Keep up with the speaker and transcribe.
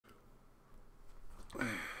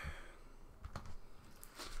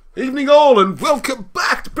Evening all, and welcome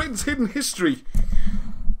back to Britain's Hidden History.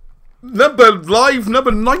 Live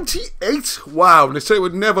number 98. Wow, and they say it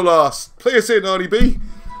would never last. Play us in, Arnie B.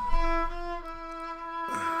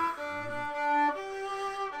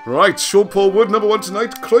 Right, Sean Paul Wood, number 1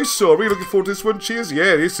 tonight. Croeso, really looking forward to this one. Cheers.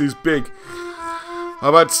 Yeah, this is big.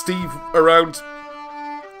 I've had Steve around.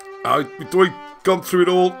 We've already gone through it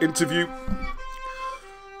all. Interview.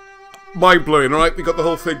 Mind blowing, alright? We got the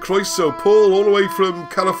whole thing. Croeso, Paul, all the way from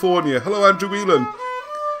California. Hello, Andrew Whelan.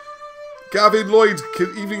 Gavin Lloyd,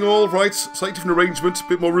 evening all. Right, slightly different arrangement. A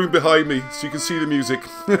bit more room behind me so you can see the music.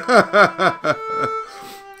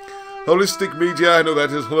 Holistic Media, I know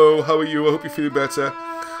that is. Hello, how are you? I hope you're feeling better.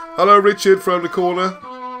 Hello, Richard from the corner.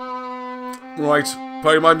 Right,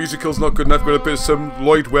 probably my musical's not good enough. Got a bit of some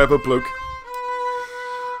Lloyd Webber bloke.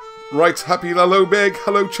 Right, happy hello, Meg.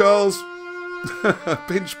 Hello, Charles.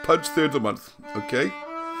 Binge Punch, 3rd of the month. Okay.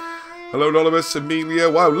 Hello, Anonymous, Amelia.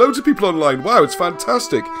 Wow, loads of people online. Wow, it's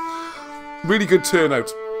fantastic. Really good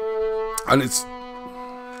turnout. And it's...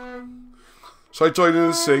 Shall I join in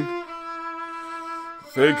and sing?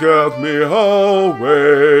 Think of me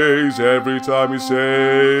always, every time you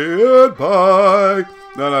say goodbye.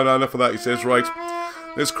 No, enough of that, he says. Right,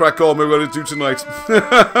 let's crack on. We're going to do tonight.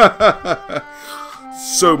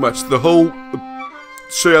 So much. The whole...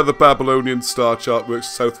 Show you how the Babylonian star chart works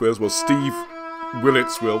in South Wales. Well, Steve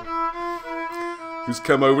Willits will. Who's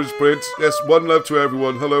come over. It's brilliant. Yes, one love to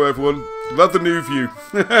everyone. Hello, everyone. Love the new view.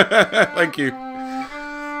 Thank you.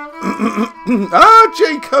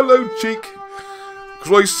 Jake. Hello, Jake.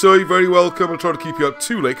 Croeso, you're very welcome. I'll try to keep you up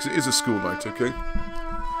too late because it is a school night, okay?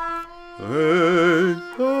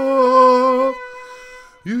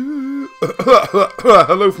 You.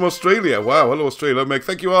 Hello from Australia. Wow, hello, Australia. Meg.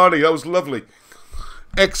 Thank you, Arnie. That was lovely.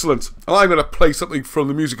 Excellent. And I'm going to play something from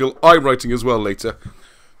the musical I'm writing as well later.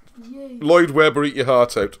 Yay. Lloyd Webber, Eat Your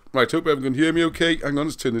Heart Out. Right, hope everyone can hear me okay. Hang on,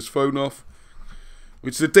 let's turn this phone off.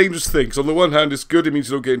 Which is a dangerous thing, because on the one hand it's good, it means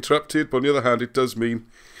you don't get interrupted, but on the other hand it does mean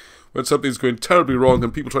when something's going terribly wrong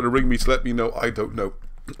and people try to ring me to let me know, I don't know.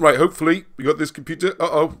 Right, hopefully, we got this computer.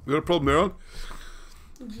 Uh-oh, we got a problem there, on?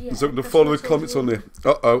 Yeah, so I'm going to follow the comments on there.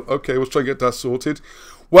 Uh-oh, okay, let's try and get that sorted.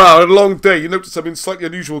 Wow, I had a long day. You notice I'm in slightly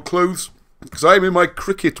unusual clothes. Because I'm in my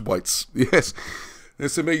cricket whites. Yes.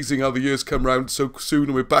 It's amazing how the years come round so soon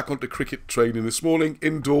and we're back onto cricket training this morning.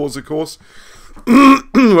 Indoors, of course.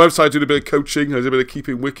 Outside doing a bit of coaching. I did a bit of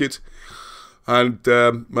keeping wicket. And,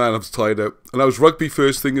 man, I was tired out. And I was rugby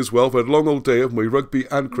first thing as well. We had a long old day of my rugby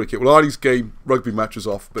and cricket. Well, Arnie's game, rugby match was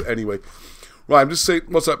off. But anyway. Right, I'm just saying,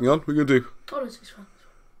 what's happening on? What are we going to do? Oh, it's fine.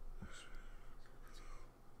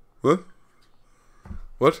 What?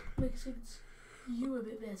 What? Makes sense. You a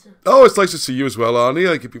bit better. Oh, it's nice to see you as well, Arnie.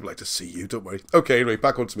 I think people like to see you, don't worry. Okay, anyway,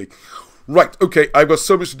 back on to me. Right, okay, I've got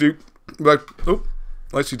so much to do. Right, oh,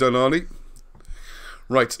 nicely done, Arnie.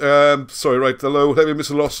 Right, sorry, right, hello, have you missed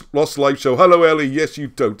a lost live show? Hello, Ellie, yes, you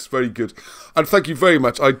don't, very good. And thank you very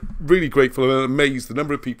much, I'm really grateful and amazed the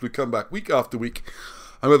number of people who come back week after week.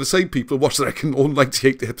 And we're the same people who watch, I reckon, all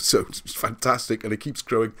 98 episodes. It's fantastic, and it keeps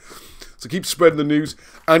growing. So keep spreading the news,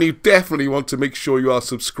 and you definitely want to make sure you are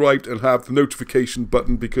subscribed and have the notification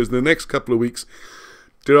button, because in the next couple of weeks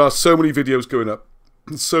there are so many videos going up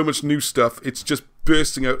and so much new stuff. It's just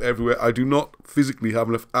bursting out everywhere. I do not physically have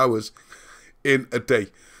enough hours in a day.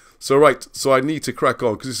 So right, so I need to crack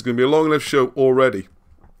on because this is going to be a long enough show already.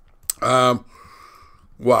 Wow.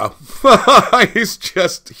 It's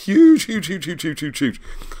just huge.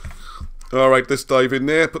 Alright, let's dive in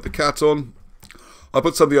there, put the cat on. I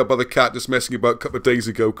put something up by the cat just messing about a couple of days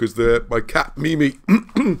ago because my cat Mimi,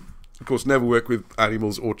 of course, never work with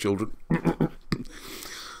animals or children.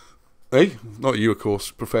 Hey, not you, of course,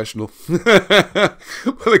 professional. Well,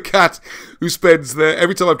 a cat who spends there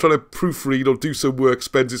every time I'm trying to proofread or do some work,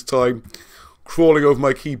 spends his time crawling over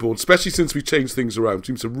my keyboard, especially since we changed things around.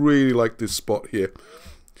 Seems to really like this spot here.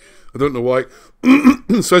 I don't know why.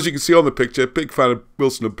 So as you can see on the picture, big fan of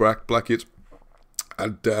Wilson and Blackett,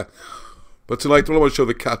 and. But tonight, I want to show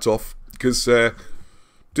the cat off, because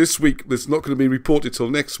this week, it's not going to be reported till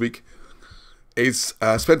next week, is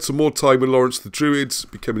spent some more time with Lawrence the Druids,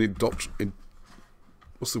 becoming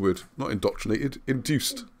what's the word? Not indoctrinated,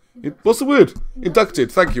 induced. What's the word?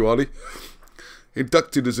 Inducted. Thank you, Arnie.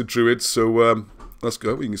 Inducted as a Druid, so let's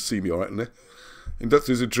go. You can see me all right in there.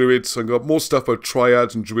 Inducted as a Druid, so I've got more stuff about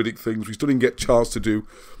triads and druidic things, we still didn't get a chance to do.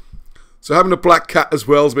 So having a black cat as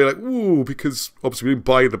well is be like, ooh, because obviously we didn't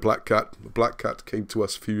buy the black cat. The black cat came to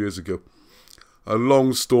us a few years ago. A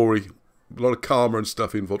long story, a lot of karma and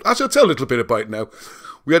stuff involved. Actually, I'll tell a little bit about it now.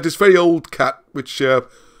 We had this very old cat which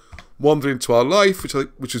wandered into our life, which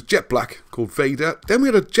was jet black, called Vader. Then we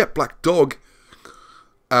had a jet black dog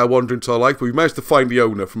wander into our life, but we managed to find the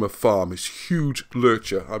owner from a farm. This huge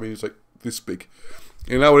lurcher. I mean, it's like this big.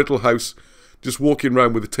 In our little house, just walking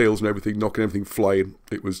around with the tails and everything, knocking everything flying.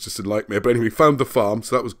 It was just a nightmare. But anyway, we found the farm,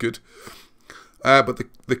 so that was good. But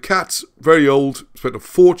the cat's very old, spent a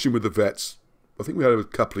fortune with the vets. I think we had it a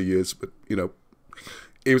couple of years, but, you know,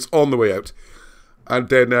 it was on the way out. And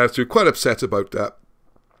then, so we were quite upset about that.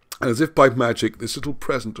 And as if by magic, this little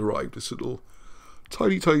present arrived, this little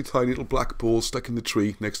tiny little black ball stuck in the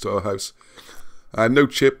tree next to our house. And no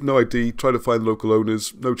chip, no ID, tried to find the local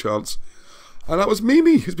owners, no chance. And that was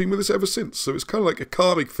Mimi, who's been with us ever since. So it's kind of like a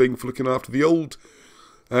karmic thing for looking after the old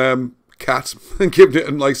cat and giving it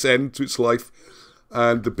a nice end to its life.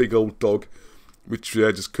 And the big old dog, which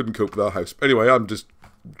just couldn't cope with our house. Anyway, I'm just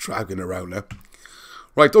dragging around now.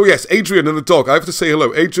 Right, oh yes, Adrian and the dog. I have to say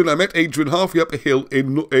hello. Adrian, I met Adrian halfway up a hill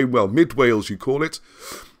in well, mid-Wales, you call it.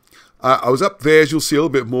 I was up there, as you'll see a little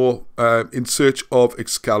bit more, in search of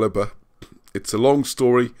Excalibur. It's a long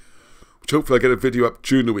story, which hopefully I get a video up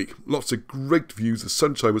during the week. Lots of great views. The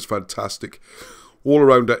sunshine was fantastic. All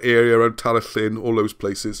around that area, around Talyllyn, all those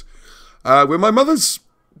places. Where my mother's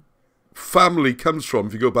family comes from,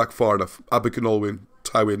 if you go back far enough. Abergynolwyn,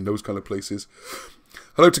 Tywyn, those kind of places.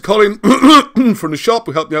 Hello to Colin from the shop,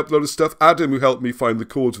 who helped me upload the stuff. Adam, who helped me find the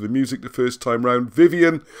chords of the music the first time round.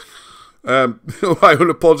 Vivian, I own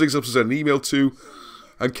apologies, I sent an email to,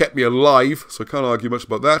 and kept me alive, so I can't argue much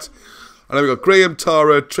about that. And then we've got Graham,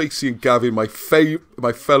 Tara, Tracy and Gavin, my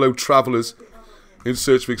fellow travellers in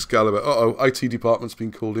search for Excalibur. Uh-oh, IT department's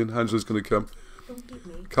been called in. Angela's going to come.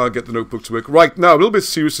 Can't get the notebook to work. Right, now, a little bit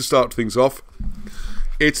serious to start things off.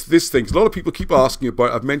 It's this thing. A lot of people keep asking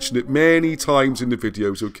about it. I've mentioned it many times in the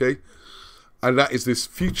videos, okay? And that is this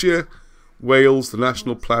Future Wales, the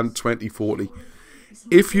National Plan 2040.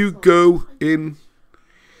 If you go into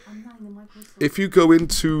the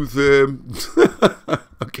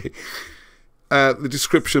okay, the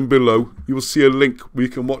description below, you will see a link where you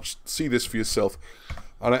can see this for yourself.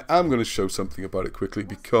 And I am going to show something about it quickly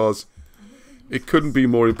because it couldn't be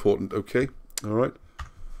more important, okay? All right.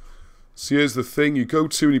 So here's the thing. You go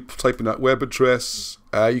to and you type in that web address.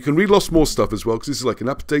 You can read lots more stuff as well because this is like an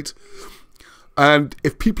update. And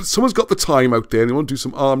if someone's got the time out there and they want to do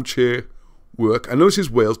some armchair work, I know this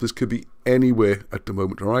is Wales, but this could be anywhere at the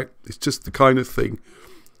moment, all right? It's just the kind of thing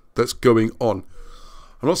that's going on.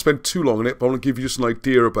 I'm not spend too long on it, but I want to give you just an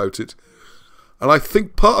idea about it. And I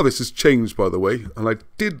think part of this has changed, by the way. And I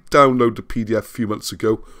did download the PDF a few months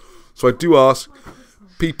ago. So I do ask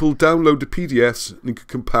people download the PDFs and make a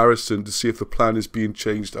comparison to see if the plan is being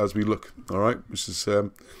changed as we look. All right, which is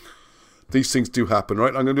these things do happen,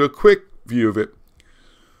 right? I'm going to do a quick view of it.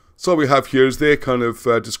 So what we have here is their kind of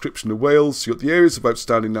description of Wales. So you've got the areas of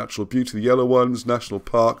outstanding natural beauty, the yellow ones, national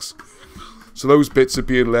parks. So those bits are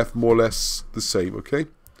being left more or less the same, okay?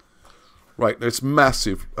 Right, now it's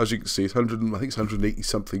massive, as you can see. It's I think it's 180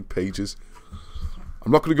 something pages.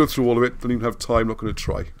 I'm not going to go through all of it. Don't even have time. Not going to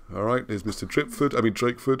try. All right. There's Mr.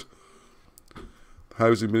 Drakeford,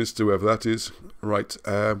 Housing Minister, whoever that is. Right.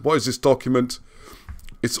 What is this document?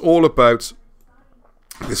 It's all about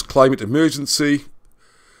this climate emergency.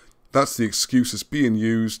 That's the excuse that's being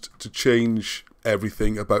used to change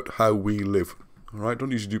everything about how we live. All right. Don't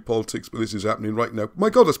usually do politics, but this is happening right now. My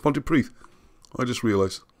God, that's Pontypridd. I just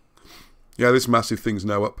realised. Yeah, this massive thing's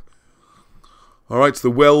now up. Alright, so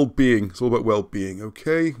the well-being. It's all about well-being,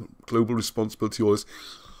 okay? Global responsibility, all this.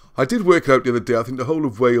 I did work out the other day, I think the whole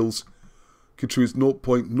of Wales contributes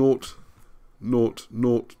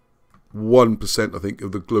 0.0001%, I think,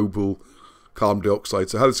 of the global carbon dioxide.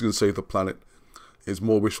 So how this is going to save the planet is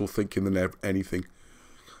more wishful thinking than anything.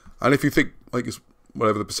 And if you think, like, it's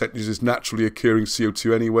whatever the percentage is naturally occurring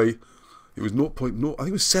CO2 anyway, it was 0.0, I think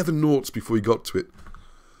it was 7 noughts before you got to it.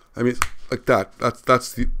 I mean, it's like that.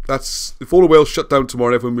 That's if all the Wales shut down tomorrow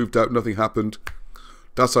and everyone moved out, nothing happened.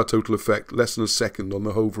 That's our total effect. Less than a second on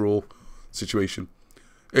the overall situation.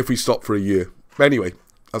 If we stop for a year. Anyway,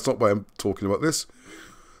 that's not why I'm talking about this.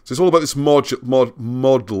 So it's all about this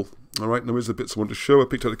model. All right, now here's the bits I want to show. I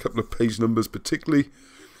picked out a couple of page numbers particularly.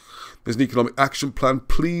 There's an economic action plan.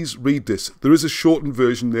 Please read this. There is a shortened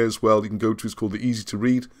version there as well. You can go to. It's called the Easy to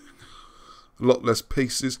Read. A lot less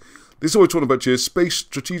pages. This is what we're talking about here,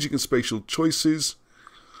 strategic and spatial choices.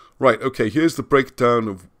 Right, okay, here's the breakdown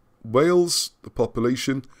of Wales, the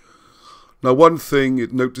population. Now, one thing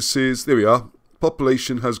it notices, there we are,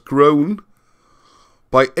 population has grown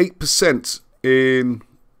by 8% in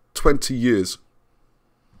 20 years.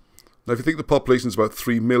 Now, if you think the population is about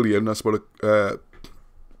 3 million, that's about about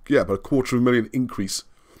a 250,000 increase.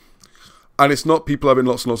 And it's not people having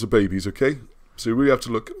lots and lots of babies, okay? So you really have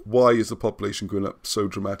to look, why is the population going up so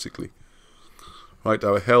dramatically? Right,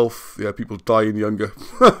 our health, yeah, people dying younger,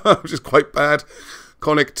 which is quite bad.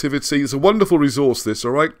 Connectivity, it's a wonderful resource, this,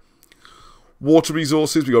 all right? Water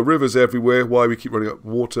resources, we've got rivers everywhere. Why we keep running up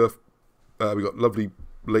water. We've got lovely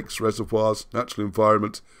lakes, reservoirs, natural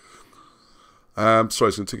environment. Sorry, it's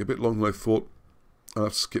going to take a bit longer than I thought. I'll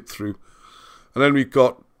have to skip through. And then we've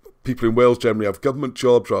got people in Wales generally have government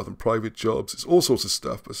jobs rather than private jobs. It's all sorts of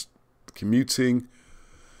stuff, but commuting.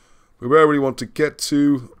 Where we want to get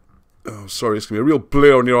to. Oh, sorry, it's going to be a real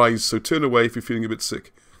blur on your eyes, so turn away if you're feeling a bit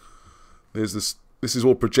sick. There's this. This is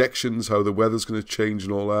all projections, how the weather's going to change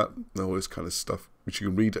and all that. And all this kind of stuff, which you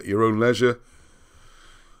can read at your own leisure.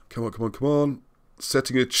 Come on, come on, come on.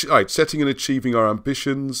 Setting and achieving our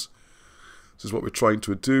ambitions. This is what we're trying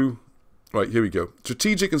to do. Right, here we go.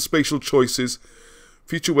 Strategic and spatial choices.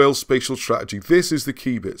 Future Wales spatial strategy. This is the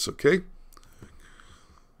key bits, okay?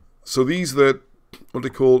 So these are what they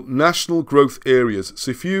call national growth areas.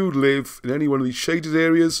 So if you live in any one of these shaded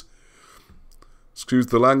areas, excuse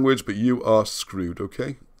the language, but you are screwed,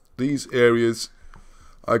 okay? These areas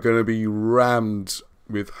are going to be rammed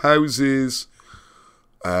with houses,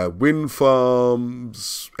 wind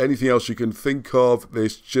farms, anything else you can think of.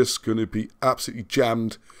 There's just going to be absolutely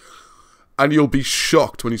jammed. And you'll be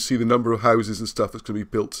shocked when you see the number of houses and stuff that's going to be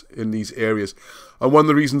built in these areas. And one of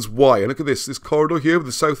the reasons why, and look at this corridor here with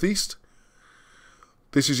the southeast.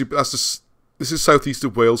 This is southeast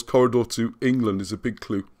of Wales. Corridor to England is a big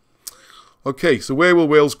clue. Okay, so where will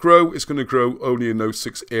Wales grow? It's going to grow only in those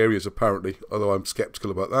 6 areas, apparently, although I'm sceptical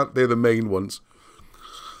about that. They're the main ones.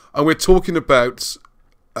 And we're talking about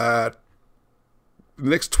the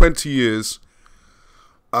next 20 years,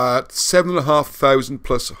 7,500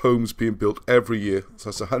 plus homes being built every year. So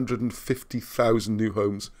that's 150,000 new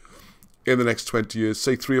homes in the next 20 years.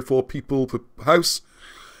 Say 3 or 4 people per house.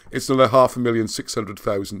 It's another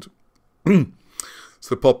 500,600,000. So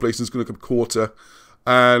the population is going to come quarter.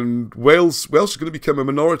 And Welsh is going to become a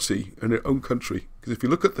minority in their own country. Because if you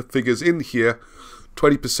look at the figures in here,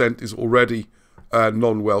 20% is already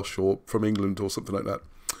non-Welsh or from England or something like that.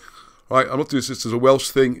 Right, I'm not doing this as a Welsh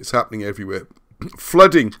thing. It's happening everywhere.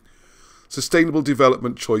 Flooding. Sustainable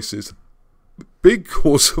development choices. The big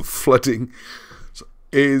cause of flooding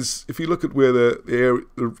is, if you look at where the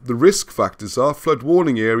risk factors are, flood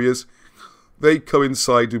warning areas, they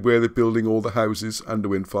coincide with where they're building all the houses and the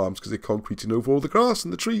wind farms because they're concreting over all the grass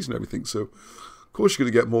and the trees and everything. So, of course, you're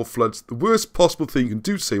going to get more floods. The worst possible thing you can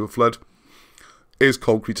do to save a flood is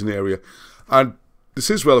concrete an area. And this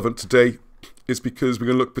is relevant today is because we're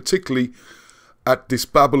going to look particularly at this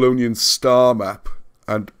Babylonian star map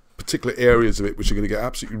and particular areas of it which are going to get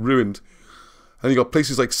absolutely ruined. And you've got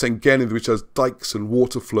places like Sengennydd, which has dikes and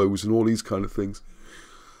water flows and all these kind of things.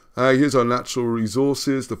 Here's our natural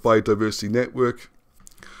resources, the biodiversity network.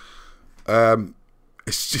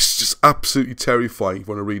 It's just absolutely terrifying if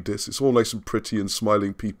you want to read this. It's all nice and pretty and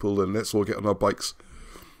smiling people and let's all get on our bikes.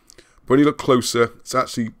 But when you look closer, it's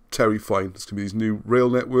actually terrifying. There's going to be these new rail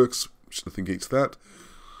networks, which nothing against that.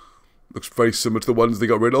 Looks very similar to the ones they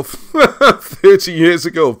got rid of 30 years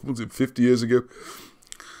ago, was it 50 years ago?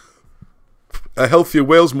 A healthier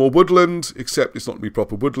Wales, more woodland, except it's not going to be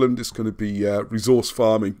proper woodland. It's going to be resource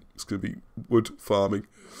farming. It's going to be wood farming.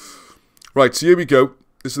 Right, so here we go.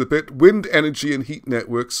 This is the bit. Wind energy and heat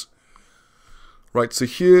networks. Right, so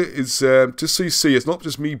here is, just so you see, it's not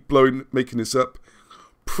just me making this up.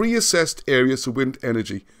 Pre-assessed areas of wind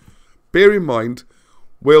energy. Bear in mind,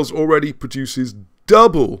 Wales already produces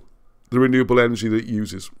double the renewable energy that it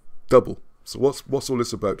uses. Double. So what's all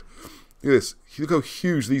this about? Look at this. Look how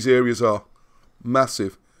huge these areas are.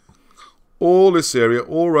 Massive. All this area,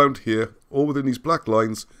 all around here, all within these black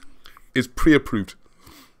lines, is pre-approved.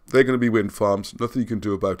 They're going to be wind farms. Nothing you can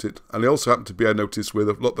do about it. And they also happen to be, I noticed, where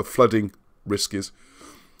a lot of the flooding risk is.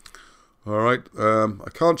 Alright, I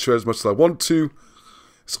can't share as much as I want to.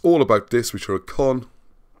 It's all about this, which are a con.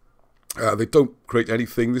 They don't create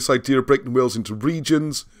anything. This idea of breaking Wales into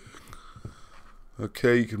regions.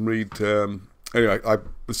 Okay, you can read... anyway,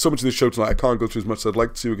 there's so much in this show tonight, I can't go through as much as I'd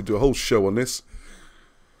like to. We can do a whole show on this.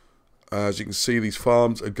 As you can see, these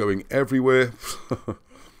farms are going everywhere. But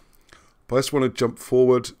I just want to jump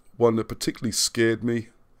forward. One that particularly scared me. You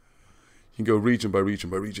can go region by region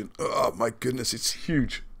by region. Oh my goodness, it's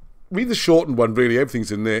huge. Read the shortened one, really.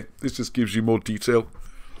 Everything's in there. This just gives you more detail.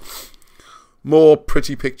 More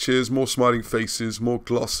pretty pictures, more smiling faces, more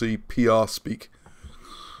glossy PR speak.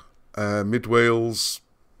 Mid Wales,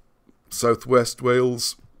 Southwest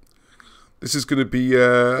Wales. This is going to be,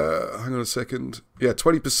 hang on a second. Yeah,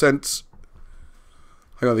 20%.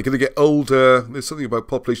 Hang on, they're going to get older. There's something about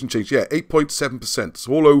population change. Yeah, 8.7%.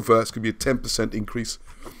 So all over, it's going to be a 10% increase.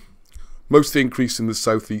 Most of the increase in the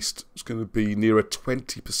southeast is going to be nearer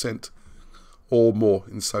 20% or more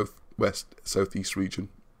in the southwest, southeast region.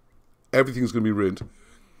 Everything's going to be ruined.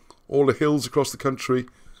 All the hills across the country.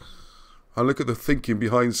 And look at the thinking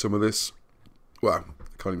behind some of this. Well, I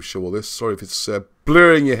can't even show all this. Sorry if it's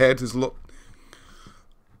blurring your head. There's a lot.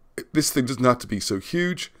 This thing doesn't have to be so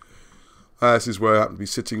huge. This is where I happen to be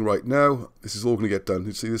sitting right now. This is all going to get done.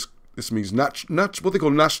 You see, this means what they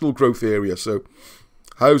call national growth area. So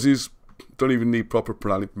houses don't even need proper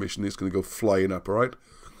planning permission. It's going to go flying up, all right?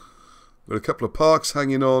 Got a couple of parks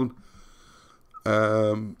hanging on.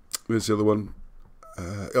 Where's the other one?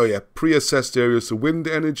 Oh yeah, pre-assessed areas. So wind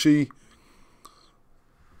energy.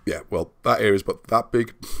 Yeah, well, that area's about that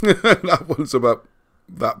big. That one's about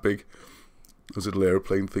that big. Those little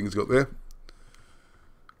aeroplane things got there.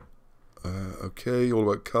 Okay, all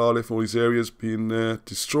about Cardiff, all these areas being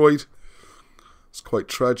destroyed. It's quite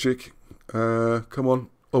tragic. Come on.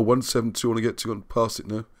 Oh, 172, I want to get to, past it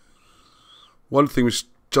now. One thing which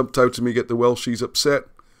jumped out to me, get the Welshies upset.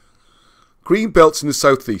 Green belts in the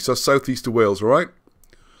southeast, that's southeast of Wales, alright?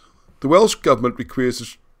 The Welsh government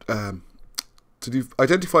requires to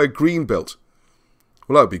identify a green belt.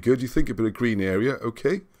 Well, that would be good. You think a bit of green area,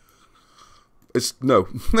 okay. No,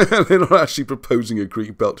 they're not actually proposing a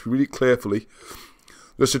green belt. To read it carefully,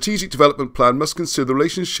 the strategic development plan must consider the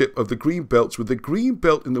relationship of the green belts with the green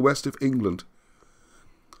belt in the west of England.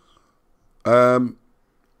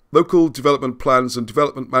 Local development plans and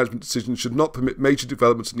development management decisions should not permit major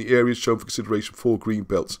developments in the areas shown for consideration for green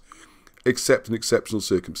belts, except in exceptional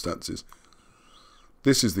circumstances.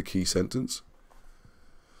 This is the key sentence.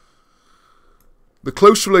 The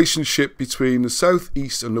close relationship between the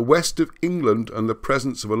southeast and the west of England and the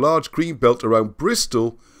presence of a large green belt around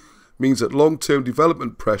Bristol means that long-term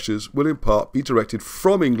development pressures will in part be directed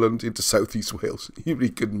from England into southeast Wales. You really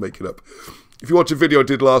couldn't make it up. If you watch a video I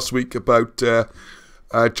did last week about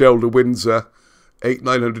Gerald of Windsor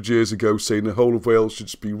 800-900 years ago saying the whole of Wales should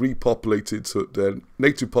just be repopulated so that the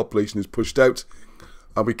native population is pushed out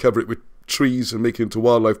and we cover it with trees and make it into a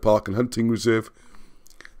wildlife park and hunting reserve.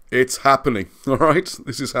 It's happening, all right?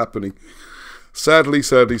 This is happening. Sadly,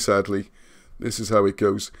 sadly, sadly, this is how it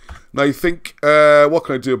goes. Now you think, what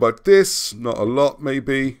can I do about this? Not a lot,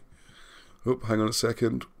 maybe. Oh, hang on a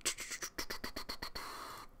second.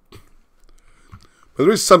 But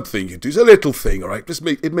there is something you do. It's a little thing, all right?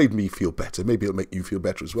 It made me feel better. Maybe it'll make you feel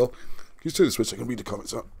better as well. Can you turn this switch so I can read the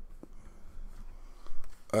comments out?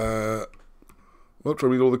 Well, try to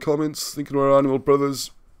read all the comments. Thinking of our animal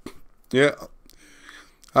brothers. Yeah.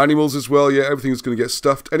 Animals as well, yeah, everything's going to get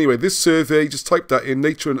stuffed. Anyway, this survey, just type that in,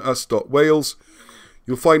 natureandus.wales.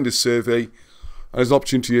 You'll find this survey, and there's an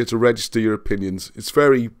opportunity here to register your opinions. It's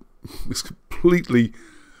completely,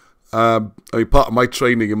 part of my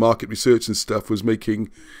training in market research and stuff was making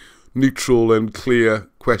neutral and clear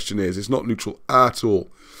questionnaires. It's not neutral at all.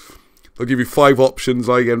 They'll give you 5 options.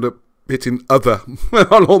 I end up hitting other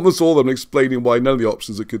on almost all of them, explaining why none of the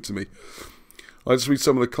options are good to me. I'll just read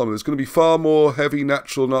some of the comments. There's going to be far more heavy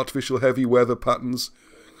natural and artificial heavy weather patterns.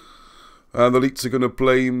 And the elites are going to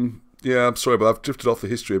blame... Yeah, I'm sorry, but I've drifted off the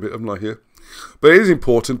history a bit, haven't I, here? But it is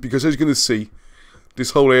important because, as you're going to see, this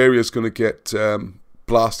whole area is going to get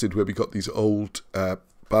blasted where we got these old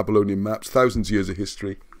Babylonian maps, thousands of years of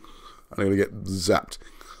history. And they're going to get zapped.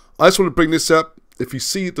 I just want to bring this up. If you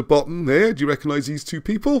see at the bottom there, do you recognise these two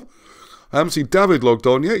people? I haven't seen David logged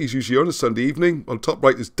on yet. He's usually on a Sunday evening. On top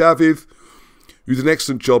right is David, who's an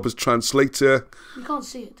excellent job as translator. You can't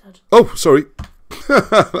see it, Dad. Oh, sorry.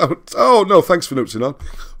 Oh, no, thanks for noticing on.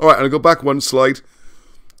 All right, and I'll go back one slide.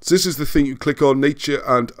 So this is the thing you click on,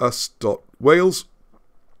 natureandus.wales.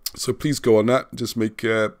 So please go on that. Just make,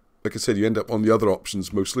 like I said, you end up on the other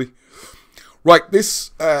options mostly. Right, this,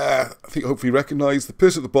 I think hopefully you recognise. The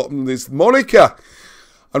person at the bottom is Monica.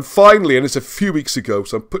 And finally, and it's a few weeks ago,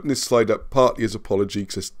 so I'm putting this slide up partly as apology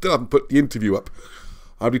because I still haven't put the interview up.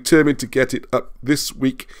 I'm determined to get it up this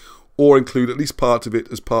week or include at least part of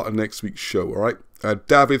it as part of next week's show, all right?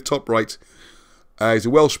 David, top right, he's a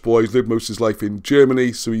Welsh boy. He's lived most of his life in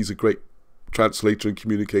Germany, so he's a great translator and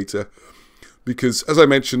communicator. Because, as I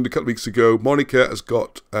mentioned a couple of weeks ago, Monica has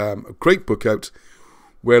got a great book out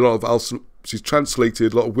where a lot of she's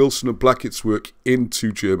translated a lot of Wilson and Blackett's work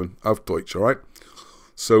into German, auf Deutsch, all right?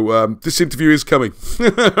 So this interview is coming.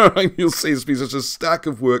 You'll see it's been such a stack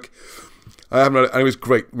of work. I haven't had it, and it was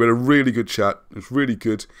great. We had a really good chat. It was really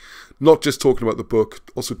good. Not just talking about the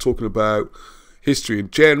book, also talking about history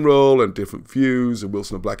in general and different views and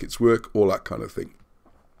Wilson and Blackett's work, all that kind of thing.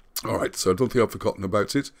 All right, so I don't think I've forgotten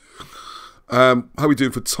about it. How are we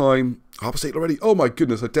doing for time? 8:30 already? Oh my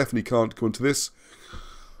goodness, I definitely can't go into this.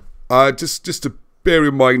 Just to bear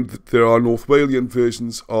in mind that there are North Walian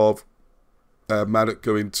versions of Madoc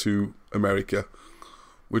going to America,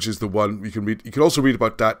 which is the one you can read. You can also read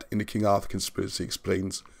about that in the King Arthur Conspiracy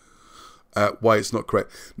Explains why it's not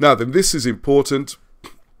correct. Now then, this is important.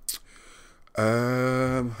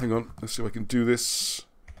 Hang on, let's see if I can do this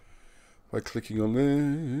by clicking on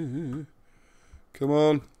there. Come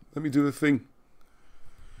on, let me do the thing.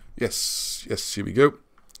 Yes, here we go.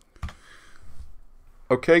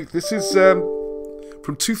 Okay, this is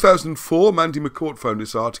from 2004. Mandy McCourt found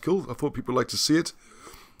this article. I thought people would like to see it,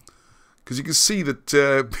 because you can see that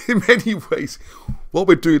in many ways, what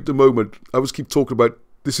we're doing at the moment, I always keep talking about,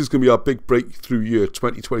 this is going to be our big breakthrough year,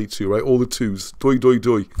 2022, right? All the twos,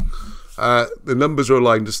 doi. The numbers are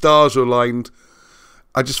aligned, the stars are aligned.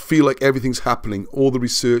 I just feel like everything's happening. All the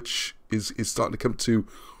research is starting to come to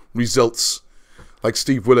results. Like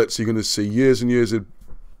Steve Willett's, you're going to see years and years of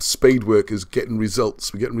spade workers getting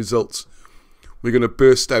results. We're getting results. We're going to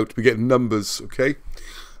burst out. We're getting numbers, okay?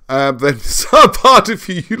 Then some part of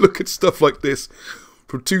you look at stuff like this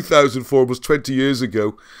from 2004, almost 20 years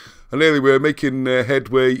ago, and there they were making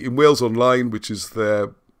headway in Wales Online, which is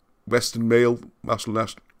the Western Mail,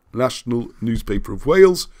 national newspaper of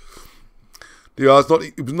Wales. It was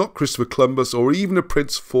not Christopher Columbus or even a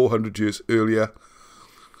prince 400 years earlier.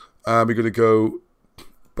 We're going to go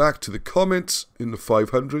back to the comments in the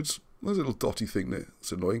 500s. There's a little dotty thing there.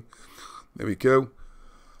 It's annoying. There we go.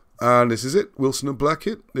 And this is it. Wilson and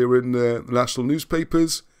Blackett. They were in the national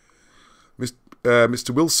newspapers. Mr.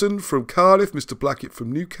 Wilson from Cardiff, Mr. Blackett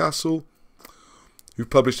from Newcastle, who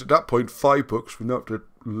published at that point 5 books. We're now up to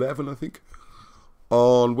 11, I think.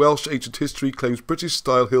 On Welsh ancient history, claims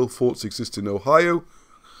British-style hill forts exist in Ohio,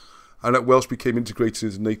 and that Welsh became integrated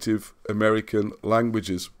into Native American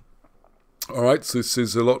languages. All right, so this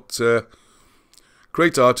is a lot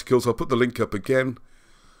great articles. I'll put the link up again.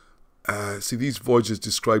 See, these voyages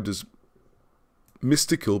described as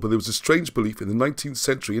mystical, but there was a strange belief in the 19th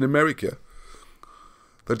century in America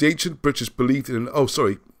that the ancient British believed in... Oh,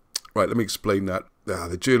 sorry. Right, let me explain that.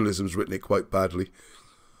 The journalism's written it quite badly.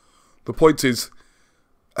 The point is...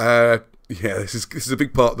 this is a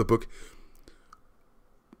big part of the book.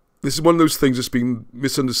 This is one of those things that's been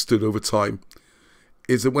misunderstood over time,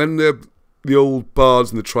 is that when the old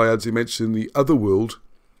bards and the triads, they mention the other world,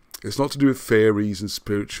 it's not to do with fairies and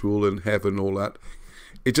spiritual and heaven and all that.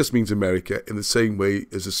 It just means America, in the same way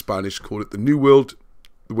as the Spanish call it the New World,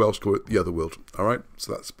 the Welsh call it the other world. Alright,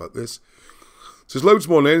 so that's about this. So there's loads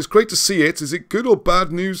more there. It's great to see it. Is it good or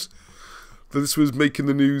bad news that this was making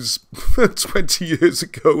the news 20 years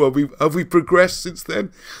ago? Have we progressed since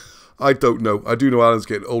then? I don't know. I do know Alan's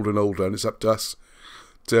getting older and older, and it's up to us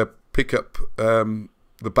to pick up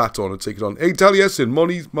the baton and take it on. Hey, Taliesin,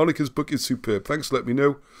 Monica's book is superb. Thanks for letting me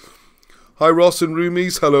know. Hi, Ross and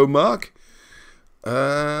Roomies. Hello, Mark.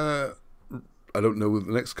 I don't know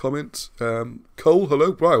the next comment. Cole,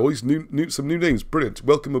 hello. Right, always some new names. Brilliant.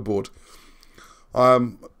 Welcome aboard.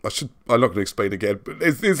 I'm not going to explain again, but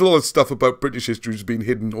there's a lot of stuff about British history that's been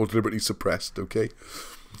hidden or deliberately suppressed, okay?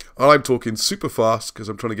 And I'm talking super fast because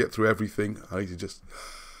I'm trying to get through everything. I need to just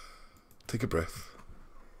take a breath.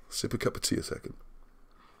 Sip a cup of tea a second.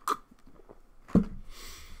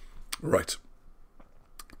 Right.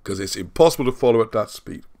 Because it's impossible to follow at that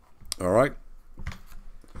speed. Alright?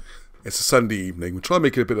 It's a Sunday evening. We'll try and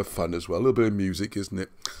make it a bit of fun as well. A little bit of music, isn't it?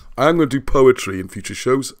 I am going to do poetry in future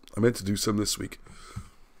shows. I meant to do some this week.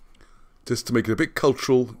 Just to make it a bit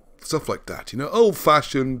cultural. Stuff like that. You know,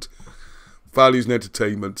 old-fashioned values and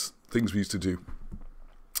entertainment. Things we used to do.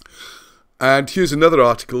 And here's another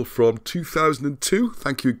article from 2002.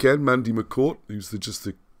 Thank you again, Mandy McCourt, who's just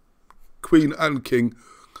the queen and king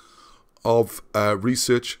of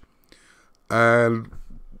research. And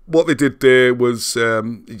what they did there was,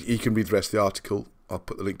 you can read the rest of the article. I'll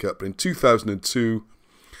put the link up. But in 2002,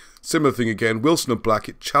 similar thing again. Wilson and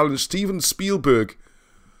Blackett challenged Steven Spielberg.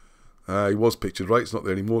 He was pictured, right? It's not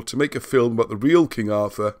there anymore. To make a film about the real King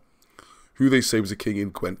Arthur, who they say was a king in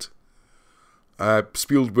Gwent.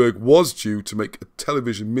 Spielberg was due to make a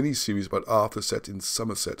television miniseries about Arthur set in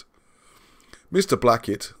Somerset. Mr.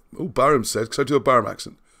 Blackett, Barham said, because I do a Barham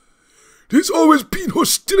accent, "There's always been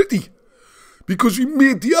hostility because we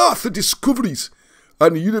made the Arthur discoveries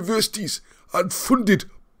and the universities and funded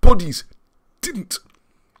bodies didn't."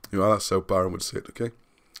 You know, that's how Barham would say it, okay?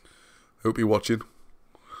 Hope you're watching.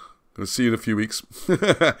 Gonna see you in a few weeks.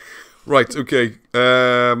 Right, okay.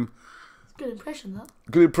 Good impression, that.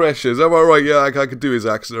 Good impressions. Am I right? Yeah, I could do his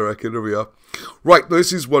accent, I reckon. There we are. Right,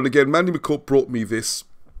 this is one again. Mandy McCourt brought me this.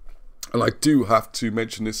 And I do have to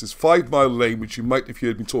mention this. Is 5 Mile Lane, which you might have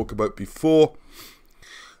heard me talk about before.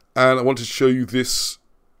 And I want to show you this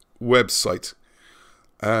website.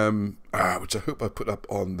 which I hope I put up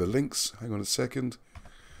on the links. Hang on a second.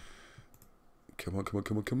 Come on, come on,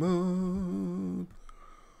 come on, come on.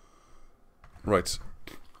 Right,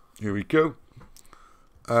 here we go.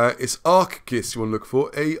 It's archaeologists you want to look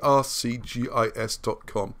for, arcgis.com.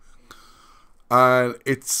 And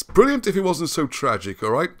it's brilliant if it wasn't so tragic,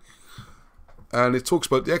 all right? And it talks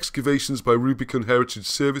about the excavations by Rubicon Heritage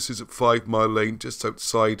Services at 5 Mile Lane, just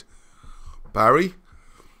outside Barry.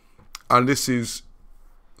 And this is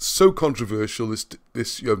so controversial,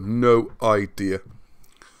 this you have no idea.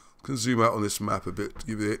 I'm going to zoom out on this map a bit to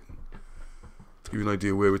give you an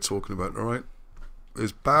idea where we're talking about, all right?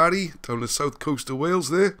 There's Barry, down the south coast of Wales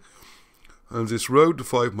there. And this road to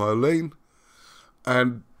 5 Mile Lane.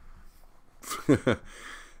 And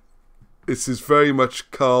this is very much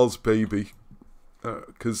Carl's baby.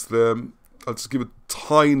 Because I'll just give a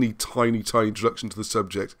tiny, tiny, tiny introduction to the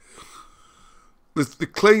subject. The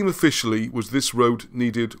claim officially was this road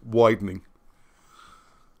needed widening.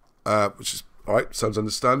 Which is, alright, sounds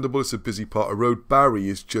understandable. It's a busy part of road. Barry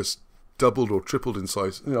is just doubled or tripled in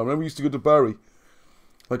size. You know, I remember we used to go to Barry.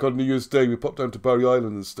 Like on New Year's Day, we popped down to Barry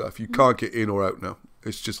Island and stuff. You can't get in or out now.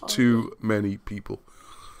 It's just too many people.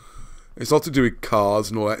 It's not to do with cars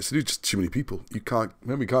and all that. It's to do with just too many people. You can't.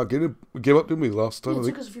 Remember, we can't get in. We gave up, didn't we, last time? Yeah, it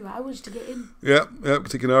took us a few hours to get in. Yeah, it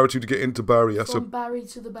took an hour or two to get into Barry. From Barry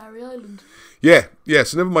to the Barry Island. Yeah.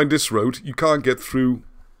 So never mind this road. You can't get through.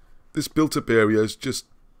 This built-up area is just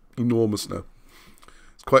enormous now.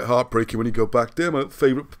 It's quite heartbreaking when you go back there. My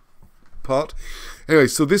favourite part. Anyway,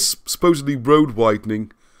 so this supposedly road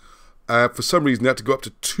widening, for some reason, they had to go up to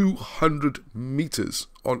 200 metres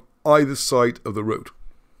on either side of the road.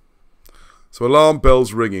 So alarm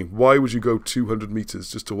bells ringing. Why would you go 200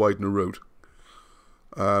 metres just to widen a road?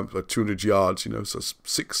 Like 200 yards, you know, so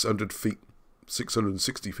 600 feet,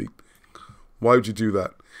 660 feet. Why would you do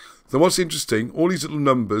that? Then what's interesting, all these little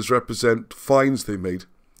numbers represent fines they made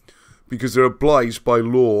because they're obliged by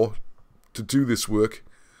law to do this work.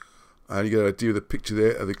 And you get an idea of the picture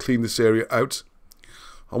there, and they clean this area out.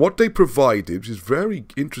 And what they provided, which is very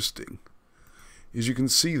interesting, is you can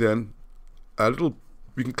see then a little.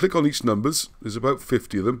 You can click on each numbers. There's about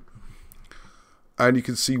 50 of them, and you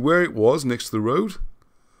can see where it was next to the road,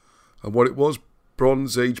 and what it was: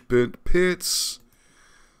 Bronze Age burnt pits.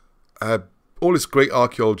 All this great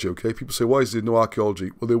archaeology. Okay, people say, why is there no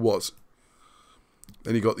archaeology? Well, there was.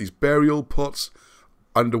 Then you got these burial pots,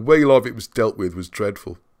 and the way a lot of it was dealt with was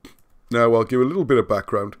dreadful. Now, I'll give a little bit of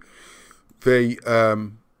background. It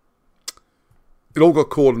all got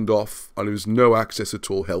cordoned off, and there was no access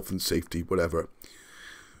at all, health and safety, whatever.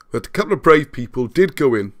 But a couple of brave people did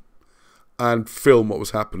go in and film what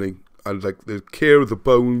was happening, and like the care of the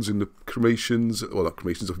bones and the cremations, well, not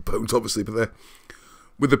cremations of bones, obviously, but they're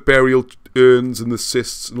with the burial urns and the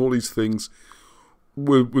cysts and all these things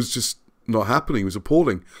was just not happening. It was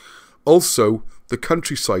appalling. Also, the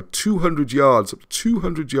countryside, 200 yards, up to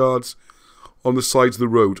 200 yards on the sides of the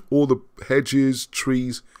road. All the hedges,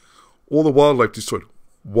 trees, all the wildlife destroyed.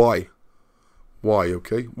 Why? Why,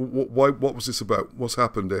 okay? Why? What was this about? What's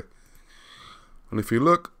happened there? And if you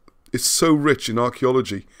look, it's so rich in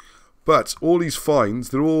archaeology. But all these finds,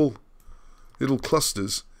 they're all little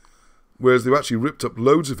clusters, whereas they've actually ripped up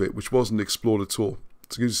loads of it, which wasn't explored at all.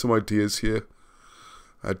 To give you some ideas here.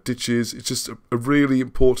 Ditches, it's just a really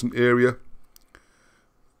important area.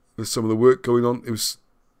 There's some of the work going on. It was,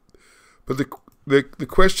 but the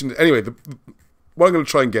question anyway. What I'm going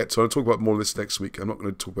to try and get to, I'll talk about more of this next week. I'm not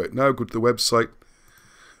going to talk about it now. Go to the website,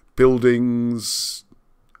 buildings,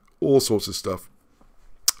 all sorts of stuff,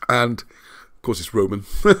 and of course it's Roman.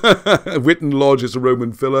 Witten Lodge is a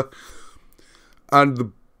Roman villa, and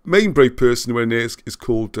the main brave person who went in there is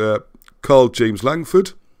called Carl James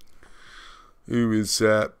Langford, who is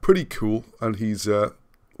pretty cool, and he's one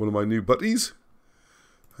of my new buddies.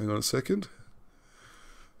 Hang on a second.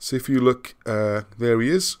 So if you look, there he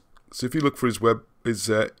is. So if you look for his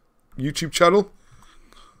YouTube channel,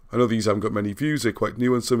 I know these haven't got many views. They're quite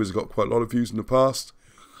new, and some has got quite a lot of views in the past.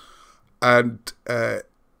 And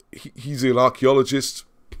he's an archaeologist,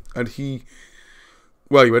 and he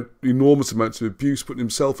went enormous amounts of abuse, putting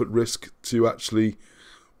himself at risk to actually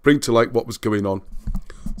bring to light what was going on.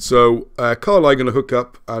 So Carl and I are going to hook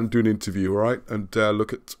up and do an interview, all right, and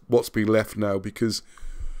look at what's been left now, because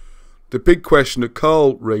the big question that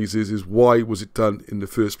Carl raises is, why was it done in the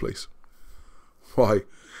first place? Why?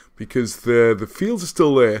 Because the fields are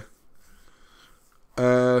still there.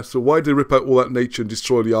 So why did they rip out all that nature and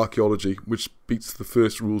destroy the archaeology, which beats the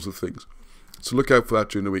first rules of things? So look out for that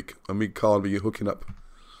during the week. I mean, Carl will be hooking up.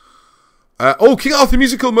 King Arthur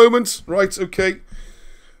musical moment. Right, okay.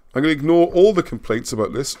 I'm going to ignore all the complaints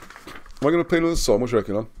about this. Am I going to play another song? What do you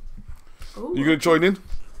reckon, on? Oh, You going to join in?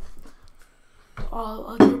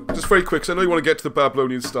 I don't. Just very quick, so I know you want to get to the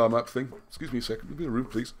Babylonian star map thing. Excuse me a second, be in a room,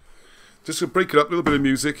 please. Just to break it up, a little bit of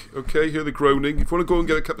music, okay? Hear the groaning. If you want to go and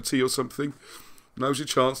get a cup of tea or something, now's your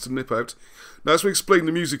chance to nip out. Now, as we explain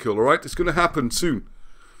the musical, alright? It's going to happen soon.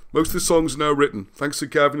 Most of the songs are now written. Thanks to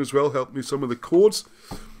Gavin as well, helped me with some of the chords.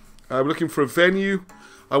 I'm looking for a venue.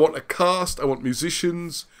 I want a cast. I want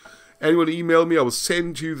musicians. Anyone email me, I will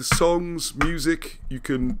send you the songs, music. You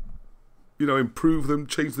can, you know, improve them,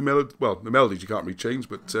 change the melody. Well, the melodies you can't really change,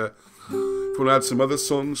 but if you want to add some other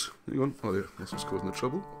songs. Hang on. Oh, yeah, that's what's causing the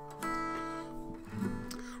trouble.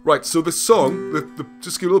 Right, so the song,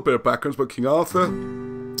 just give a little bit of background about King Arthur,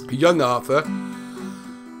 young Arthur.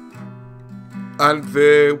 And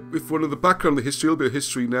if one of the background of the history, a little bit of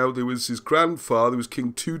history now, there was his grandfather, was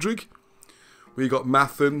King Tudrig, where you got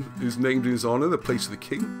Mathen, who's named in his honour, the place of the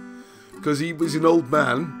king. Because he was an old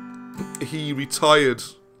man, he retired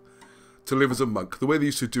to live as a monk. The way they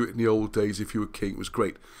used to do it in the old days, if you were king, was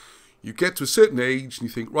great. You get to a certain age and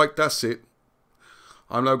you think, right, that's it.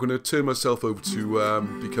 I'm now going to turn myself over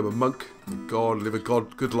to become a monk, God, live a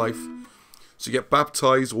good life. So you get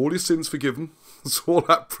baptised, all your sins forgiven. So all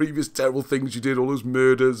that previous terrible things you did, all those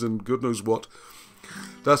murders and God knows what,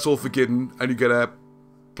 that's all forgiven, and you get a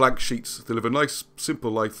blank sheets to live a nice,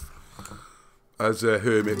 simple life as a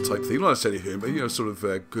hermit type thing. Not necessarily a hermit, you know, sort of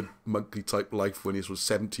a good monkey type life when you're sort of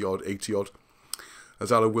 70 odd, 80 odd.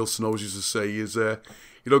 As Alan Wilson always used to say, is you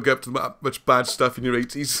don't get up to much bad stuff in your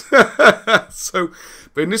 80s. So,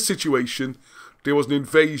 but in this situation, there was an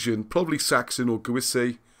invasion, probably Saxon or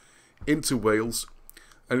Guise, into Wales,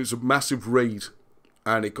 and it was a massive raid,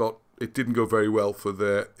 and it didn't go very well for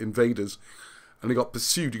the invaders, and they got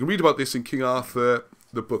pursued. You can read about this in King Arthur,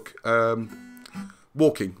 the book,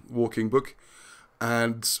 Walking book,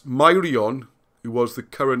 and Meirion, who was the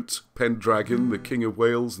current Pendragon, the King of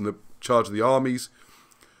Wales and the charge of the armies,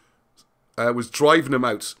 was driving them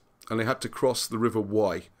out, and they had to cross the River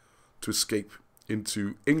Wye to escape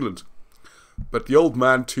into England. But the old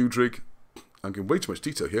man Tudrig, I'm giving way too much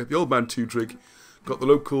detail here, the old man Tudrig got the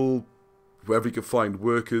local, wherever he could find,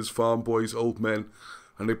 workers, farm boys, old men,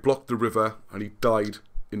 and they blocked the river, and he died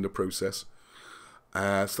in the process. So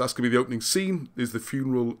that's going to be the opening scene, is the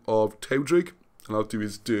funeral of Tewdrig, and I'll do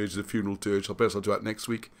his dirge, the funeral dirge. I'll do that next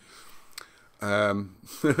week.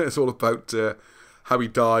 It's all about how he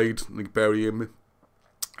died, and they bury him.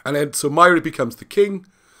 And then, so Myra becomes the king,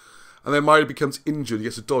 and then Myra becomes injured, he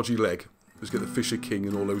gets a dodgy leg. Just get the Fisher King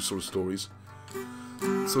and all those sort of stories.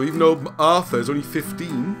 So even though Arthur is only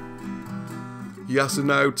 15, he has to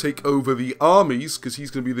now take over the armies, because he's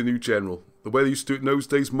going to be the new general. The way they used to do it in those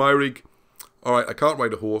days, Myrig, alright, I can't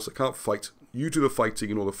ride a horse, I can't fight. You do the fighting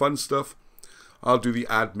and all the fun stuff. I'll do the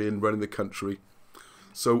admin, running the country.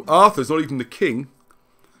 So Arthur's not even the king.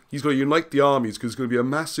 He's going to unite the armies, because there's going to be a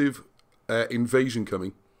massive invasion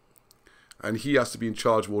coming. And he has to be in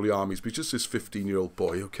charge of all the armies, but he's just this 15-year-old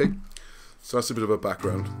boy, okay? So that's a bit of a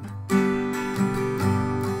background.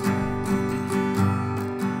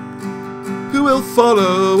 Who will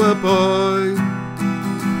follow a boy?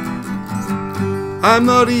 I'm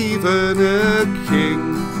not even a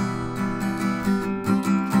king.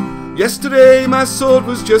 Yesterday my sword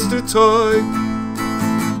was just a toy.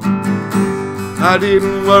 I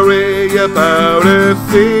didn't worry about a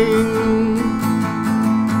thing.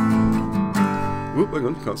 Oop, hang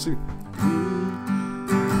on, can't see.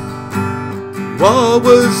 War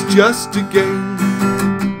was just a game.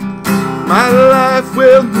 My life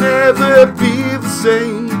will never be the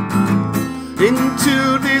same.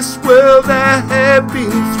 Into this world I have been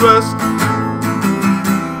thrust.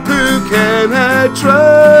 Who can I trust?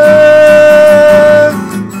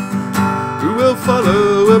 Who will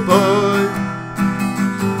follow a boy?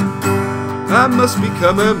 I must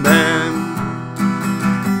become a man.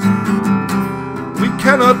 We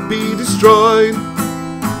cannot be destroyed.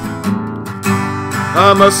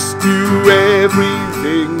 I must do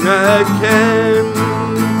everything I can.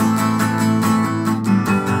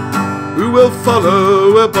 Who will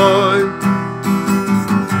follow a boy?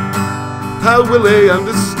 How will they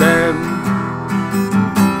understand?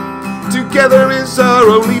 Together is our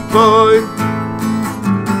only boy.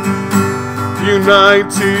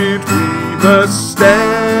 United we must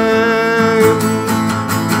stand.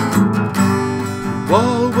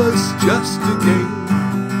 War was just a game.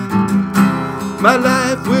 My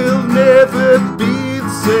life will never be the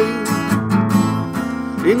same.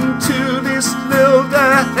 Into this world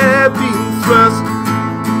I have been thrust.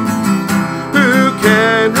 Who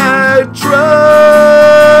can I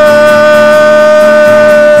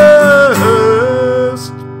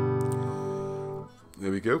trust?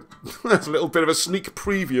 There we go. That's a little bit of a sneak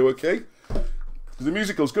preview, okay? The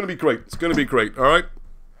musical's going to be great. It's going to be great, all right?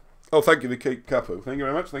 Oh, thank you, the Kate Capo. Thank you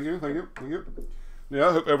very much. Thank you, thank you, thank you. Yeah,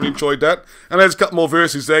 I hope everybody enjoyed that. And there's a couple more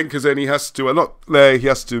verses then, because then he has to, he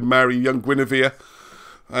has to marry young Guinevere.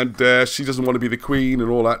 And she doesn't want to be the queen and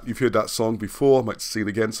all that. You've heard that song before. Might see it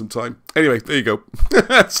again sometime. Anyway, there you go.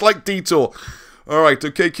 Slight detour. All right,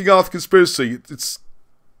 okay, King Arthur Conspiracy. It's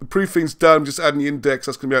the proofing's done. I'm just adding the index.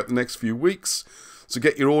 That's going to be out in the next few weeks. So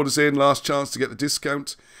get your orders in. Last chance to get the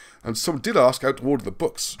discount. And someone did ask how to order the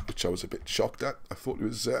books, which I was a bit shocked at. I thought it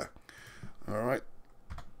was... all right.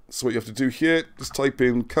 So what you have to do here, just type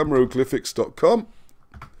in cameroglyphics.com.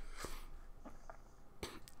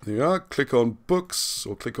 There you are. Click on books,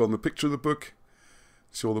 or click on the picture of the book.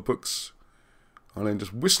 See all the books. And then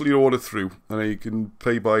just whistle your order through. And then you can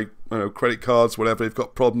pay by, credit cards, whatever. If you've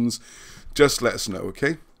got problems, just let us know,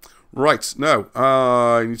 okay? Right, now,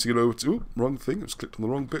 I need to get over to... Ooh, wrong thing. I just clicked on the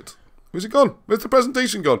wrong bit. Where's it gone? Where's the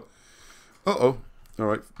presentation gone? Uh-oh. All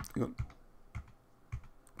right. Hang on.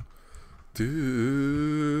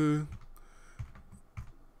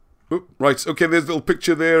 Oh, right, okay, there's a little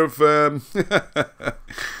picture there of...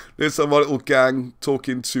 there's some little gang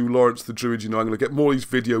talking to Lawrence the Druid. I'm going to get more of these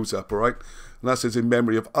videos up, all right? And that says in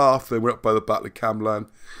memory of Arthur. We're up by the Battle of Camlan.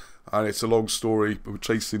 And it's a long story. We're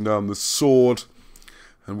chasing down the sword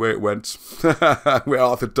and where it went. Where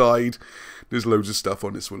Arthur died. There's loads of stuff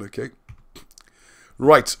on this one, okay?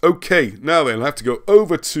 Right, okay. Now then, I have to go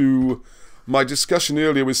over to my discussion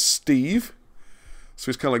earlier with Steve. So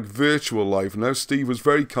it's kind of like virtual live now. Steve was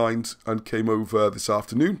very kind and came over this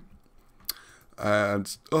afternoon.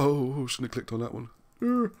 And, oh, shouldn't have clicked on that one.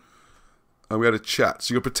 And we had a chat.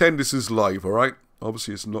 So you'll pretend this is live, all right?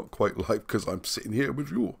 Obviously, it's not quite live because I'm sitting here with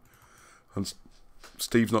you. And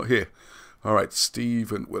Steve's not here. All right,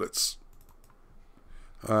 Steve and Willits.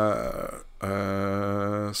 Star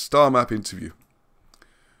map interview.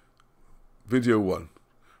 Video 1.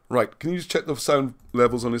 Right, can you just check the sound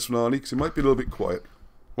levels on this one, Arnie? Because it might be a little bit quiet.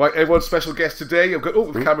 Right, everyone's special guest today. I've got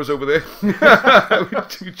the camera's over there.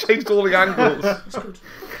 We changed all the angles. So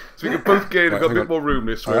we can both get in. We've got a bit more room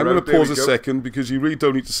this way. I'm going to pause a second because you really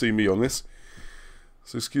don't need to see me on this.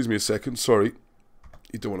 So excuse me a second. Sorry.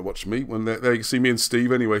 You don't want to watch me. When there you can see me and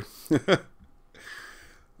Steve anyway.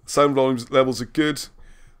 Sound volumes levels are good.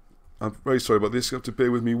 I'm very sorry about this. You have to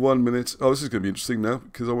bear with me 1 minute. Oh, this is going to be interesting now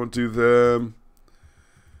because I want to do the...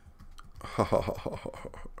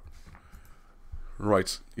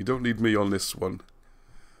 Right, you don't need me on this one.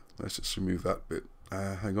 Let's just remove that bit.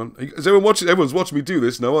 Hang on. Is everyone watching? Everyone's watching me do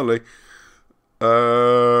this now, aren't they?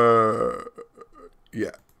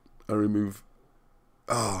 Yeah. I remove...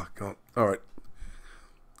 Oh, God. All right.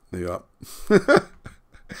 There you are.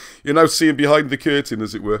 You're now seeing behind the curtain,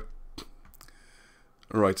 as it were.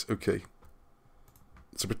 Right, okay.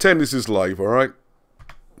 So pretend this is live, all right?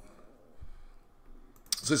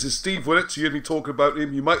 So this is Steve Willett. You heard me talking about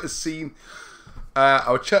him. You might have seen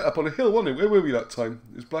our chat up on a hill, wasn't it? Where were we that time?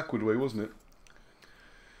 It was Blackwood Way, wasn't it?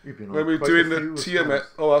 When we were doing the TMS.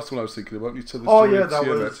 Oh, that's what I was thinking about. You told the oh, yeah, that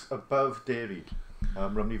was above Derry.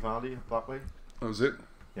 Rumney Valley, that way. That was it?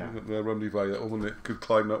 Yeah. Rumney Valley, wasn't it? Good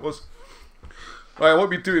climb that was. Right, what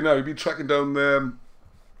we're doing now, we've been tracking down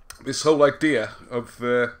this whole idea of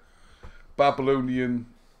Babylonian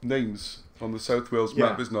names on the South Wales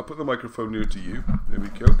map, isn't it? I'll put the microphone near to you. There we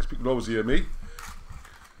go, because people can always hear me.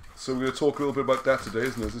 So we're going to talk a little bit about that today,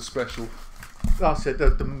 isn't it? It's a special... That's it.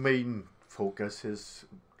 The main focus is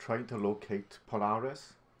trying to locate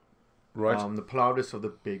Polaris. Right. The Polaris of the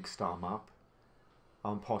big star map.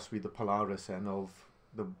 And possibly the Polaris then of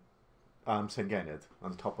the Sengened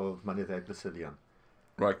on top of Mynyddig Glycilian.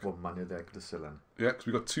 Right. Or Mynyddig Glycilian. Yeah, because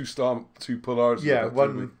we've got two Polaris. Yeah,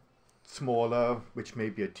 one smaller, which may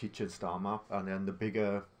be a teaching star map, and then the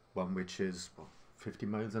bigger one, which is 50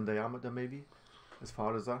 miles in diameter, maybe, as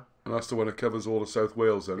far as that. And that's the one that covers all of South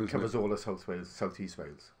Wales, then, isn't it? Covers all of South Wales, Southeast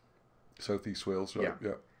Wales. Southeast Wales, right?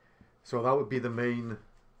 Yeah. So that would be the main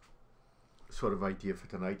sort of idea for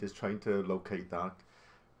tonight, is trying to locate that.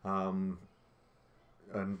 And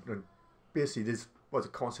basically, this was a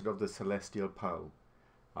concept of the celestial plough,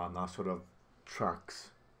 and that sort of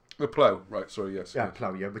tracks. The plough, right? Sorry, yes. Yeah,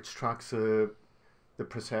 plough, yeah, which tracks the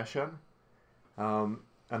procession, and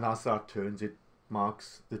as that turns, it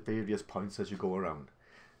marks the various points as you go around.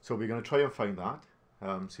 So we're going to try and find that,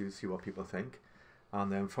 see what people think,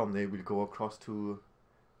 and then from there we'll go across to,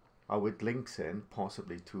 it links in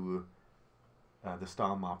possibly to the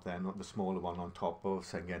star map then, the smaller one on top of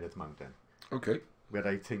Sengened Mountain. Okay. Where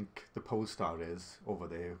I think the pole star is over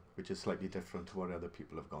there, which is slightly different to what other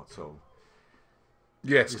people have got. So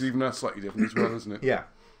yes, because even that's slightly different as well, isn't it? Yeah.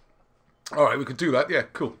 All right, we can do that. Yeah,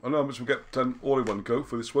 cool. I know how much we'll get done all in one go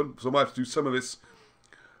for this one, so I might have to do some of this.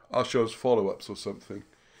 I'll show us follow-ups or something.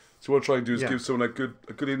 So what I'll try and do is give someone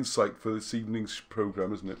a good insight for this evening's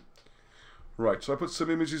programme, isn't it? Right, so I put some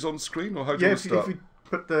images on screen, or how do you want to start? If you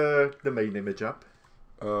put the main image up.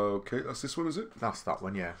 Okay, that's this one, is it? That's that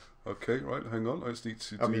one, yeah. Okay, right, hang on. I just need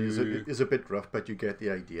to I mean, it's a bit rough, but you get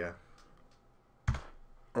the idea.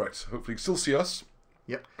 Right, so hopefully you can still see us.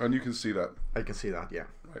 Yep. And you can see that. I can see that, yeah.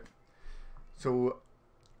 Right. So,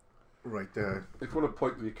 right there. If you want to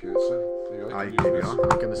point with your cursor, there you I'm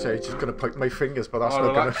going to say, just going to point my fingers, but that's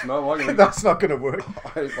not going to. No, that's not going to work.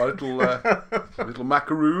 My little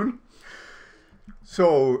macaroon.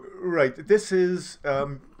 So, right, this is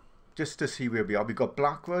just to see where we are. We got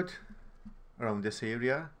Blackwood around this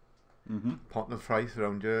area, Pontefraith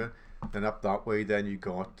around here. Then up that way, then you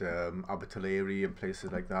got Abertillery and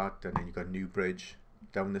places like that, and then you got Newbridge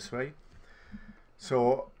down this way.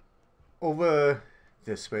 So over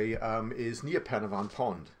this way is near Penavant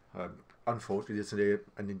Pond. Unfortunately, there's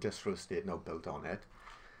an industrial estate now built on it,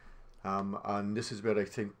 and this is where I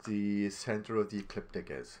think the centre of the ecliptic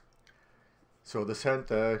is. So the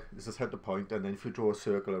centre is the centre point, and then if you draw a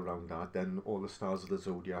circle around that, then all the stars of the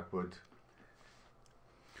zodiac would.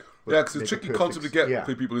 Yeah, because the tricky concept to get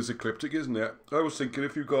for people is ecliptic, isn't it? I was thinking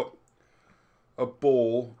if you've got a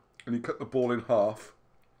ball and you cut the ball in half,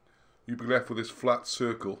 you'd be left with this flat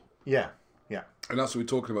circle. Yeah, yeah. And that's what we're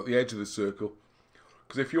talking about, the edge of the circle.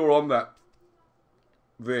 Because if you're on that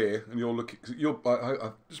there and you're looking,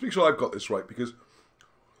 just make sure I've got this right. Because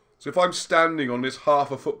so if I'm standing on this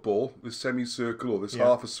half a football, this semicircle or this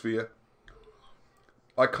half a sphere,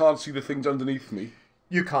 I can't see the things underneath me.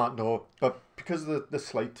 You can't know, but because of the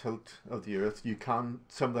slight tilt of the Earth, you can.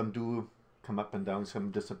 Some of them do come up and down,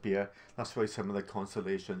 some disappear. That's why some of the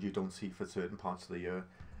constellations you don't see for certain parts of the year.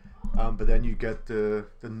 But then you get the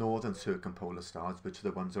northern circumpolar stars, which are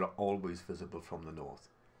the ones that are always visible from the north,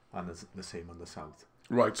 and the same on the south.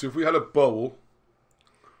 Right. So if we had a bowl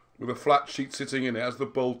with a flat sheet sitting in it, as the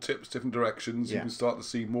bowl tips different directions, you can start to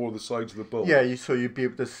see more of the sides of the bowl. Yeah. So you'd be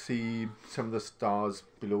able to see some of the stars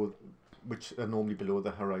below, which are normally below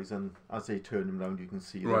the horizon. As they turn them around, you can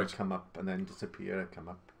see them come up and then disappear and come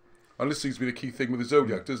up. And this seems to be the key thing with the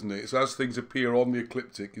zodiac, doesn't it? So as things appear on the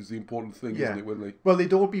ecliptic is the important thing, isn't it? When they... Well,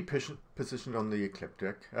 they'd all be positioned on the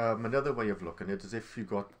ecliptic. Another way of looking at it is if you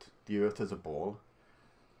got the Earth as a ball,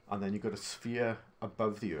 and then you've got a sphere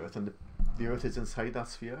above the Earth, and the Earth is inside that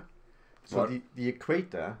sphere. So the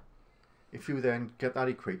equator, if you then get that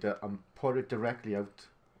equator and put it directly out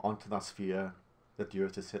onto that sphere that the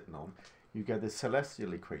Earth is sitting on, you get the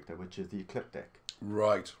celestial equator, which is the ecliptic.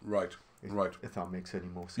 Right. If that makes any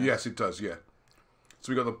more sense. Yes, it does, yeah.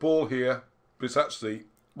 So we've got the ball here, but it's actually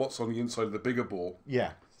what's on the inside of the bigger ball.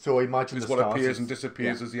 Yeah. So imagine it's what appears and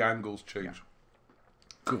disappears as the angles change. Yeah.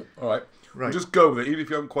 Cool. All right. We'll just go with it. Even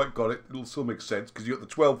if you haven't quite got it, it'll still make sense because you've got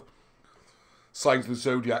the 12 signs of the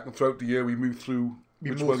zodiac, and throughout the year we move through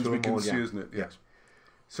which ones we can see, isn't it? Yes.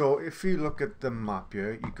 So if you look at the map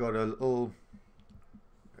here, you've got a little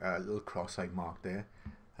cross-eyed mark there.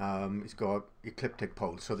 It's got ecliptic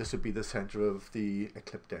poles, so this would be the center of the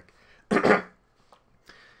ecliptic. Like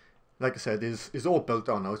I said, it's all built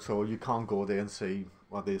on now, so you can't go there and say,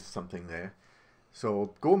 well, there's something there.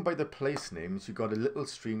 So going by the place names, you've got a little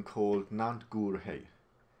stream called Nant Gwr Hay,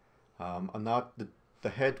 and that the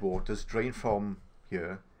headwaters drain from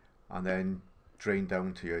here and then drain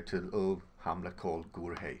down to here to a little hamlet called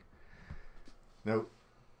Gwr Hay. Now,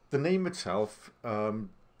 the name itself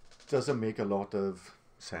doesn't make a lot of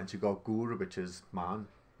sense. You've got Gwr, which is man.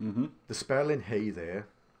 The spelling hay there,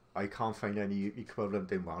 I can't find any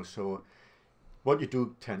equivalent in Welsh. So what you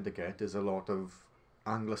do tend to get is a lot of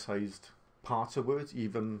anglicised parts of words,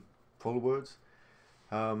 even full words.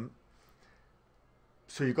 So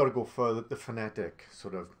you've got to go for the phonetic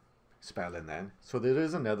sort of spelling then. So there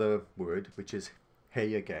is another word, which is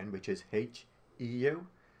hay again, which is H-E-U.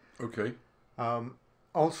 Okay.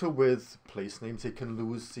 Also with place names, they can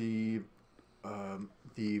lose the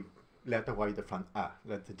letter Y at the front,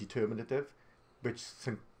 like the determinative, which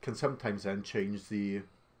can sometimes then change the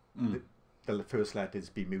first letters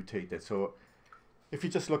be mutated. So if you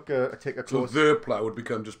just look, take a close... So the plough would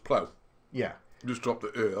become just plough? Yeah. Just drop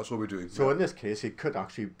the that's what we're doing. So in this case, it could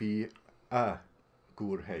actually be a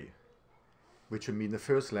Gwr Hay, which would mean the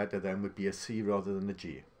first letter then would be a C rather than a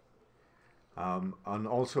G. And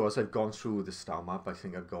also, as I've gone through the star map, I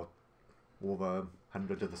think I've got over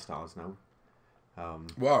 100 of the stars now.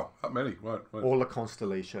 Wow, that many, right. All the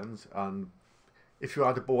constellations, and if you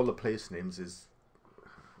add up all the place names, is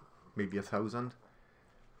maybe 1,000.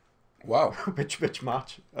 Wow. which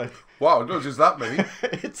match. Wow, not just that many.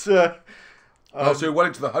 It's So you're well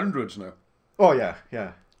into the hundreds now. oh yeah,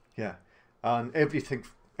 and everything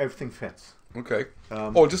fits. Okay.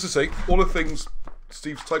 Just to say, all the things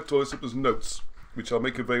Steve's typed all this up as notes, which I'll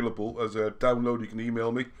make available as a download. You can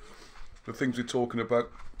email me. The things we're talking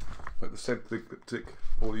about, like the centric,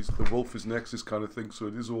 all these, the wolf is next, this kind of thing. So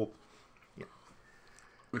it is all. Yeah.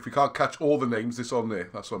 If you can't catch all the names, it's on there.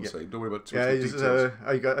 That's what I'm saying. Don't worry about too much details.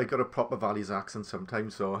 I got a proper Valley's accent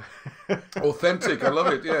sometimes, so. Authentic, I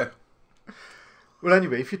love it. Yeah. Well,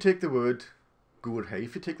 anyway, if you take the word gur hey,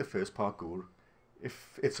 if you take the first part gur,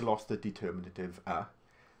 if it's lost the determinative a,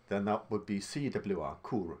 then that would be CWR,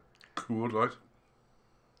 cwr. Cool, right.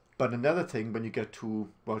 But another thing, when you get two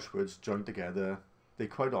Welsh words joined together, they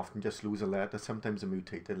quite often just lose a letter, sometimes a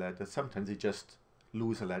mutated letter, sometimes they just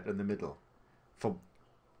lose a letter in the middle, for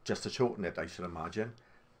just to shorten it, I should imagine.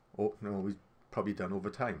 Or, no, we've probably done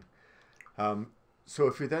over time. So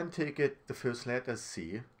if we then take it, the first letter is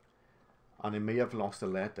C, and it may have lost a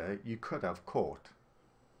letter, you could have caught,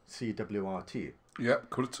 CWRT. Yeah,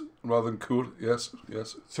 could rather than cool. Yes.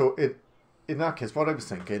 So in that case, what I was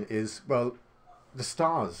thinking is, well, the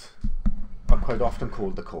stars are quite often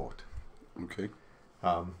called the court. Okay.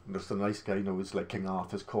 There's the night sky, it's like King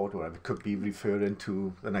Arthur's court or whatever. It could be referring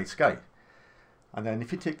to the night sky. And then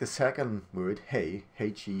if you take the second word, hey,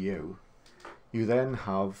 H-E-U, you then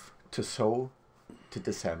have to sow, to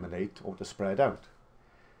disseminate, or to spread out.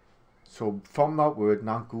 So from that word,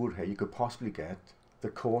 gur hey, you could possibly get the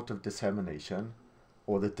court of dissemination,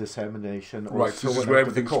 or the dissemination, or right, this is where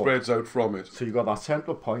everything spreads out from it. So you got that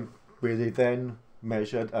central point where they then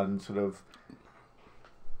measured and sort of,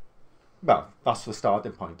 well, that's the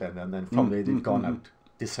starting point then, and then from there they've gone out,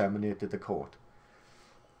 disseminated the court.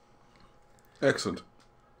 Excellent.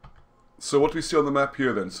 So what do we see on the map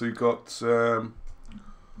here then? So you've got so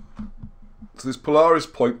this Polaris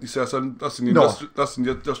point. He says that's in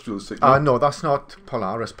the industrial estate. No, that's not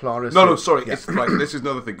Polaris. Polaris. No, sorry. Yeah. It's right. This is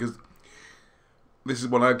another thing because this is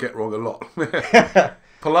one I get wrong a lot.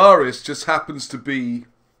 Polaris just happens to be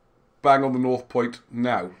bang on the North Point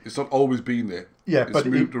now. It's not always been there. Yeah, it's but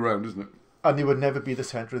moved around, isn't it? And it would never be the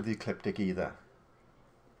centre of the ecliptic either.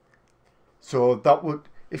 So that would,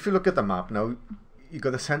 if you look at the map now, you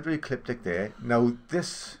got the centre of the ecliptic there. Now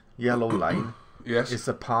this yellow line is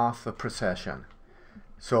the path of precession.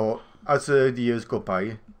 So as the years go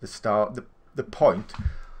by, the point,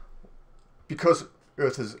 because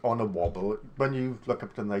Earth is on a wobble, when you look up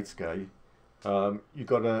at the night sky, you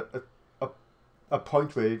got a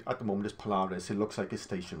point where at the moment is Polaris. It looks like it's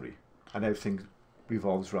stationary and everything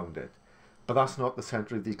revolves around it. But that's not the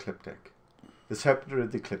centre of the ecliptic. The centre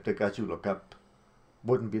of the ecliptic, as you look up,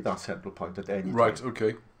 wouldn't be that central point at any time. Right,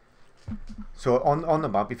 okay. So on the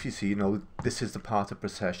map, if you see, this is the path of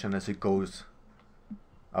precession as it goes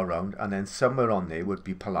around, and then somewhere on there would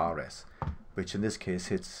be Polaris, which in this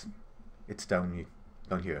case it's down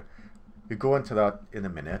here. We go into that in a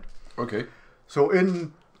minute. Okay. So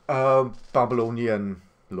in Babylonian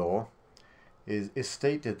law, is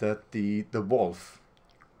stated that the wolf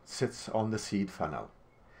sits on the seed funnel.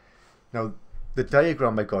 Now, the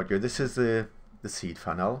diagram I got here, this is the seed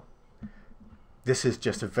funnel. This is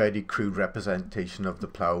just a very crude representation of the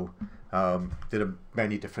plough. There are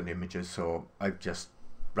many different images, so I've just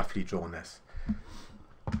roughly drawn this.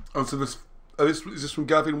 Oh, so is this from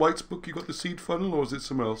Gavin White's book? You got the seed funnel, or is it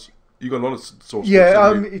somewhere else? You got a lot of sources.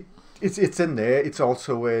 Yeah, it's in there. It's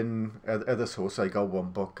also in other sources. I got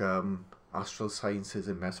one book, Astral Sciences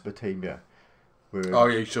in Mesopotamia. Where,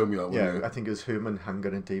 you showed me that one. Yeah, I think it was Herman Hanger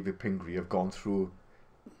and David Pingree have gone through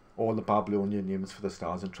all the Babylonian names for the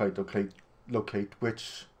stars and tried to locate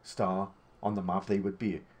which star on the map they would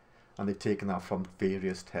be. And they've taken that from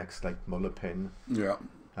various texts like Mullerpin. Yeah.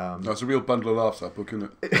 That's a real bundle of laughs, that book,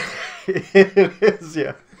 isn't it? It is,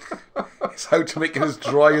 yeah. It's how to make it as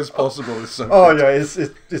dry as possible. They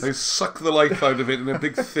suck the life out of it in a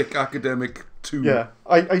big, thick academic tome. Yeah,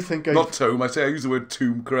 I think not tome. I use the word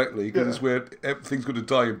tomb correctly because it's where everything's going to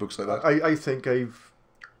die in books like that. I think I've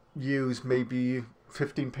used maybe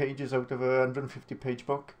 15 pages out of a 150-page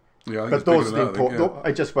book. Yeah, but those are the important.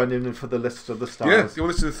 I just went in for the list of the stars. Yeah, well,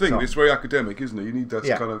 this is the thing. It's very academic, isn't it? You need that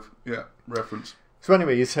kind of reference. So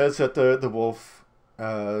anyway, he says that the wolf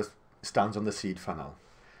stands on the seed funnel.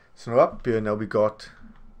 So up here now we got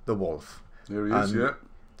the wolf. There he is, yeah.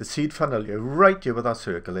 The seed funnel here, right here where that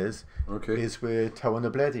circle is, okay, is where Tawan y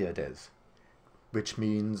Blediad is, which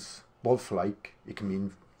means wolf-like. It can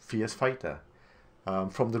mean fierce fighter,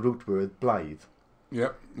 from the root word blithe. Yeah.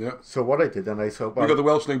 So what I did, and I thought, well, you got the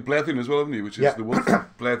Welsh name Blethyn as well, haven't you? Which is the wolf.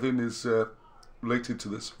 Blethyn is related to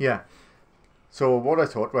this. Yeah. So what I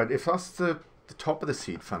thought, right, if that's the top of the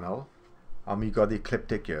seed funnel, and we got the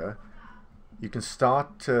ecliptic here, you can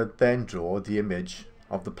start to then draw the image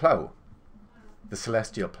of the plough, the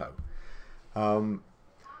celestial plough.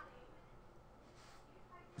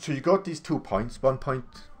 So you got these 2 points, 1 point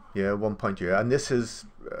here, 1 point here, and this is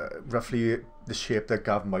roughly the shape that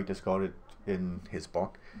Gav Might has got it in his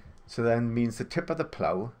book. So then means the tip of the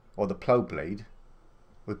plough, or the plough blade,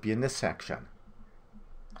 would be in this section.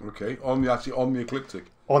 Okay, on the ecliptic.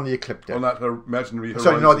 On the ecliptic. On that imaginary horizon.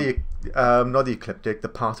 Sorry, not the ecliptic, the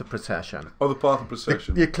path of precession. Oh, the path of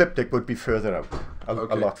precession. The ecliptic would be further out, a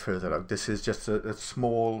Okay. lot further out. This is just a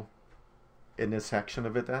small inner section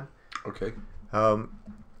of it then. Okay.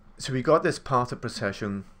 So we got this path of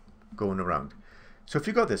precession going around. So if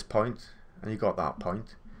you got this point, and you got that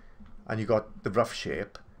point, and you got the rough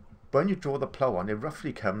shape, when you draw the plough on, it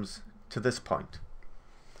roughly comes to this point.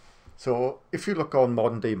 So if you look on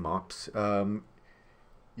modern day maps,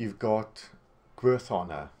 you've got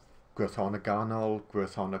Gwerthonner Ganol,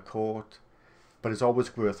 Gwerthonner Court, but it's always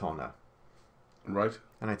Gwerthonner. Right.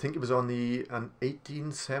 And I think it was on an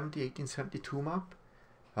 1872 map.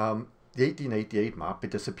 The 1888 map,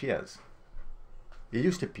 it disappears. It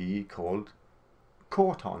used to be called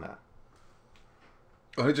Court Honor.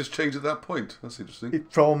 Oh, it just changed at that point. That's interesting.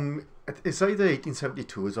 It's either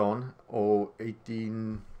 1872 is on, or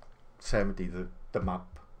 1870, the map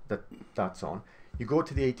that's on. You go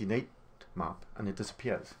to the 1888 map and it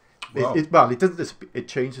disappears. Wow. It doesn't disappear. It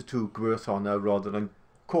changes to Gwerth Honor rather than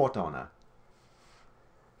Court Honor.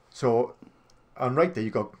 So, and right there you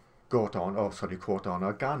got Court Honor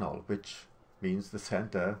Ganol, which means the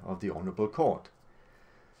centre of the Honourable Court.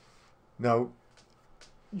 Now,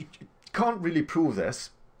 you can't really prove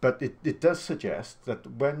this, but it does suggest that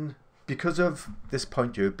because of this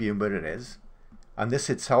point here being where it is, and this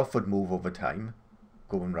itself would move over time,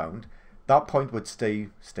 going round, that point would stay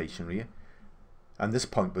stationary, and this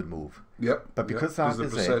point would move. Yep. But because yep. that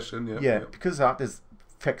is precession, because that is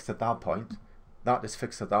fixed at that point,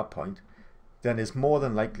 then it's more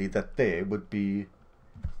than likely that there would be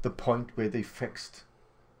the point where they fixed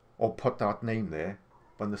or put that name there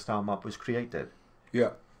when the star map was created.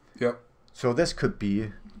 Yeah, yeah. So this could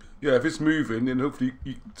be... Yeah, if it's moving, then hopefully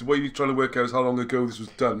the way you're trying to work out is how long ago this was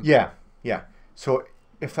done. Yeah, yeah. So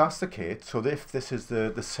if that's the case, so if this is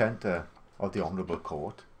the centre of the Honourable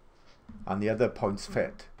Court and the other points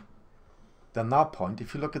fit, then that point,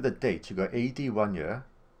 if you look at the date, you got AD 1 year.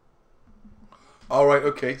 All right,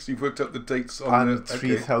 okay. So you've worked out the dates on and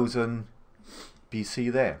 3000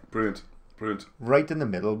 BC there. Brilliant, brilliant. Right in the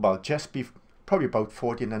middle, well, probably about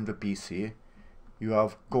 1400 BC, you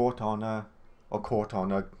have Court Honor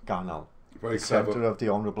Ganol, Very the clever. centre of the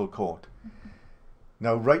Honourable Court.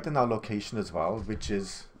 Now, right in that location as well, which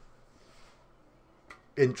is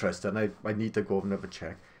interesting, I need to go and have a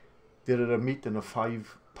check. There are a meeting of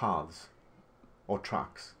 5 paths or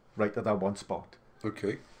tracks right at that one spot.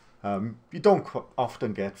 Okay. You don't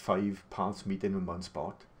often get 5 paths meeting in one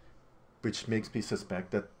spot, which makes me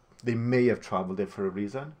suspect that they may have travelled it for a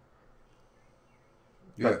reason.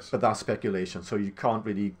 Yes. But that's speculation, so you can't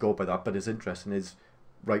really go by that. But it's interesting, is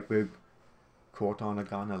right where Court Honor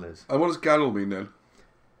Ganol is. And what does Ganol mean then?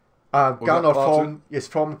 Ganol is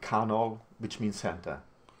from Canol, which means centre.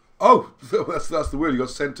 Oh, that's the word. You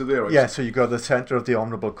got centre there. Yeah, so you got the centre of the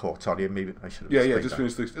Honourable Court. Sorry, maybe I should have Yeah, explained just that.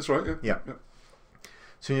 finished this. That's right. Yeah.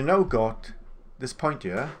 So you now got this point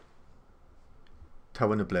here,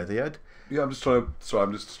 Tower and Blethiad. Yeah, I'm just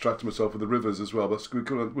distracting myself with the rivers as well. But we'll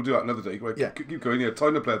do that another day. Right, Yeah. keep going. Yeah,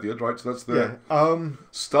 Tower and Blethiad, right? So that's the Yeah.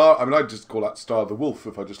 star. I mean, I'd just call that Star of the Wolf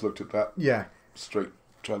if I just looked at that Yeah. straight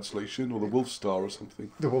translation, or the Wolf Star or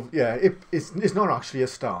something. The wolf. Yeah. It's not actually a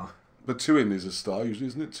star. But Tuin is a star usually,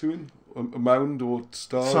 isn't it? Tuin, a mound or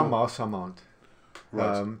star. Some are, some aren't.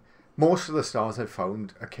 Right. Most of the stars I've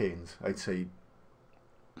found are canes. I'd say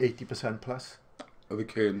 80% plus. Are the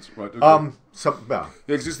cairns, right? Okay. Some, well, Yeah,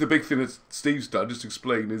 because this is the big thing that Steve's done, just to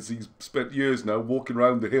explain, is he's spent years now walking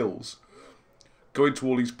around the hills, going to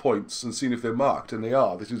all these points and seeing if they're marked, and they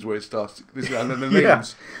are. This is where it starts. And then the Yeah.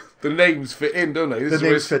 names, the names fit in, don't they? This the is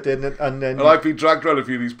where names fit in, and then And I've been dragged around a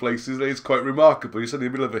few of these places, and it's quite remarkable. You're sitting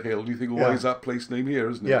in the middle of a hill, and you think, well, why Yeah. is that place name here,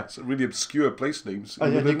 isn't it? Yeah. It's a really obscure place names.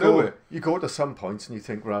 and then Nowhere. you go to some points and you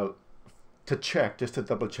think, well, to check, just to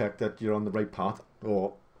double check that you're on the right path,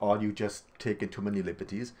 or are you just taking too many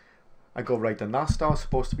liberties? I go, right, and that star's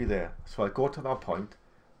supposed to be there. So I go to that point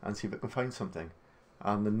and see if I can find something.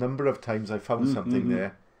 And the number of times I found something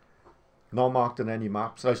there, not marked on any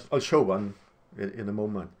maps. I'll show one in a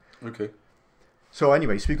moment. Okay. So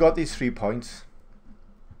anyways, we got these 3 points.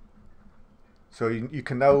 So you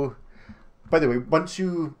can now, by the way, once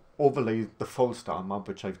you overlay the full star map,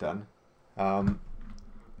 which I've done,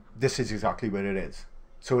 this is exactly where it is.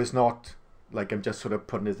 So it's not like I'm just sort of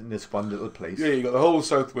putting it in this one little place. Yeah, you got the whole of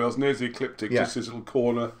South Wales, and there's the ecliptic, just this little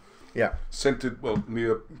corner. Yeah. Centred, well,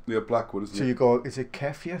 near Blackwood, isn't it? So you go, is it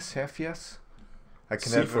Cepheus?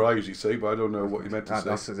 Seafor, I usually say, but I don't know what you meant to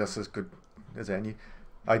say. That's as good as any.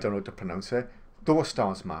 I don't know how to pronounce it. Those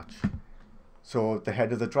stars match. So the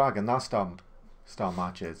head of the dragon, that star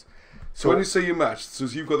matches. So when you say you match, so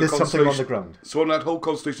you've got the there's something on the ground. So on that whole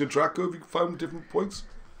constellation of Draco, have you found different points?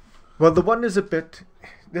 Well, the one is a bit.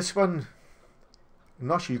 This one, I'm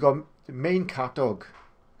not sure. You got the main CADW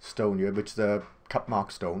stone here, which is a cut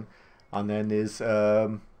mark stone, and then there's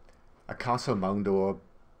a castle mound or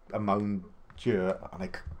a mound here, and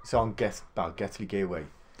it's on Gethley Gateway.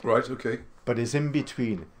 Right. Okay. But it's in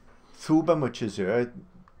between Thuban, which is here.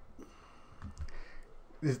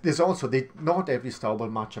 There's also not every star will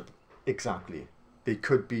match up exactly. They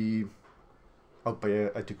could be out by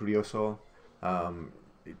a degree or so.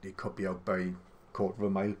 They could be out by a quarter of a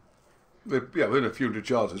mile. Yeah, within a few hundred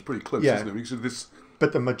yards, it's pretty close, isn't it? So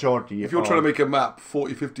But the majority, if you're trying to make a map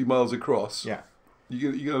 40, 50 miles across, yeah,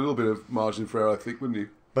 you get a little bit of margin for error, I think, wouldn't you?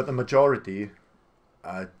 But the majority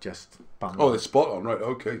are just bang they're spot on, right?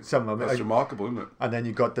 Okay, some of them, that's remarkable, isn't it? And then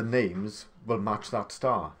you got the names will match that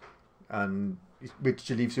star, and which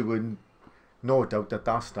leaves you in no doubt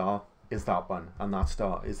that star is that one, and that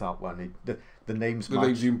star is that one. The names match. The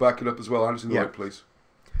names even back it up as well, and it's in the right place.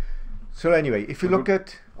 So anyway, if you look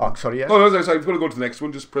at... Oh, sorry, yeah. Oh, no, sorry, I've got to go to the next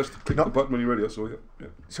one. Just click the button when you're ready. So, yeah.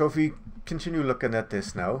 So if we continue looking at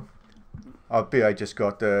this now, I just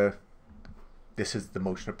got the... This is the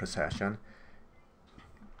motion of precession.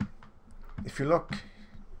 If you look...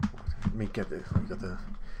 Let me get the...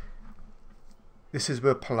 This is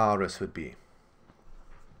where Polaris would be.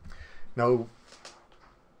 Now,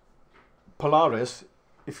 Polaris,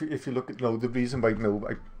 if you look at... No, the reason why... No,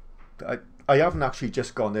 I haven't actually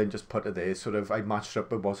just gone there and just put it there. Sort of, I matched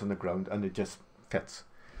up what was on the ground and it just fits.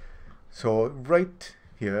 So right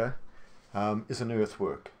here is an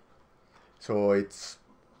earthwork. So it's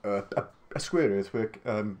a square earthwork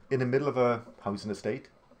in the middle of a housing estate.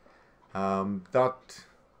 That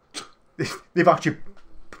they've actually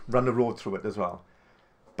run a road through it as well.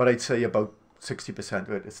 But I'd say about 60%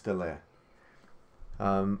 of it is still there.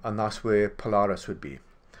 And that's where Polaris would be.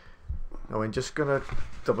 Now I'm just going to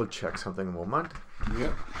double check something a moment.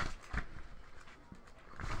 Yeah.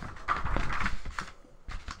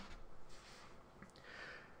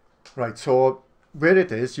 Right, so where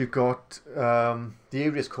it is, you've got the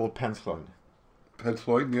area is called Penthloin.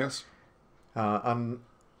 Penthloin, yes. And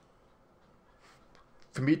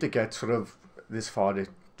for me to get sort of this far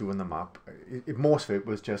doing the map, most of it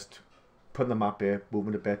was just putting the map here,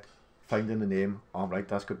 moving a bit, finding the name. All right,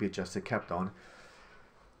 that's going to be adjusted, kept on.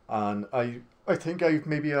 And I think I've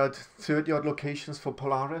maybe had 30 odd locations for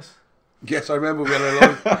Polaris. Yes, I remember we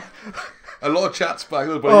had a lot of chats back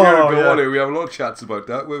then, but a year ago on we had a lot of chats about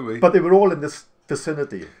that, weren't we? But they were all in this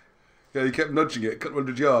vicinity. Yeah, you kept nudging it, a couple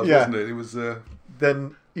hundred yards, wasn't it? It was.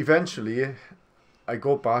 Then eventually, I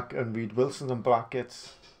go back and read Wilson and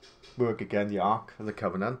Blackett's work again, the Ark of the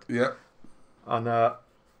Covenant. Yeah. And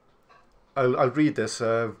I'll read this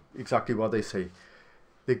exactly what they say.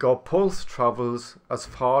 They got pulse travels as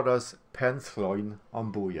far as Penthloin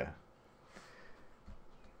on Booyah.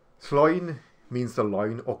 Thloin means the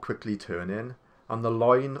loin or quickly turning, and the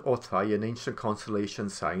loin or thigh in ancient constellation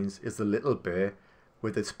signs is the little bear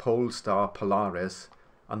with its pole star Polaris,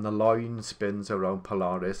 and the loin spins around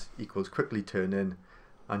Polaris equals quickly turning,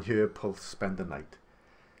 and here pulse spend the night.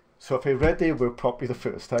 So if I read their work properly the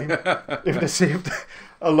first time, it would have saved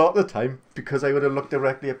a lot of the time, because I would have looked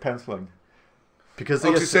directly at Penthloin. Because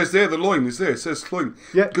it says there, the loin is there, it says Thloin.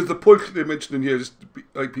 Yeah. Because the point they mentioned in here, just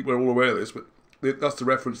like people are all aware of this, but that's the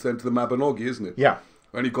reference then to the Mabinogi, isn't it? Yeah.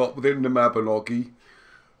 And you got within the Mabinogi,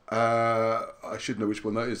 I should know which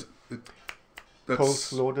one that is.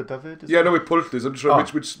 Pulse Lord of David? Yeah, no, Pultness is. I'm just trying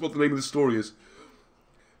what the name of the story is.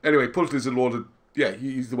 Anyway, Pultness is the Lord of... Yeah,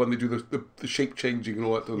 he's the one they do the shape changing and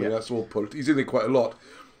all that. Yeah. That's all Pult. He's in there quite a lot.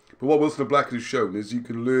 But what Wilson and Blackett has shown is you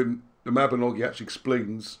can learn... The Mabinogi actually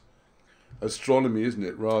explains astronomy, isn't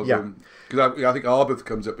it? Rather than... Because I think Arbeth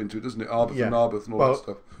comes up into it, doesn't it? Arbeth and Arbeth and all that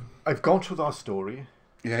stuff. I've gone through that story.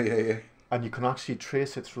 Yeah. And you can actually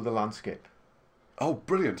trace it through the landscape. Oh,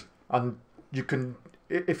 brilliant. And you can...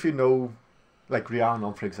 If you know... Like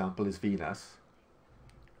Rhiannon, for example, is Venus.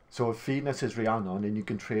 So if Venus is Rhiannon and you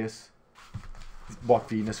can trace what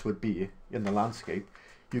Venus would be in the landscape,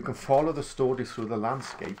 you can follow the story through the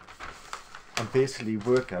landscape and basically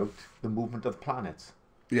work out the movement of the planets.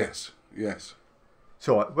 Yes.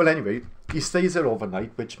 So, well, anyway, he stays there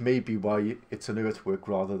overnight, which may be why it's an earthwork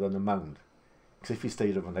rather than a mound. Because if he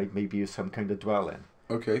stayed overnight, maybe it's some kind of dwelling.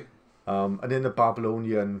 Okay. And in the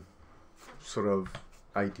Babylonian sort of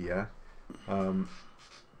idea,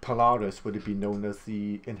 Polaris would have been known as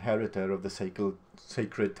the inheritor of the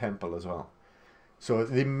sacred temple as well. So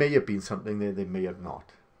there may have been something there, they may have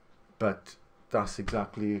not. But that's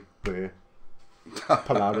exactly where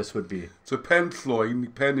Polaris would be. So pen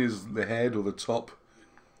thloin, pen is the head or the top,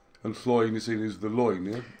 and thloin is the loin,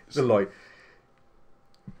 yeah? The loin.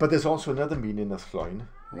 But there's also another meaning of loin.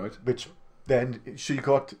 Right. Which then, so you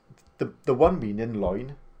got the one meaning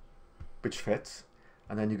loin, which fits,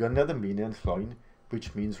 and then you got another meaning loin,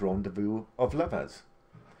 which means rendezvous of lovers.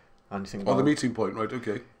 And you think, the meeting point, right?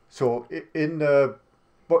 Okay. So in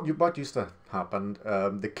what used to happen,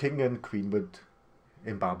 the king and queen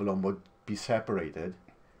in Babylon would be separated,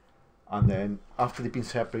 and then after they'd been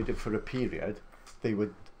separated for a period, they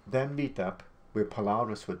would then meet up where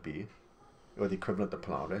Polaris would be, or the equivalent of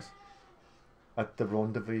Polaris, at the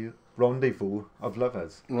rendezvous of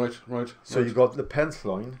lovers. Right. So you got the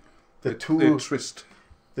Penthloin, the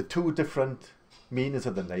two different meanings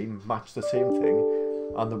of the name match the same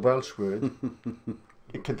thing, and the Welsh word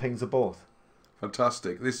it contains the both.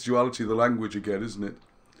 Fantastic. This duality of the language again, isn't it?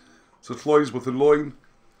 So thloin is both the loin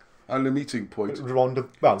and the meeting point.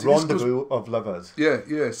 Rendezvous of lovers.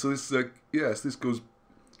 Yeah. So this this goes.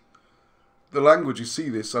 The language, you see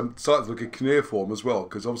this. I'm starting to look at cuneiform as well,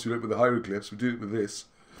 because obviously we look with the hieroglyphs. We do it with this.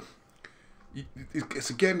 It's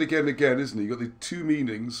again and again, isn't it? You got the two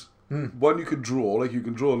meanings. One you can draw, like you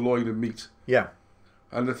can draw a loin and meet. Yeah.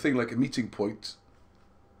 And the thing like a meeting point.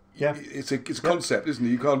 Yeah. It's a concept, isn't it?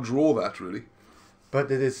 You can't draw that really. But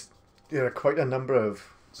there are quite a number of.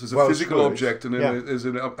 So it's a physical object, and then there's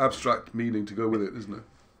an abstract meaning to go with it, isn't it?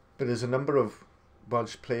 But there's a number of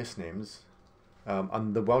Welsh place names,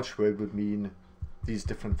 and the Welsh word would mean these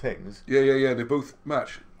different things. Yeah. They both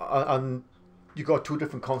match. And you got two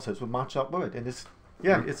different concepts that match that word, and it's.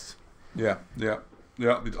 Yeah.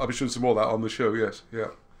 I'll be showing some more of that on the show. Yes. Yeah.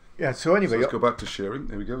 Yeah. So anyway, so let's go back to sharing.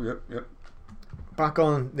 There we go. Yep. Back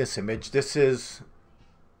on this image. This is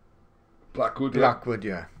Blackwood. Blackwood.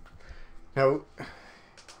 Yeah. Now,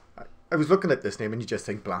 I was looking at this name, and you just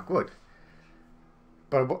think Blackwood.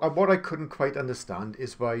 But what I couldn't quite understand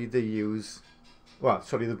is why they use. Well,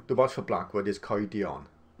 sorry, the word for Blackwood is Coed Dion.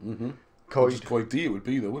 Just Coed D it would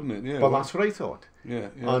be though, wouldn't it? Yeah. Well, that's what I thought. Yeah.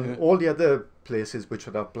 And all the other places which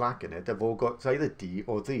would have black in it have all got either D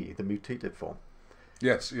or the mutated form.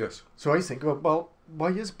 Yes. So I think, well, why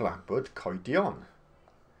is Blackwood Coed Dion?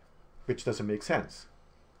 Which doesn't make sense.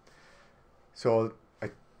 So I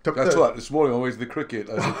took That's right. This morning, always the cricket.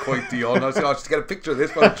 I said Coed Dion. I said, just get a picture of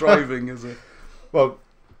this while I'm driving. Is it? Well,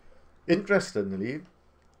 interestingly,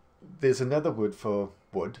 there's another word for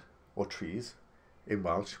wood or trees in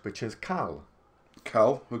Welsh, which is cal.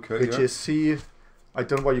 Cal, okay. Which is I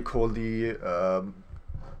don't know what you call the.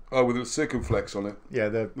 With a circumflex on it. Yeah,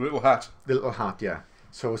 the little hat. The little hat, yeah.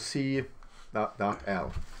 So that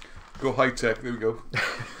L. Go high tech. There we go.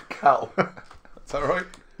 Cal. Is that right?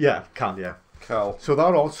 Yeah, cal. Yeah. Cal. So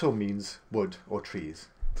that also means wood or trees.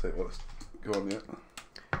 Tell you what, let's go on there.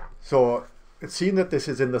 So, seeing that this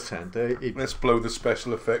is in the centre... Let's blow the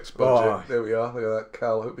special effects budget. There we are. Look at that.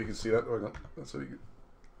 Cal. Hope you can see that. Hang on. That's how you...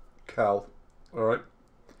 Cal. Alright.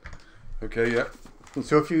 Okay, yeah.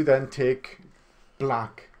 So if you then take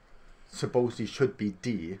black, supposedly should be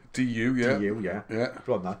D. DU, yeah. DU, yeah. Yeah.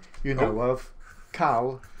 From that. You now have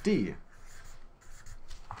Cal D.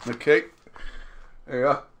 Okay. There you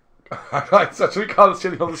are. Actually, we can't see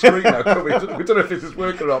it on the screen now, can we? We don't know if this is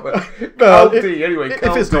working or not, but Cal D, anyway.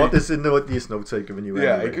 If it's not, there's these notes I've given you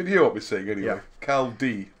anyway. Yeah, you can hear what we're saying anyway. Yeah. Cal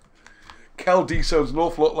D. Cal D sounds an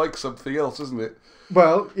awful lot like something else, doesn't it?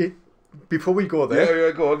 Well, before we go there...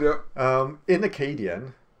 Yeah, go on, yeah. In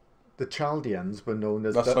Akkadian, the Chaldeans were known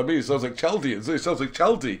as... That's what I mean, it sounds like Chaldeans. It sounds like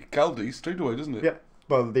Chaldee, straight away, doesn't it? Yeah,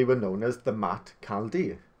 well, they were known as the Mat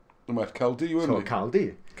Chaldee. The Mat Chaldee, weren't they? So,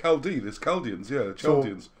 Chaldee. Chaldee, there's Chaldeans, yeah, the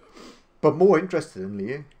Chaldeans. But more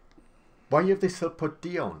interestingly, why have they still put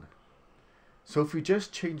Dion? So if we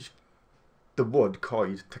just change the word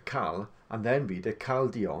Coed to Cal and then read it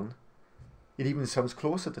Chaldeon, it even sounds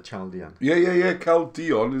closer to Chaldean. Yeah.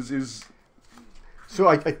 Chaldeon is. So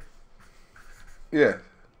I. Yeah,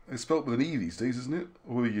 it's spelt with an E these days, isn't it?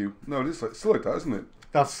 Or with a U? No, it is still like that, isn't it?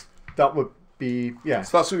 That would be So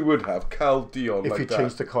that's what we would have Chaldeon. If like you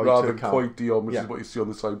change the Coed rather to than Cal. Coed Dion, which is what you see on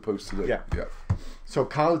the signpost today. Yeah. So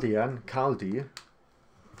Chaldean, Chaldee,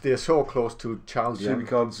 they're so close to Chaldean. So we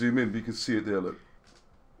can't zoom in, but you can see it there. Look.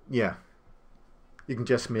 Yeah. You can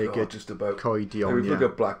just make it just about Coed Dion. Look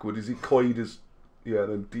at Blackwood. Is he Coed as Yeah,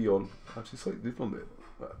 then Dion. Actually, slightly different there.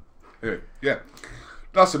 But anyway, yeah.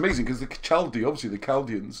 That's amazing because the Chaldee, obviously the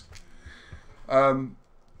Chaldeans.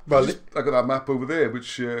 Well, I got that map over there,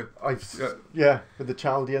 which with the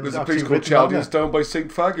Chaldeans. there's a place called Chaldeans down by St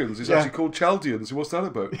Fagans. It's actually called Chaldeans. What's that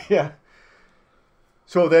about? Yeah.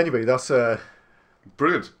 So anyway, that's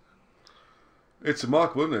Brilliant. It's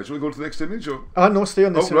remarkable, isn't it? Shall we go to the next image? Or? no, stay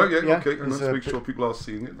on this. Oh, right, yeah, okay. And There's let's make sure people are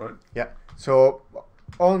seeing it, right? Yeah. So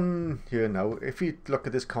on here now, if you look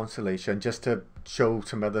at this constellation, just to show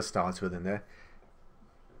some other stars within there,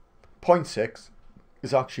 point 6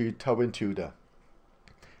 is actually Tywin Tudor.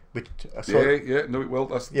 Which, well,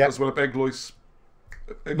 that's one of Eglois.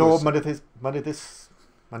 No, Mynyddyslwyn.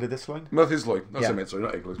 Mynyddyslwyn. That's what I meant, sorry,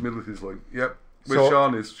 not Eglois. Mynyddyslwyn. Yep. Where So-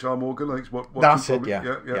 Sian is. Sian Morgan, I think. That's it, probably,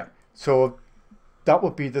 yeah. So that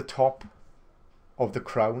would be the top of the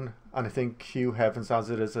crown, and I think Hugh Heavens has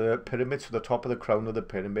it as a pyramid, so the top of the crown of the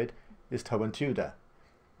pyramid is Tywin Tudor.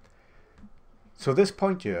 So this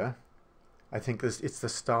point here, I think it's the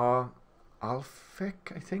star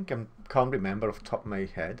Alphic, I think. I can't remember off the top of my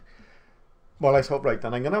head. Well, I thought, right,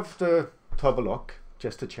 then I'm going to have a look,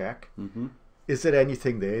 just to check. Mm-hmm. Is there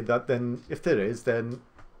anything there that then, if there is, then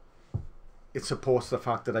it supports the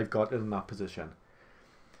fact that I've got it in that position.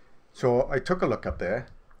 So I took a look up there.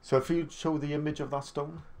 So if you show the image of that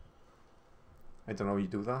stone, I don't know how you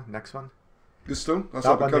do that. Next one. This stone? That's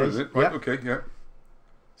That how one it is, is it? Right, yeah. okay, yeah.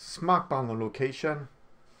 Smack bang on location.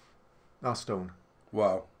 That stone.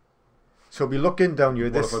 Wow. So we're looking down here.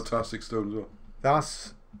 What This a fantastic stone as well.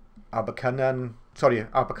 That's Abercarn,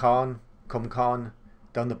 Cumcarn.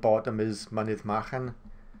 Down the bottom is Mynydd Machen,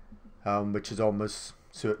 which is almost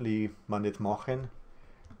certainly Mynydd Mochyn.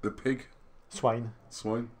 The pig? Swine.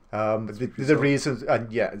 Swine? The reasons, and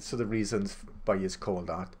yeah, so the reasons why it's called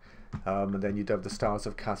that. And then you'd have the stars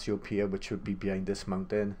of Cassiopeia, which would be behind this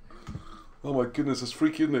mountain. Oh my goodness, that's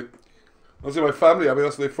freaky, isn't it? I was in my family, I mean,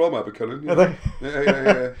 that's where they're from, Abercarn. Are they?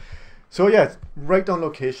 Yeah. So yeah, right on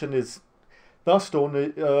location is that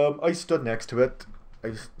stone. I stood next to it.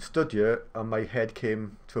 I stood here and my head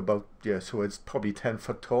came to about, so it's probably 10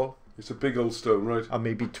 foot tall. It's a big old stone, right? And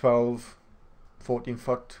maybe 12, 14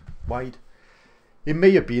 foot wide. It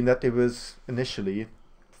may have been that it was initially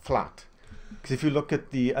flat. Because if you look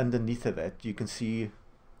at the underneath of it, you can see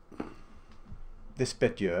this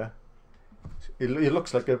bit here. It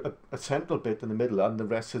looks like a central bit in the middle, and the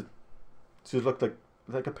rest is, so it looked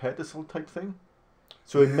like a pedestal type thing.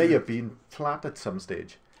 So it may have been flat at some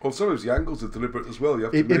stage. Well, sometimes the angles are deliberate as well. You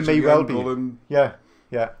have to It measure may the well angle be. and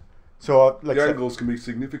Yeah. So like the angles can be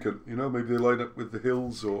significant. You know, maybe they line up with the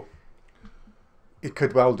hills, or it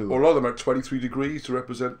could well do. a lot of them are at 23 degrees to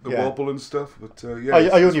represent the wobble and stuff. But I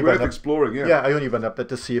it's only worth went up, exploring. Yeah, I only went up there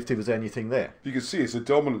to see if there was anything there. you can see it's a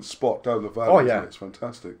dominant spot down the valley. Oh, yeah. Isn't it? It's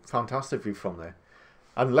fantastic. Fantastic view from there.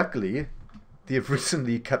 And luckily, they've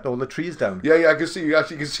recently cut all the trees down. Yeah, I can see. You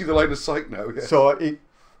actually can see the line of sight now. Yeah. So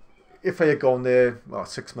if I had gone there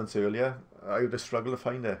 6 months earlier, I would have struggled to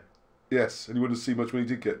find it. Yes, and you wouldn't see much when you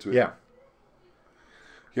did get to it. Yeah,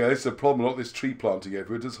 Yeah, it's a problem. A lot of this tree planting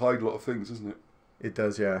everywhere. It does hide a lot of things, doesn't it? it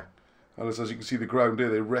does, yeah. And as you can see, the ground there,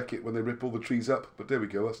 they wreck it when they rip all the trees up. But there we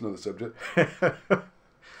go. That's another subject.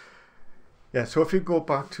 Yeah, so if you go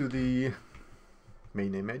back to the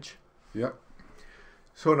main image. Yeah.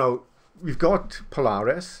 So now, we've got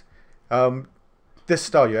Polaris. This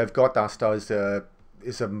star here, I've got that star is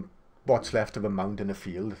what's left of a mound in a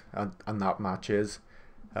field, and that matches.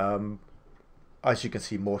 As you can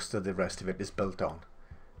see, most of the rest of it is built on.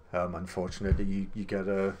 Unfortunately, you get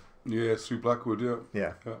a... Yeah, through Blackwood,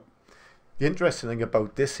 Yeah. The interesting thing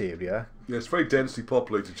about this area... Yeah, it's very densely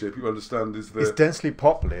populated here. People understand is It's densely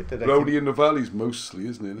populated. only in the valleys mostly,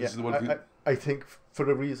 isn't it? This is the one Yeah, I think for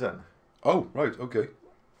a reason. Oh, right, okay.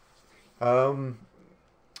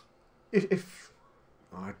 If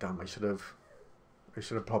oh damn, I should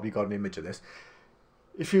have probably got an image of this.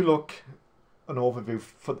 If you look an overview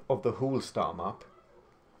of the whole star map,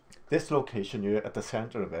 this location here at the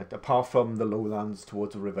centre of it, apart from the lowlands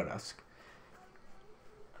towards the River Usk,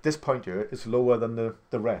 this point here is lower than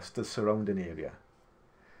the rest, the surrounding area.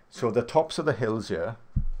 So the tops of the hills here,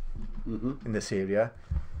 in this area,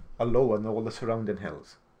 are lower than all the surrounding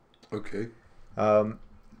hills. Okay.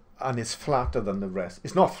 And it's flatter than the rest.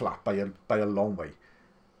 It's not flat by a long way,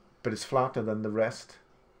 but it's flatter than the rest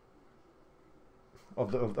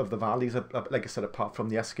of the valleys. Like I said, apart from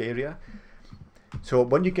the Usk area. So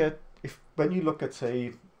when you look at,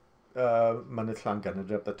 say, Mynydd Llangynnyd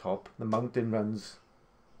at the top, the mountain runs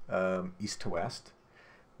east to west.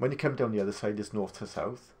 When you come down the other side, it's north to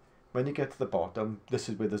south. When you get to the bottom, this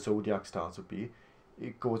is where the zodiac stars would be.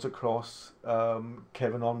 It goes across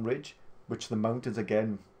Cefn On Ridge, which the mountains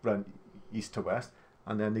again run east to west,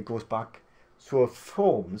 and then it goes back. So it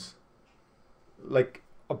forms like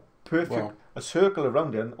a perfect a circle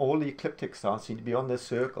around it, and all the ecliptic stars seem to be on this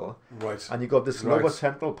circle. Right. And you've got this lower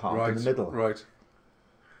central part in the middle. Right.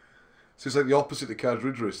 So it's like the opposite to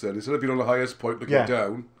CADW then. Instead of being on the highest point looking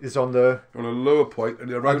down, it's on a lower point, and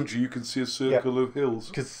around you can see a circle of hills.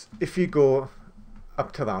 Because if you go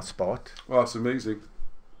up to that spot, that's amazing.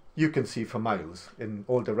 You can see for miles in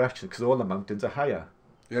all directions because all the mountains are higher.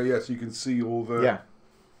 Yeah, so you can see all the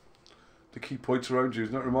key points around you.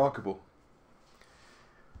 Isn't that remarkable?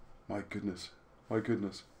 My goodness.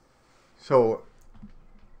 So,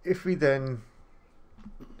 if we then,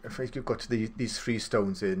 if you've got to these three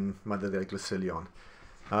stones in Mother del Glycilion,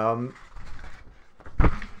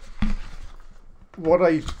 what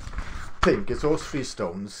I think is those three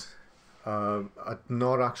stones are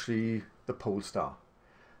not actually the pole star.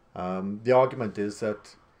 The argument is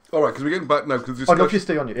that... All right, because we're getting back now. Cause no, if you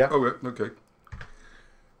stay on it, yeah. Oh, yeah, okay.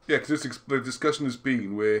 Yeah, because the discussion has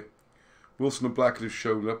been where Wilson and Blackett have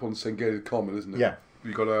shown up on Senghenydd Common, isn't it? Yeah.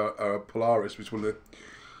 We've got our Polaris, which is one of the...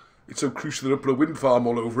 It's so crucial they're put a wind farm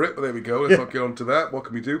all over it, but there we go. Let's not get on to that. What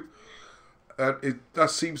can we do? That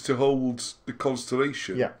seems to hold the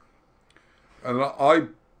constellation. Yeah. And I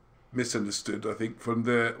misunderstood, I think, I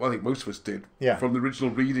think most of us did, from the original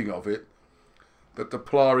reading of it, that the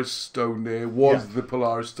Polaris stone there was the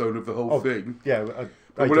Polaris stone of the whole thing. Yeah.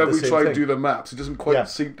 But whenever we try and do the maps, it doesn't quite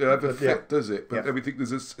seem to ever fit, does it? But we think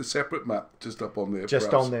there's a separate map just up on there. Just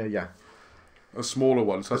perhaps. on there, yeah. A smaller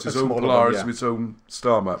one, so that's its own Polaris with its own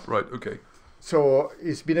star map. Right, okay. So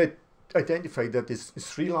it's been identified that there's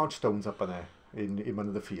three large stones up on there in one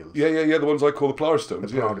of the fields. Yeah, the ones I call the Polaris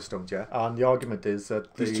stones. The Polaris stones, yeah. And the argument is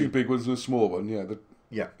that... There's two big ones and a small one,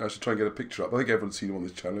 yeah. I should try and get a picture up. I think everyone's seen them on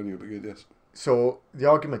this channel anyway, but yes. So the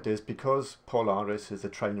argument is because Polaris is a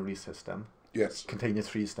trinary system, containing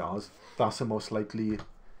three stars, that's the most likely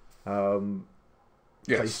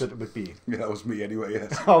place that it would be. Yeah, that was me anyway,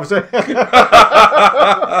 yes. Oh, was it? I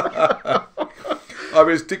mean,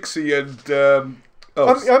 it's Dixie and...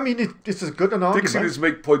 I mean, it's as good an argument. Dixie and his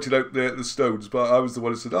mate pointed out the stones, but I was the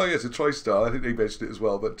one who said, oh, yes, a tri-star. I think they mentioned it as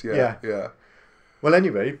well, but yeah. Well,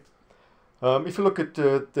 anyway, if you look at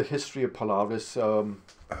the history of Polaris...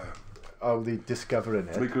 how they discovering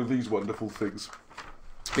it. Think of these wonderful things.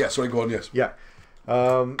 Yeah, sorry, go on, yes. Yeah.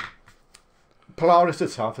 Polaris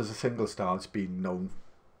itself as a single star has been known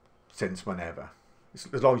since whenever.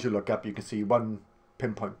 As long as you look up, you can see one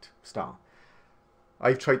pinpoint star.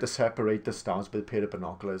 I've tried to separate the stars with a pair of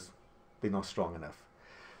binoculars. They're not strong enough.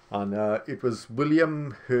 And it was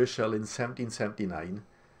William Herschel in 1779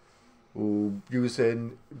 who,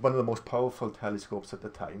 using one of the most powerful telescopes at the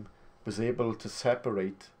time, was able to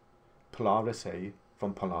separate Polaris A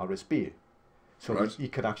from Polaris B, so he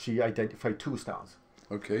could actually identify two stars.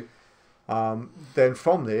 Okay. Then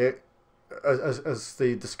from there, as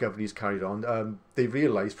the discoveries carried on, they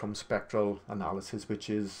realised from spectral analysis, which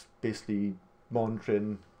is basically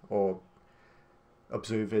monitoring or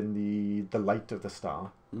observing the light of the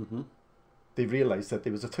star, they realised that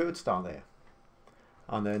there was a third star there.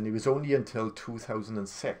 And then it was only until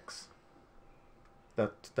 2006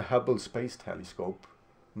 that the Hubble Space Telescope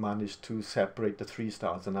managed to separate the three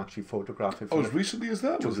stars and actually photograph it. Oh, as recently as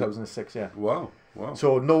that? 2006, yeah. Wow.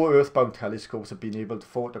 So no earthbound telescopes have been able to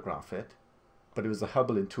photograph it, but it was the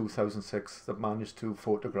Hubble in 2006 that managed to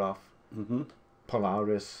photograph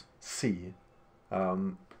Polaris C.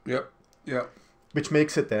 Which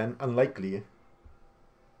makes it then unlikely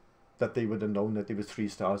that they would have known that there was three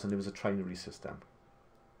stars and there was a trinary system.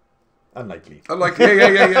 Unlikely. Yeah.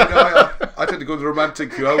 No, I tend to go the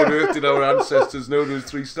romantic view. How on earth did our ancestors know there was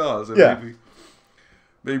three stars? And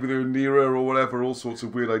maybe they were nearer or whatever, all sorts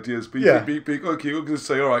of weird ideas. But okay, we're going to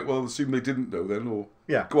say, all right, well, assume they didn't know then. Or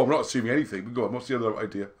go on, I'm not assuming anything, but go on, what's the other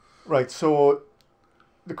idea? Right, so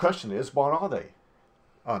the question is, what are they?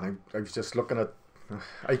 And I was just looking at,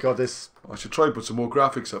 I got this... I should try and put some more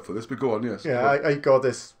graphics up for this, but go on, yes. Yeah, I got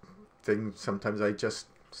this thing, sometimes I just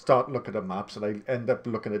start looking at maps and I end up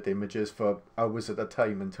looking at images for hours at a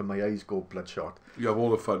time until my eyes go bloodshot. You have all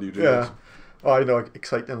the fun you do. Yeah. Oh, I know,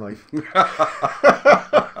 exciting life.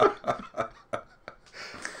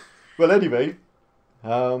 Well, anyway,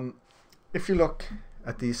 if you look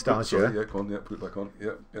at these stars here. Yeah, go on, put it back on.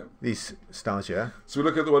 Yeah. These stars here. So we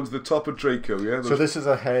look at the ones at the top of Draco, yeah? So this is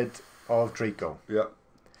a head of Draco. Yeah.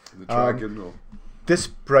 The dragon or... This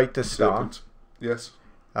brightest star. Yes.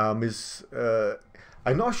 Is...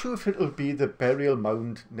 I'm not sure if it'll be the burial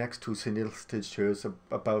mound next to St Ilstyd's Church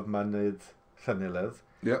above Mynydd Llaniledd.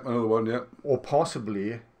 Yeah, another one, yeah. Or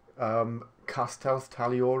possibly Castell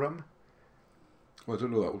Taliorum. Well, I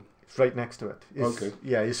don't know that one. It's right next to it. Okay.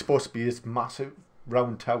 Yeah, it's supposed to be this massive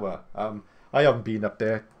round tower. I haven't been up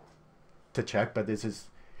there to check, but this is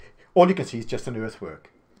all you can see is just an earthwork.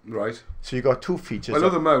 Right. So you got two features.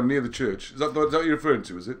 Another mound near the church. Is that what you're referring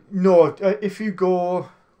to? Is it? No, if you go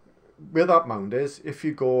where that mound is, if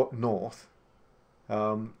you go north.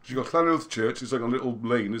 So you got Llanwrth Church. It's like a little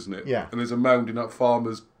lane, isn't it? Yeah. And there's a mound in that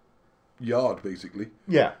farmer's yard, basically.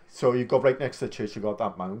 Yeah. So you go right next to the church. You got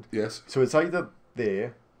that mound. Yes. So it's either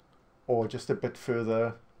there, or just a bit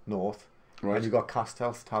further north. Right. And you got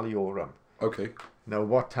Castell Taliorum. Okay. Now,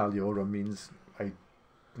 what Taliorum means, I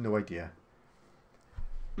no idea.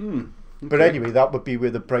 Okay. But anyway, that would be where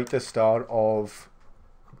the brightest star of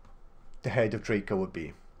the head of Draco would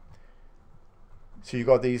be. So you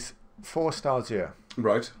got these 4 stars here.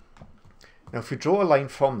 Right. Now, if you draw a line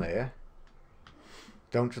from there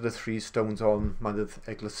down to the 3 stones on Mynydd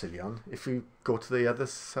Eglwysilion, if you go to the other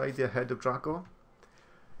side, the head of Draco,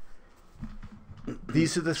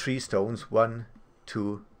 these are the 3 stones. 1,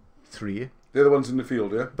 2, 3. They're the ones in the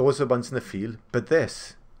field, yeah? Those are the ones in the field. But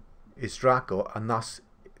this is Draco, and that's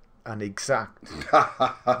an exact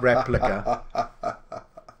replica.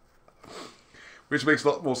 Which makes a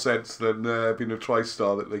lot more sense than being a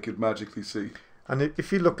tri-star that they could magically see. And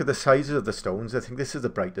if you look at the sizes of the stones, I think this is the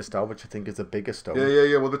brightest star, which I think is the biggest stone.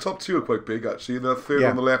 Yeah. Well, the top 2 are quite big, actually. The third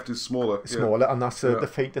on the left is smaller. Smaller, and that's the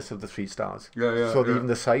faintest of the 3 stars. Yeah. So even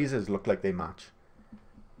the sizes look like they match.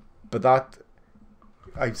 But that,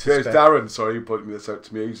 I suspect... There's Darren, sorry, you pointed this out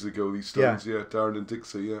to me ages ago, these stones. Yeah, Darren and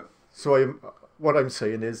Dixie, yeah. So what I'm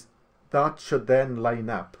saying is, that should then line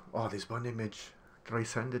up. Oh, there's one image. Did I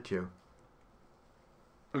send it to you?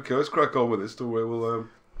 Okay, let's crack on with this. Don't worry, we'll...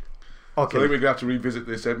 Okay. I think we're going to have to revisit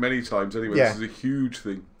this many times anyway. Yeah. This is a huge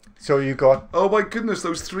thing. So you got... Oh my goodness,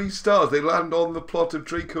 those 3 stars. They land on the plot of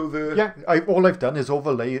Draco there. Yeah, all I've done is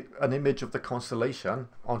overlay an image of the constellation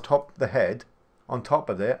on top of the head, on top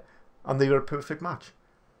of it, and they were a perfect match.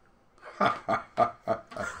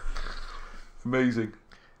 Amazing.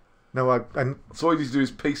 Now, So all you need to do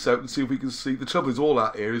is pace out and see if we can see. The trouble is all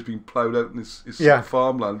that area has been ploughed out and it's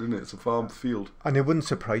farmland, isn't it? It's a farm field. And it wouldn't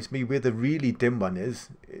surprise me where the really dim one is.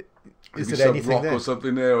 Is there some anything rock there? or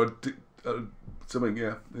something there, or something?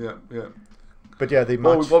 Yeah. But yeah, they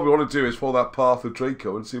match. What we want to do is follow that path of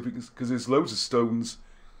Draco and see if we can, because there's loads of stones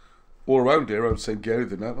all around here, around St.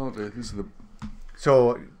 Gerrydd and that, aren't there? This is the.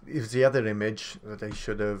 So it was the other image that I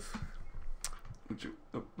should have.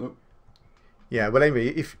 No. Yeah. Well, anyway,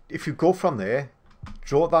 if you go from there,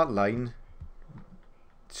 draw that line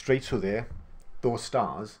straight through there, those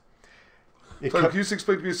stars. Can you just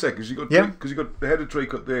explain to me a second? Because you got the head of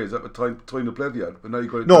Draco up there. Is that the time of Plethiad? But now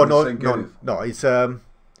you've got it down to St. Gerrydd. No. It's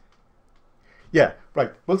yeah,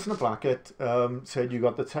 right. Wilson and Blackett said you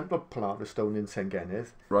got the central Polaris stone in St.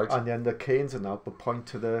 Gerrydd, right, and then the canes and that will point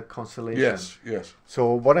to the constellation. Yes.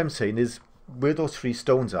 So what I'm saying is where those 3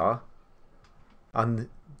 stones are, and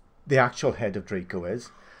the actual head of Draco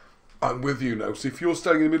is. I'm with you now. So if you're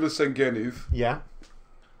standing in the middle of St. Gerrydd, yeah,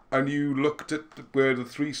 and you looked at where the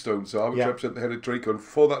 3 stones are, which represent the head of Draco, and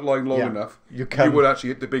follow that line long enough, you would actually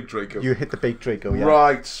hit the big Draco. You hit the big Draco, yeah.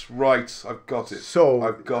 Right. I've got it. So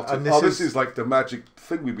I've got it. This is like the magic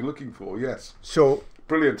thing we've been looking for. Yes. So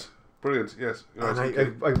brilliant. Yes. Right,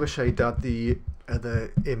 and I wish I'd had the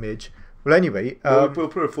other image. Well, anyway, we'll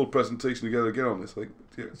put a full presentation together again on this.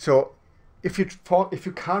 Yeah. So if you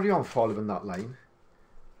carry on following that line.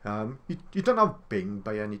 You don't have Bing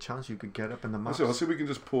by any chance? You could get up in the map. I'll see if we can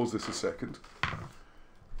just pause this a second.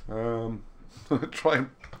 Try and...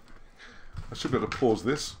 I should be able to pause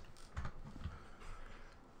this.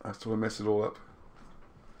 I still mess it all up.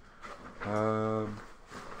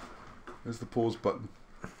 There's the pause button.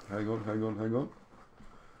 Hang on.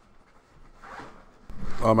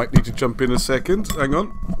 I might need to jump in a second. Hang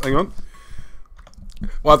on.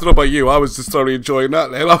 Well, I don't know about you. I was just thoroughly enjoying that.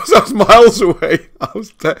 Then I was miles away.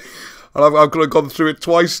 And I've gone through it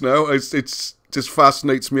twice now. It's just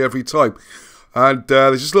fascinates me every time. And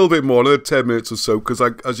there's just a little bit more, another 10 minutes or so, because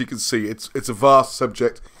as you can see, it's a vast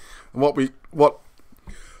subject. And what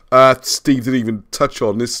Steve didn't even touch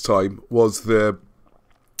on this time was the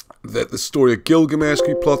story of Gilgamesh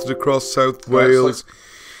he plotted across South Wales.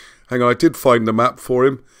 Hang on, I did find the map for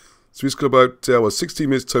him. So he's got about 16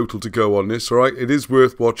 minutes total to go on this. All right, it is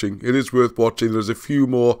worth watching. There's a few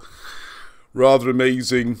more rather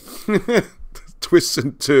amazing twists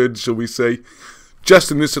and turns, shall we say, just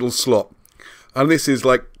in this little slot. And this is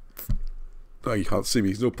like, oh, you can't see me.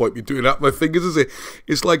 There's no point me doing that with my fingers, is it?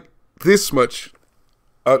 It's like this much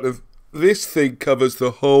out of this thing covers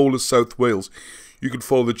the whole of South Wales. You can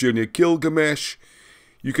follow the journey of Gilgamesh.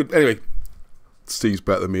 You could anyway. Steve's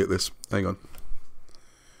better than me at this. Hang on.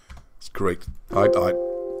 Great. Right.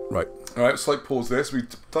 All right, slight pause there. So we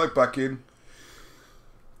dive back in.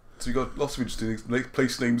 So you got lots of interesting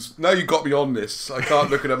place names. Now you got me on this. I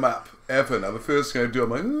can't look at a map ever now. The first thing I do,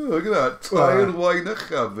 I'm like, oh, look at that. Tired wine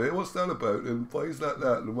there. What's that about? And why is that?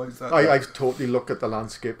 And why is that? I've totally looked at the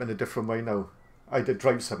landscape in a different way now. I did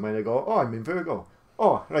drive somewhere and I go, oh, I'm in Virgo.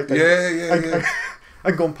 Oh, right. Yeah.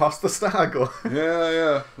 I'm going past the star.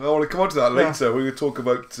 Yeah. Well, we'll come on to that later. We're going to talk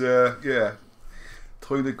about,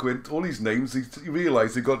 Tyler Gwent, all these names. You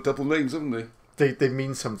realise they've got double names, haven't they? They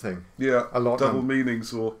mean something. Yeah, a lot. Double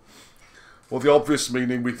meanings, or the obvious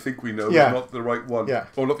meaning we think we know, but not the right one. Yeah.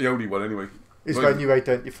 Or not the only one, anyway. It's when you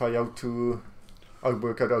identify how to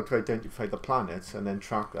work out how to identify the planets and then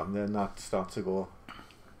track them, then that starts to go.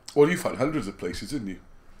 Well, you found hundreds of places, didn't you?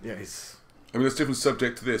 Yes. I mean, it's a different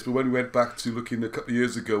subject to this, but when we went back to looking a couple of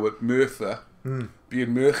years ago at Merthyr, being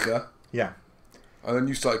Merthyr, and then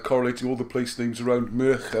you started correlating all the place names around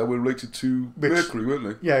Merthyr were related to Mercury,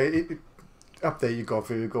 weren't they? Yeah, up there you got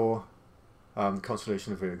Virgo,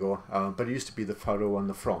 constellation of Virgo, but it used to be the Pharaoh and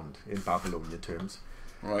the Frond in Babylonian terms.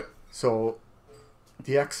 Right. So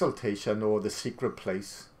the exaltation or the secret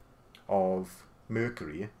place of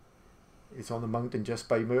Mercury is on the mountain just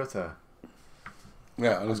by Merthyr.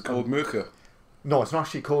 Yeah, and it's called Merthyr. No, it's not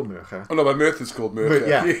actually called Merthyr. Oh no, but Merthyr's called Merthyr.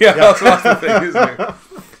 Yeah. That's the thing, isn't it?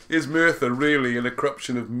 Is Merthyr really an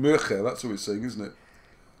corruption of Merthyr? That's what we're saying, isn't it?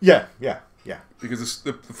 Yeah. Because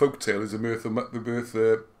the folk tale is the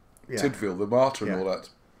Merthyr Tydfil, the martyr and all that.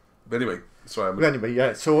 But anyway,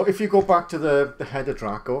 sorry. So if you go back to the head of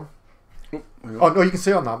Draco. Oh no, you can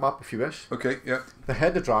see on that map if you wish. Okay, yeah. The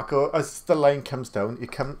head of Draco, as the line comes down, you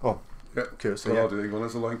come. Yeah. Cursor. Well, yeah.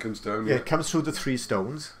 As the line comes down. Yeah, it comes through the 3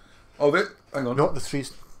 stones. Oh, hang on. Not the 3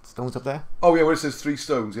 stones up there. Oh yeah, where it says 3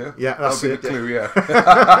 stones, yeah. Yeah, that's That'll be the clue.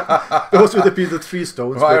 Yeah. Those would be the 3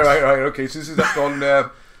 stones. Right. Okay, so this is up on.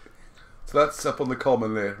 So that's up on the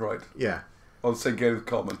common there, right? Yeah. On St. Gaird's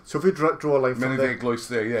Common. So if we draw a line from there. Glois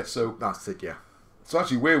there, yeah. So that's it, yeah. So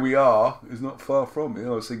actually, where we are is not far from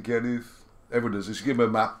it. St. Gaird's. Everyone does. You should give them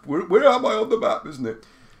a map. Where am I on the map? Isn't it?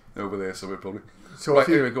 Over there somewhere probably. So right,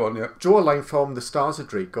 anyway, go on. Yeah. Draw a line from the stars of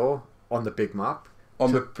Draco on the big map.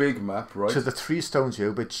 On the big map, right? To the 3 stones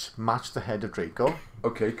here, which match the head of Draco.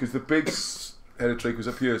 Okay, because the big head of Draco's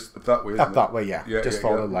up here, up that way. Up that way, yeah. Just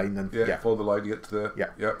follow the line and follow the line to get to the.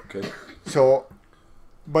 Yeah. Okay. So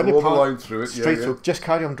when you follow the line through it, straight through, just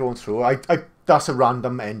carry on drawing through. That's a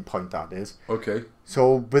random end point. That is. Okay.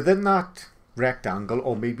 So within that rectangle,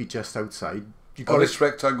 or maybe just outside, you got this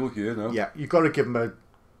rectangle here now. Yeah, you got to give them a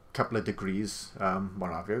couple of degrees,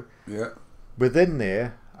 what have you. Yeah. Within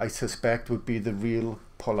there, I suspect would be the real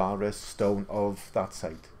Polaris stone of that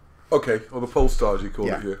site. Okay, or the pole star as you call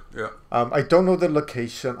it here. Yeah. I don't know the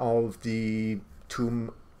location of the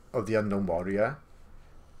tomb of the unknown warrior,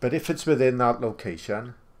 but if it's within that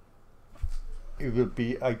location, it will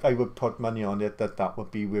be. I would put money on it that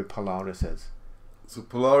would be where Polaris is. So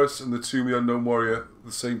Polaris and the tomb of the unknown warrior,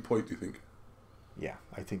 the same point, do you think? Yeah,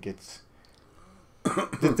 I think it's.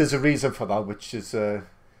 There's a reason for that, which is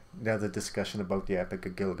another discussion about the Epic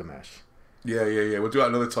of Gilgamesh. Yeah. We'll do that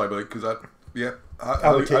another time, because that. Yeah.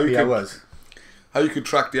 How you can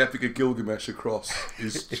track the Epic of Gilgamesh across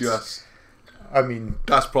is just. I mean,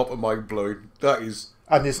 that's proper mind blowing. That is.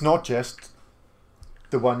 And it's not just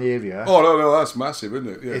the one area. Oh no, that's massive, isn't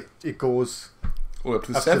it? Yeah. It goes. Oh, up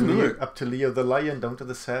to the 7, isn't it? Up to Leo the Lion, down to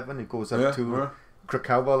the 7. It goes up to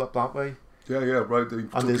Krakauer up that way. Yeah, right.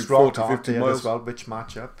 And there's rock art there as well, which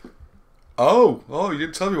match up. Oh, you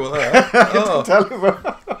didn't tell me what that. I didn't tell you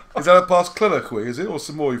what. Is that a past Clunachwy, is it, or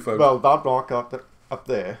some more you found? Well, that rock art up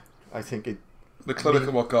there, I think it. The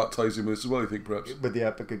Clunachwy rock art ties in with this as well, you think, perhaps? With the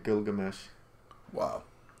Epic of Gilgamesh. Wow.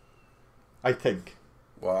 I think.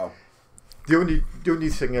 Wow. The only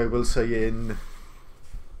thing I will say in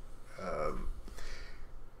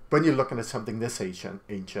when you're looking at something this ancient,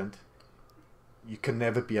 you can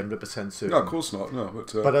never be 100% certain. No, of course not. No,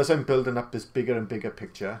 but as I'm building up this bigger and bigger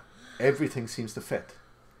picture, everything seems to fit.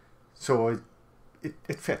 So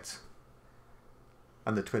it fits,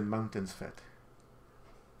 and the Twin Mountains fit,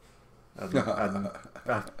 and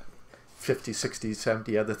 50, 60,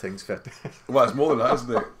 70 other things fit. Well, it's more than that,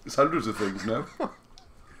 isn't it? It's hundreds of things now.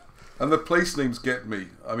 And the place names get me.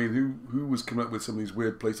 I mean, who was coming up with some of these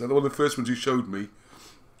weird places? One of the first ones you showed me,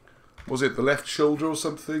 was it the left shoulder or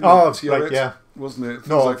something? Oh, right, yeah. Wasn't it?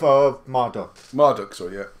 No, like, Marduk. Marduk,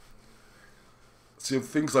 sorry, yeah. See,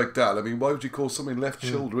 things like that. I mean, why would you call something left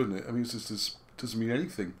shoulder, isn't it? I mean, it doesn't mean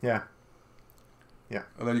anything. Yeah.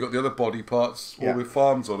 And then you've got the other body parts, all with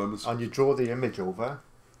farms on them. And you draw the image over,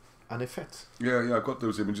 and it fits. Yeah, I've got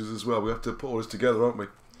those images as well. We have to put all this together, aren't we?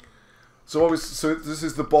 So this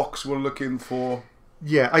is the box we're looking for.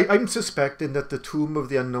 Yeah, I'm suspecting that the tomb of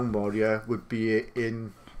the unknown warrior would be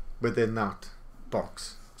within that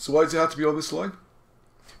box. So why does it have to be on this line?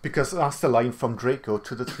 Because that's the line from Draco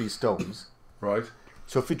to the 3 stones. Right.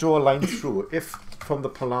 So if you draw a line through, if from the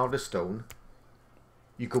Polaris stone,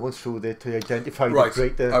 you're going through there to identify the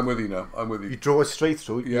greater... I'm with you now. I'm with you. You draw it straight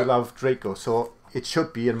through, you'll have Draco. So it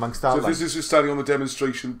should be amongst that line. So if this is just standing on the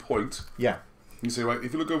demonstration point, yeah. You say, right,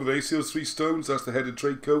 if you look over there, you see those 3 stones, that's the head of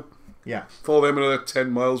Draco. Yeah. Follow them another 10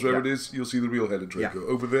 miles, wherever it is, you'll see the real head of Draco. Yeah.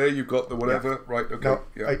 Over there, you've got the whatever. Yeah. Right, okay. Now,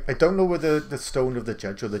 yeah. I don't know whether the stone of the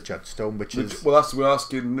judge or the judge stone, which is... Well, that's we're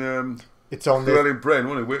asking... it's on the... Llewellyn Bren,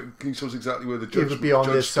 wasn't it? Can you show us exactly where the judge, it would be on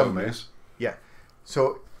judge there stone somewhere. is? Yeah.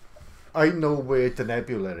 So, I know where the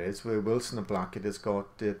nebula is, where Wilson and Blackett has got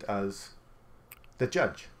it as the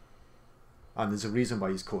judge. And there's a reason why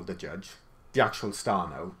he's called the judge. The actual star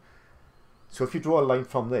now. So if you draw a line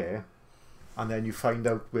from there, and then you find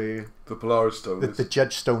out where the Polaris stone is. The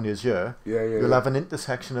judge stone is here, you'll have an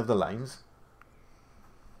intersection of the lines,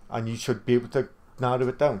 and you should be able to narrow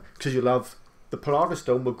it down. Because you'll have the Polaris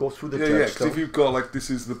stone will go through the judge stone. Yeah, because if you've got like this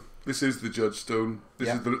is the judge stone, this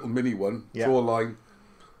is the little mini one. Draw a line.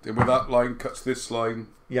 Then where that line cuts this line,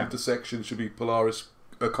 intersection should be Polaris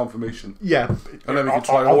confirmation. Yeah, and then we can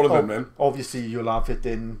try all of them. Then obviously you'll have it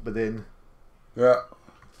within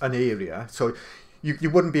an area, so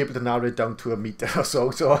you wouldn't be able to narrow it down to a meter or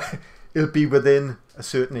so. So it'll be within a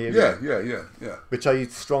certain area. Yeah. Which I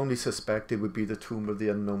strongly suspect it would be the tomb of the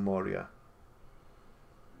unknown warrior.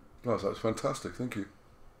 Oh, that was fantastic. Thank you.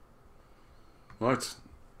 Right,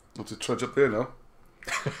 I'll have to trudge up there now.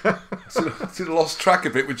 I sort of lost track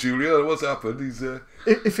of it with Julia. What's happened? He's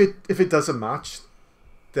if it doesn't match,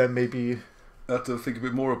 then maybe I have to think a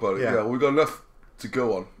bit more about it. Yeah, well, we've got enough to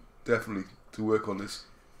go on, definitely, to work on this.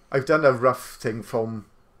 I've done a rough thing from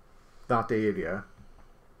that area.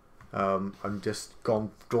 I'm just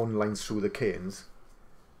drawn lines through the cairns.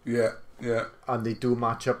 Yeah. And they do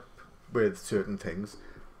match up with certain things,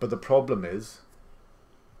 but the problem is,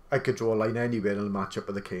 I could draw a line anywhere and it'll match up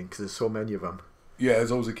with the cairn because there's so many of them. Yeah,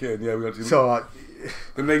 there's always a cairn. Yeah, we got to. So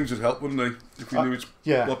the names would help, wouldn't they? If we knew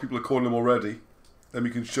a lot of people are calling them already, then we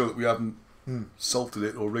can show that we haven't salted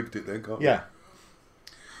it or rigged it. Then, can't we? Yeah.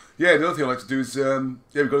 Yeah, the other thing I like to do is,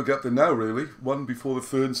 we've got to get up there now, really. 1, before the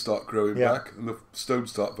ferns start growing back and the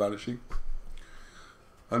stones start vanishing.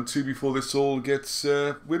 And 2, before this all gets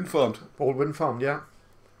wind farmed. All wind farmed, yeah.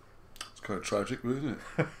 It's kind of tragic, isn't it?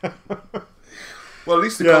 Well, at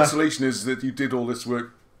least the consolation is that you did all this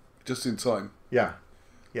work just in time. Yeah.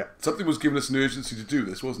 Something was giving us an urgency to do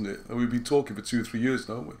this, wasn't it? And we've been talking for 2 or 3 years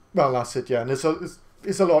now, haven't we? Well, that's it, yeah. And it's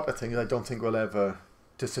a lot of things I don't think will ever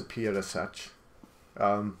disappear as such.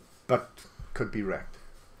 But could be wrecked.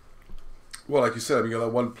 Well, like you said, I mean, you got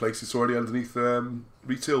that one place, it's already underneath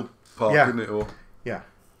retail park, isn't it? Or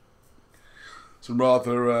some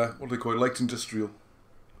rather, what do they call it, light industrial.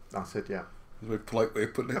 That's it, yeah. That's a very polite way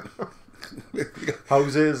of putting it.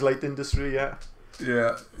 Houses, light industry, yeah.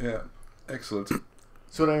 Yeah. Excellent.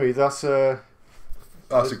 So anyway, that's a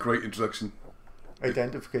great introduction.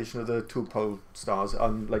 Identification of the 2 pole stars,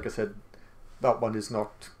 and like I said, that one is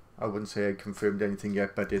not... I wouldn't say I confirmed anything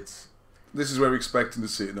yet, but it's... This is where we're expecting to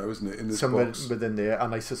see it now, isn't it? In this somewhere box. Within there,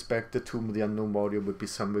 and I suspect the Tomb of the Unknown Warrior would be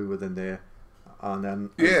somewhere within there. And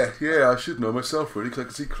then... Yeah, I should know myself, really, because I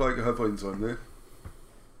can see Craig Huvines on there.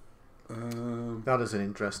 That is an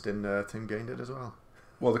interesting thing behind it as well.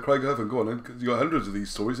 Well, the Craig Huvine, go on then, because you got hundreds of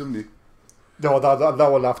these stories, haven't you? No, that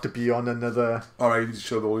will have to be on another... Alright, you need to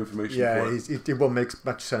show the whole information for it. It won't make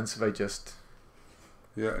much sense if I just...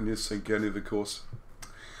 Yeah, and you're St. Genny, of course.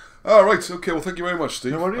 All right, okay, well, thank you very much,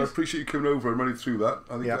 Steve. No worries. I appreciate you coming over and running through that.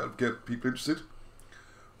 I think that'll get people interested.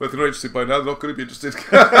 Well, if they're not interested by now, they're not going to be interested.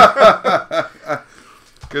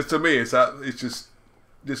 Because to me, it's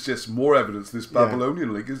just more evidence, this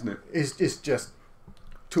Babylonian link, isn't it? It's just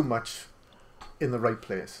too much in the right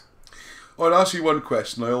place. I'll ask you one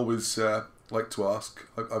question I always like to ask.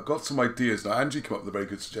 I've got some ideas now. Angie came up with a very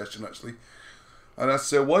good suggestion, actually. And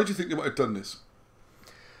that's, why do you think they might have done this?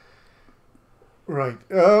 Right.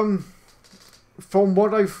 From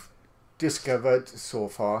what I've discovered so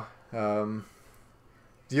far,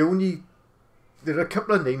 there are a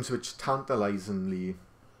couple of names which tantalizingly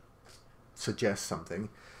suggest something.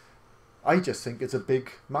 I just think it's a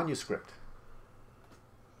big manuscript.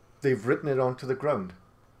 They've written it onto the ground.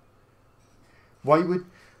 Why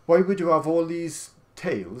would you have all these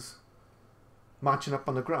tales matching up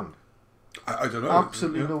on the ground? I don't know.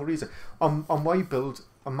 Absolutely no reason. And why build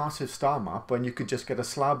a massive star map when you could just get a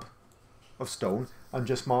slab of stone and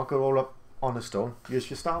just mark it all up on a stone?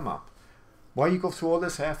 Here's your star map. Why you go through all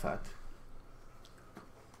this effort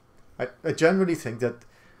I generally think that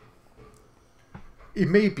it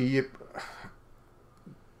may be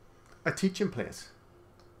a teaching place.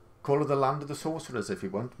 Call it the land of the sorcerers if you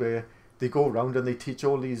want, where they go around and they teach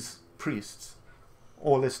all these priests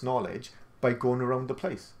all this knowledge by going around the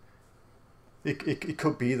place. It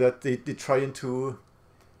could be that they're trying to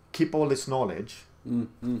keep all this knowledge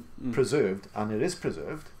preserved, and it is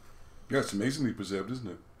preserved. Yeah, it's amazingly preserved, isn't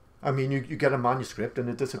it? I mean, you get a manuscript and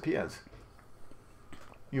it disappears.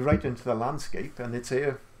 You write into the landscape and it's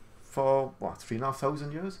here for, what,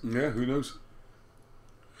 3,500 years? Yeah, who knows?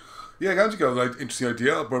 Yeah, Andrew got an interesting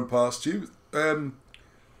idea. I'll run past you.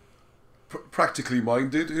 Practically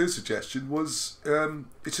minded, her suggestion was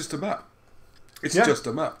it's just a map. It's just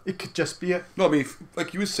a map. It could just be a... No, I mean,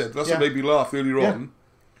 like you said, that's what made me laugh earlier on.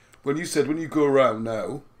 When you said, when you go around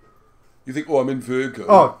now, you think, oh, I'm in Virgo.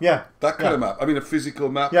 Oh, yeah. That kind of map. I mean, a physical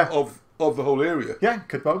map of the whole area. Yeah,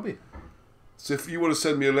 could well be. So if you want to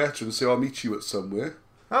send me a letter and say, I'll meet you at somewhere.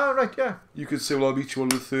 Oh, right, yeah. You could say, well, I'll meet you on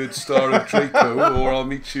the third star of Draco, or I'll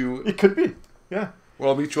meet you... It could be, yeah. Or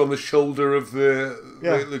I'll meet you on the shoulder of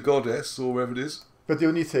the goddess, or wherever it is. But the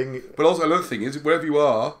only thing... But also another thing is, wherever you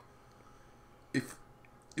are,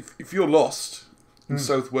 if you're lost in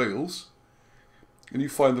South Wales, and you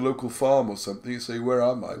find the local farm or something, you say, where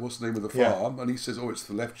am I? What's the name of the farm? And he says, oh, it's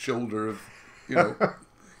the left shoulder of,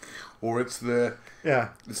 or it's the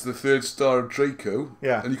third star of Draco.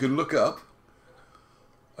 Yeah. And you can look up,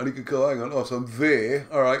 and you can go, hang on, so I'm there,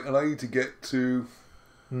 all right, and I need to get to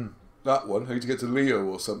that one. I need to get to Leo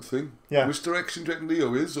or something. Yeah. Which direction do you reckon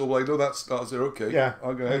Leo is? Or, well, I know that starts there, okay. Yeah.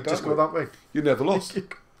 I'm going to head just go that way. You're never lost. It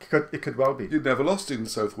could well be. You're never lost in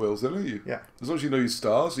South Wales then, are you? Yeah. As long as you know your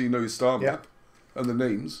stars, you know your star map and the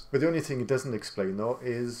names. But the only thing it doesn't explain, though,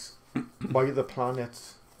 is why the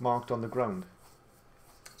planets marked on the ground.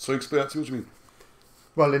 So explain that to me, what do you mean?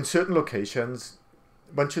 Well, in certain locations,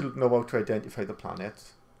 once you know how to identify the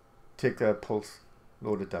planets, take the pulse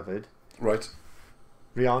load of David. Right.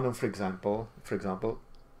 Rhiannon, for example,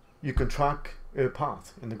 you can track her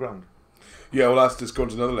path in the ground. Yeah, well, that's just gone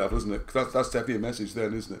to another level, isn't it? That's definitely a message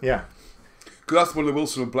then, isn't it? Yeah. Because that's one of the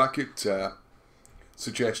Wilson and Blackett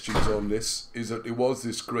suggestions on this, is that it was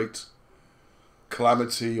this great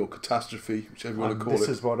calamity or catastrophe, whichever you want to call it. This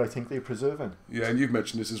is what I think they're preserving. Yeah, and you've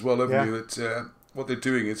mentioned this as well, haven't you? That what they're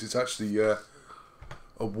doing is it's actually a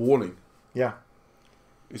warning. Yeah.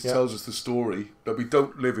 It tells us the story that we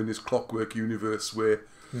don't live in this clockwork universe where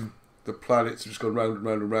the planets have just gone round and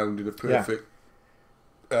round and round in a perfect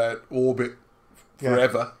orbit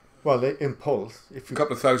forever. Well, in Pulse, a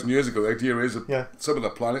couple of thousand years ago, the idea is that some of the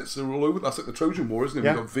planets are all over. That's like the Trojan War, isn't it?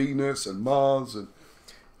 We've got Venus and Mars. And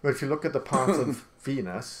well, if you look at the path of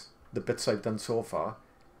Venus, the bits I've done so far,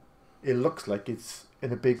 it looks like it's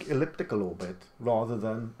in a big elliptical orbit rather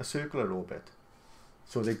than a circular orbit.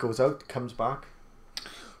 So it goes out, comes back.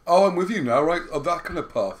 Oh, I'm with you now, right? Oh, that kind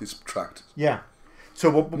of path is tracked. Yeah.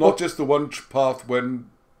 So not just the one path when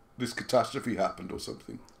this catastrophe happened or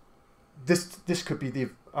something. This could be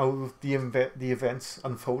how the events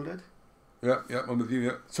unfolded. Yeah, I'm with you.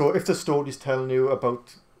 Yeah. So if the story's telling you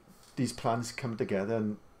about these planets coming together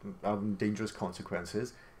and having dangerous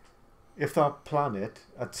consequences, if that planet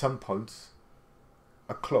at some points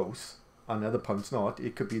are close and other points not,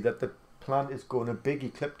 it could be that the planet is going a big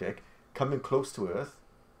ecliptic, coming close to Earth,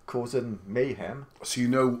 causing mayhem. So you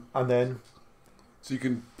know, and then so you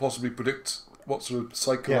can possibly predict what sort of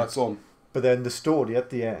cycle that's on. But then the story at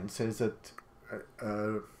the end says that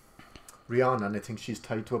Rhiannon, I think she's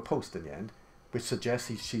tied to a post in the end, which suggests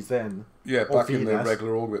she's then back in the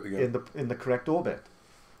regular orbit again. In the correct orbit.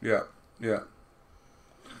 Yeah.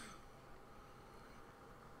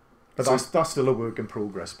 But that's still a work in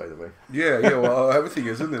progress, by the way. Yeah. Well, everything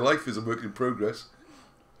is, isn't it? Life is a work in progress.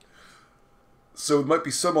 So there might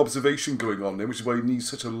be some observation going on there, which is why you need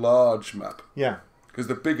such a large map. Yeah. Because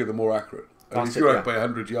the bigger, the more accurate. And if you're out by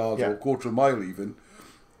 100 yards or a quarter of a mile even,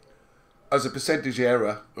 as a percentage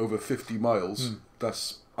error over 50 miles,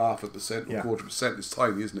 that's 0.5% or 0.25%. It's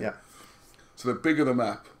tiny, isn't it? Yeah. So the bigger the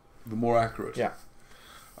map, the more accurate. Yeah.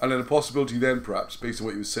 And then a possibility then, perhaps, based on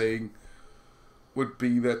what you were saying, would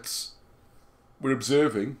be that we're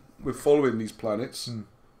observing, we're following these planets, and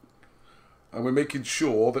we're making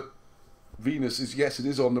sure that Venus is, it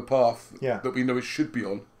is on the path that we know it should be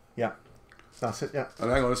on. Yeah. That's it, yeah.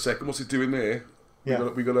 And hang on a second, what's it doing there?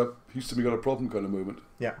 We got a Houston, we got a problem kind of moment.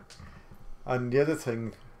 Yeah. And the other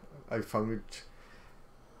thing I found, which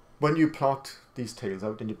when you plot these tales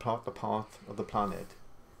out and you plot the path of the planet,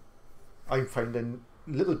 I'm finding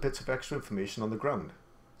little bits of extra information on the ground.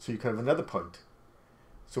 So you can have another point.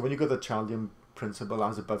 So when you got the Chaldean principle,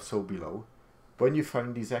 as above, so below, when you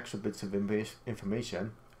find these extra bits of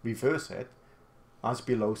information, reverse it, as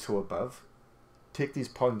below, so above. Take these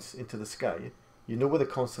points into the sky. You know where the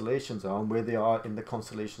constellations are and where they are in the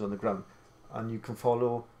constellations on the ground, and you can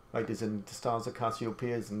follow, like there's in the stars of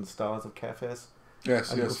Cassiopeia and the stars of Cepheus.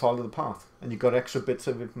 Yes, and you can follow the path, and you've got extra bits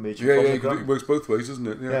of information. Yeah, from yeah, the ground. it works both ways, doesn't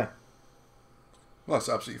it? Yeah. Well, that's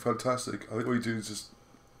absolutely fantastic. I think what you do is just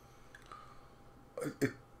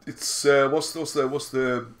it's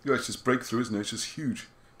it's just breakthrough, isn't it? It's just huge,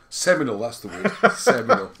 seminal. That's the word,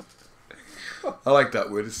 seminal. I like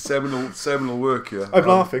that word. It's seminal work. Yeah, I'm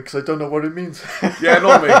laughing because I don't know what it means. Yeah,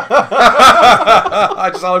 not me.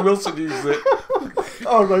 I just Alan Wilson used it.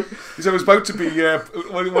 Oh, right. So it was about to be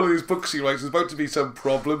one of these books he writes. There's about to be some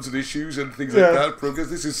problems and issues and things like that.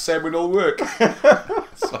 Because this is seminal work.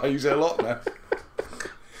 So I use it a lot now.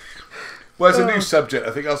 Well, it's a new subject.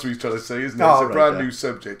 I think that's what he's trying to say, isn't it? It's a brand new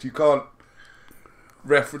subject. You can't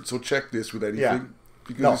reference or check this with anything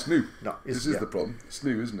because it's new. No, this is the problem. It's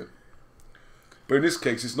new, isn't it? But in this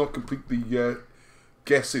case, it's not completely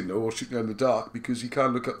guessing or shooting in the dark, because you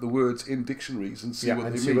can look up the words in dictionaries and see,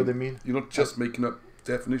 what they mean. You're not just making up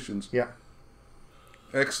definitions. Yeah.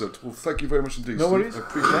 Excellent. Well, thank you very much indeed, No Steve. worries. I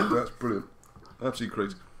appreciate that. That's brilliant. Absolutely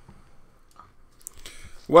great.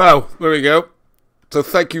 Wow, there we go. So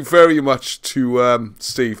thank you very much to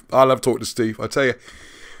Steve. I love talking to Steve. I tell you,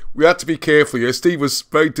 we had to be careful here. Steve was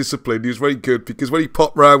very disciplined. He was very good, because when he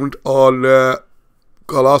popped round on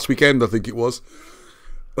last weekend, I think it was,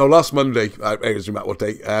 no, last Monday, it doesn't matter what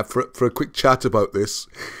day, for a quick chat about this.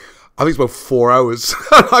 I think it's about 4 hours.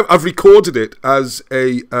 I've recorded it as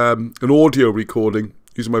an audio recording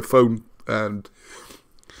using my phone, and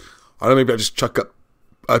I don't know, maybe I just chuck up.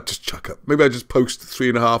 Maybe I just post a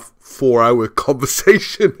 3.5, 4 hour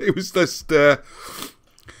conversation. It was just,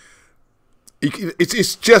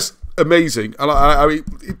 it's just amazing, and I mean,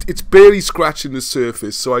 it's barely scratching the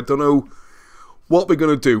surface. So I don't know what we're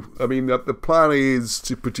going to do. I mean, the plan is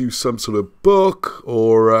to produce some sort of book,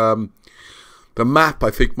 or the map,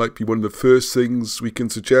 I think, might be one of the first things we can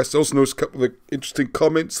suggest. I also noticed a couple of interesting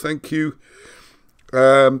comments. Thank you.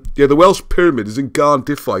 Yeah, the Welsh pyramid is in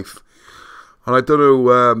Garndyffaith, and I don't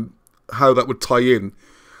know how that would tie in.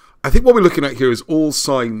 I think what we're looking at here is all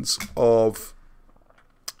signs of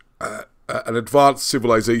an advanced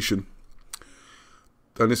civilization,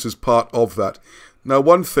 and this is part of that. Now,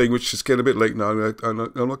 one thing, which is getting a bit late now, I'm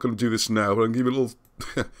not going to do this now, but I'm going to give it a little...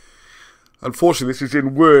 Unfortunately, this is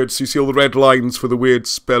in words, so you see all the red lines for the weird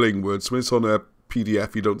spelling words. When it's on a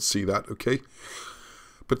PDF, you don't see that, okay?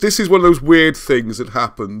 But this is one of those weird things that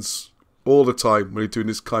happens all the time when you're doing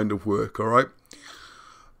this kind of work, all right?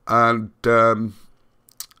 And, sorry,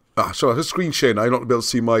 I have screen share now. You're not going to be able to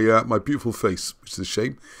see my my beautiful face, which is a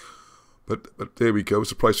shame. But there we go.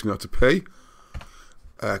 It's a price we're going to have to pay.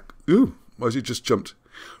 Why has it just jumped?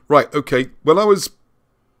 Right, okay. Well,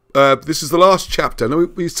 this is the last chapter. Now,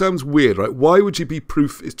 it sounds weird, right? Why would you be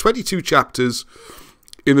proof? It's 22 chapters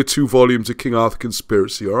in the 2 volumes of King Arthur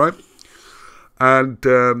Conspiracy, all right?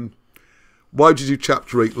 And why did you do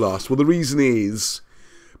chapter 8 last? Well, the reason is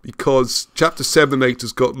because chapter 7 and 8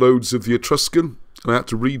 has got loads of the Etruscan, and I had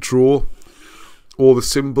to redraw all the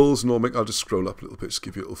symbols and all. I'll just scroll up a little bit, just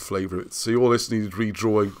give you a little flavour of it. See, all this needed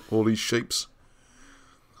redrawing, all these shapes,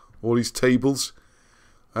 all these tables.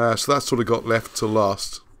 So that sort of got left to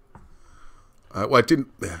last. Well, I didn't.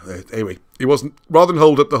 Anyway, it wasn't. Rather than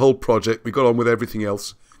hold up the whole project, we got on with everything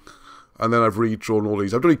else, and then I've redrawn all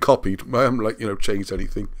these. I've only copied. I haven't changed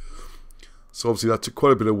anything. So obviously that took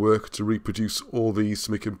quite a bit of work to reproduce all these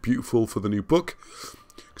to make them beautiful for the new book,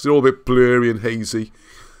 because they're all a bit blurry and hazy.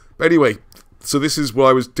 But anyway, so this is what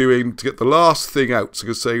I was doing to get the last thing out. So I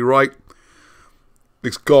could say, right,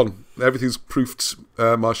 it's gone. Everything's proofed.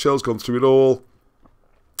 Marcel's gone through it all.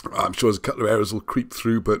 I'm sure there's a couple of errors will creep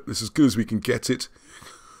through, but it's as good as we can get it.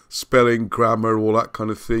 Spelling, grammar, all that kind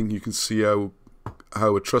of thing. You can see how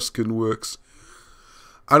Etruscan works.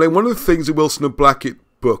 And then one of the things in Wilson and Blackett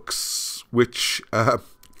books, which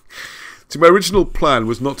see, my original plan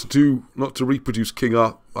was not to reproduce King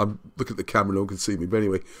Arthur. I'm looking at the camera, no one can see me, but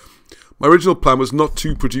anyway, my original plan was not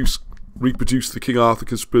to reproduce the King Arthur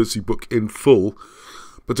Conspiracy book in full,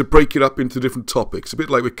 but to break it up into different topics, a bit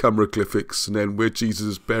like with Cumraglyphics, and then where Jesus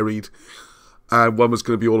is buried, and one was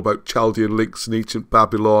going to be all about Chaldean links and ancient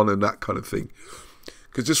Babylon and that kind of thing.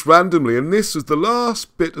 Because just randomly, and this was the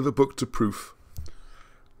last bit of the book to proof,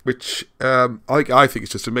 which I think is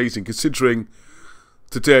just amazing, considering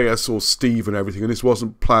today I saw Steve and everything, and this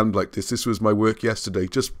wasn't planned like this. This was my work yesterday,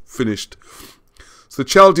 just finished. So the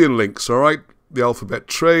Chaldean links, all right, the alphabet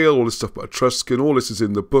trail, all this stuff about Etruscan, all this is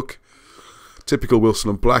in the book. Typical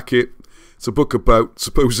Wilson and Blackett. It's a book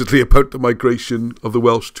supposedly about the migration of the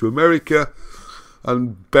Welsh to America,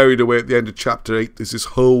 And buried away at the end of chapter 8, there's this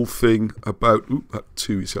whole thing about... Ooh, that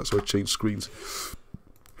 2, you see, that's why I changed screens.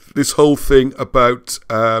 This whole thing about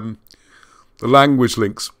the language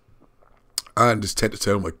links. And it's 10 to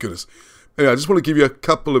 10, oh my goodness. Anyway, I just want to give you a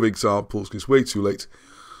couple of examples, because it's way too late.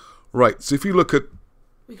 Right, so if you look at...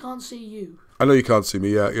 We can't see you. I know you can't see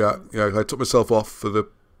me, yeah. I took myself off for the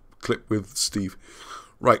clip with Steve.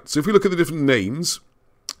 Right, so if we look at the different names...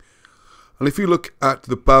 And if you look at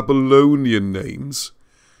the Babylonian names,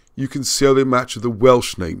 you can see how they match with the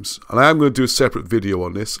Welsh names. And I am going to do a separate video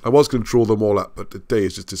on this. I was going to draw them all up, but the day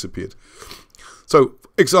has just disappeared. So,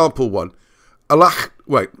 example 1.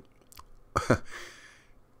 Wait.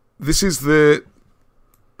 This is the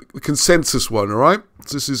consensus one, alright?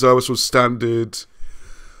 So this is our sort of standard.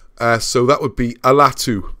 So that would be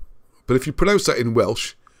Alatu. But if you pronounce that in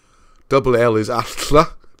Welsh, double L is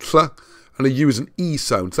Atla, and a U is an E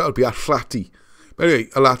sound. So that would be Atlati. But anyway,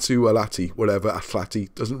 Alatu, Alati, whatever,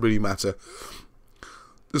 Atlati, doesn't really matter.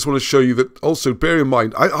 Just want to show you that, also bear in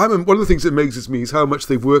mind, one of the things that amazes me is how much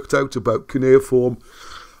they've worked out about cuneiform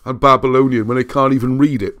and Babylonian when they can't even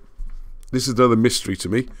read it. This is another mystery to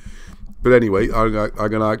me. But anyway, I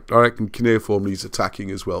reckon cuneiform needs attacking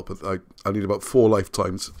as well, but I need about 4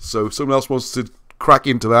 lifetimes. So if someone else wants to crack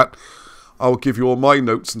into that, I'll give you all my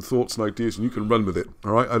notes and thoughts and ideas, and you can run with it.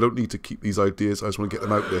 All right? I don't need to keep these ideas. I just want to get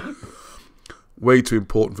them out there. Way too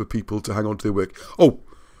important for people to hang on to their work. Oh,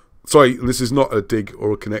 sorry, this is not a dig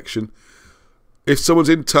or a connection. If someone's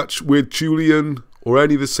in touch with Julian or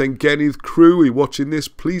any of the Sengeniv crew, are you watching this?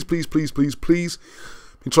 Please, please, please, please, please.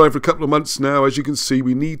 Been trying for a couple of months now. As you can see,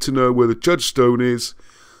 we need to know where the Judge Stone is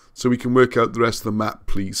so we can work out the rest of the map,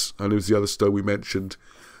 please. And there's the other stone we mentioned.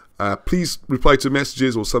 Please reply to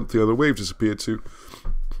messages or something other way you've disappeared to.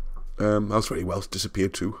 I was very well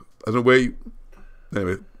disappeared to. I don't know where you...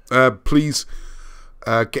 Anyway, please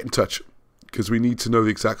get in touch, because we need to know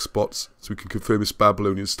the exact spots so we can confirm this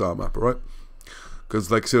Babylonian star map, alright?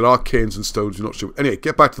 Because, like I said, arcanes and stones, you're not sure. Anyway,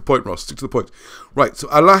 get back to the point, Ross. Stick to the point. Right, so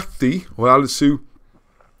Alathi, or Alisu,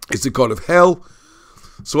 is the god of hell.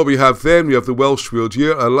 So what we have then, we have the Welsh word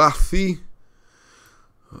here, Alathi,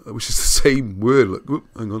 which is the same word. Look, whoop,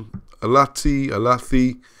 hang on. Alati,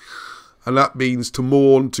 Alathi, and that means to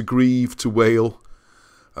mourn, to grieve, to wail.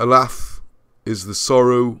 Alath is the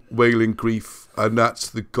sorrow, wailing, grief, and that's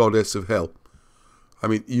the goddess of hell. I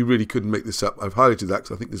mean, you really couldn't make this up. I've highlighted that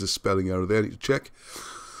because I think there's a spelling error there. I need to check.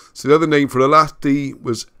 So the other name for Alati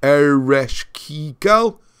was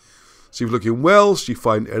Ereshkigal. So if you look in Welsh, you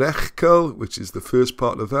find Erechkel, which is the first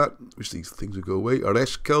part of that, which these things will go away.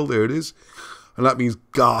 Erechkel, there it is. And that means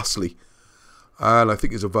ghastly. And I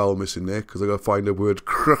think there's a vowel missing there, because I've got to find a word,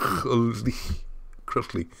 krchli,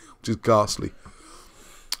 which is ghastly.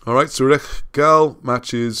 Alright, so Erechgal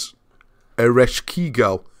matches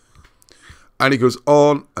Ereshkigal. And he goes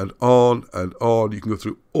on and on and on. You can go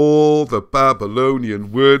through all the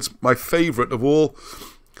Babylonian words. My favourite of all,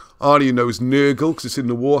 Arnie knows Nurgle, because it's in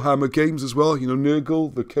the Warhammer games as well. You know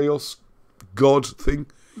Nurgle, the chaos god thing.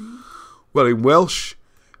 Well, in Welsh,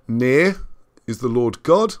 Ner is the Lord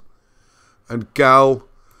God, and Gal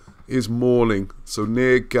is mourning. So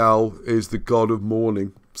Ner Gal is the god of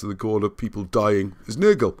mourning. So the god of people dying is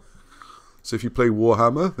Nurgle. So if you play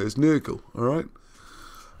Warhammer, there's Nurgle, alright?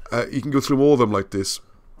 You can go through all of them like this.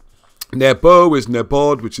 Nebo is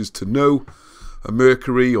Nebod, which is to know. A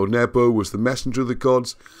Mercury or Nebo was the messenger of the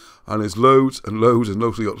gods. And there's loads and loads and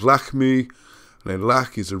loads. You've got Lachmi, and then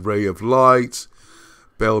Lach is a ray of light.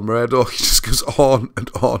 Bel Meredith, he just goes on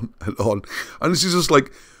and on and on. And this is just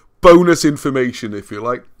like bonus information, if you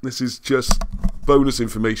like. This is just bonus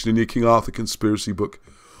information in your King Arthur conspiracy book.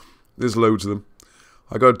 There's loads of them.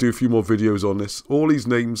 I got to do a few more videos on this. All these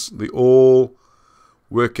names, they all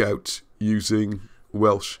work out using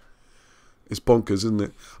Welsh. It's bonkers, isn't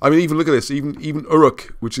it? I mean, even look at this. Even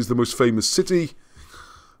Uruk, which is the most famous city.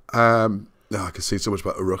 I can say so much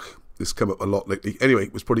about Uruk. This has come up a lot lately. Anyway,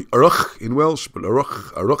 it was probably Uruk in Welsh, but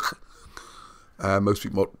Uruk. Most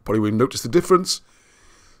people probably wouldn't notice the difference.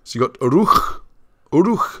 So you got Uruk,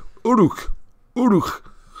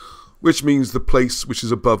 which means the place which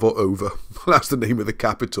is above or over. That's the name of the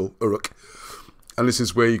capital, Uruk. And this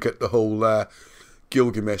is where you get the whole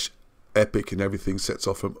Gilgamesh epic and everything sets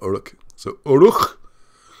off from Uruk. So Uruk.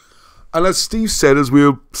 And as Steve said, as we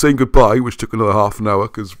were saying goodbye, which took another half an hour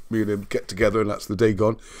because me and him get together and that's the day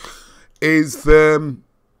gone, is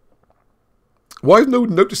why have no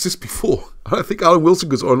one noticed this before? I think Alan Wilson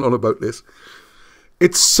goes on about this.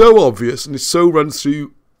 It's so obvious and it so runs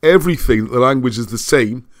through everything that the language is the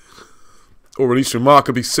same, or at least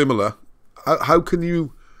remarkably similar. How can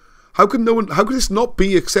you How can no one? How can this not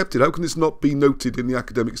be accepted? How can this not be noted in the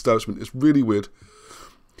academic establishment? It's really weird.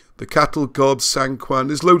 The cattle god San Juan.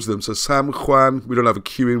 There's loads of them. So San Juan. We don't have a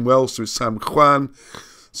Q in Welsh, so it's San Juan.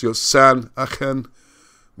 So you got San Achan,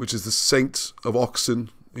 which is the saint of oxen.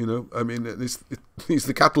 You know, I mean, he's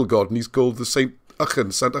the cattle god, and he's called the Saint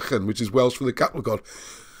Achan, Sant Achan, which is Welsh for the cattle god.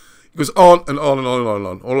 It goes on and on and on and on and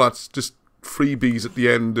on. All that's just freebies at the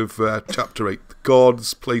end of chapter 8. The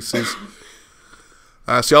gods, places.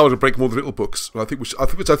 See, I want to break more the little books. I think which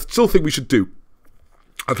I still think we should do.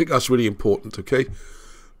 I think that's really important. Okay,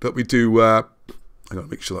 that we do. I'm going to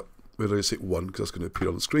make sure that where did I just hit 1 because that's going to appear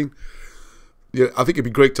on the screen. Yeah, I think it'd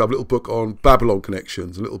be great to have a little book on Babylon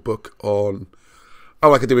connections, a little book on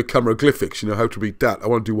how I could do with chimeroglyphics. You know, how to read that. I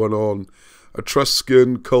want to do one on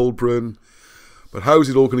Etruscan, Colburn. But how is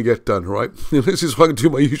it all going to get done, right? This is why I can do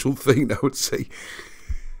my usual thing, I would say.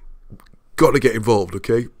 Got to get involved,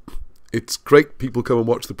 okay? It's great people come and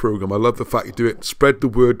watch the programme. I love the fact you do it. Spread the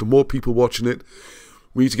word. The more people watching it,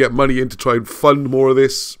 we need to get money in to try and fund more of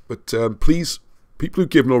this. But please, people who've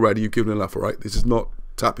given already, you've given enough, all right? This is not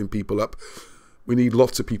tapping people up. We need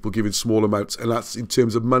lots of people giving small amounts, and that's in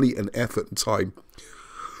terms of money and effort and time.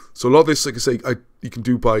 So a lot of this, like I say, you can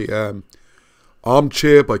do by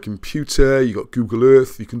armchair, by computer. You got Google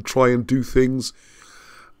Earth. You can try and do things,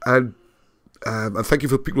 and thank you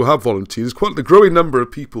for people who have volunteered. There's quite a growing number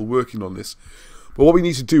of people working on this. But what we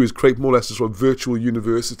need to do is create more or less a sort of virtual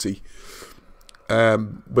university,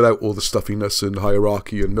 without all the stuffiness and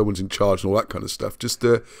hierarchy and no one's in charge and all that kind of stuff. Just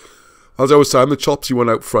as I always say, I'm the chopsy one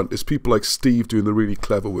out front. There's people like Steve doing the really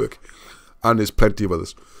clever work, and there's plenty of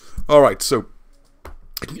others. All right, so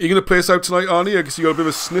you're going to play us out tonight, Arnie? I guess you got a bit of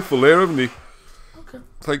a sniffle there, haven't you? Okay.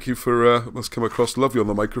 Thank you for must come across lovely on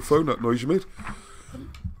the microphone. That noise you made.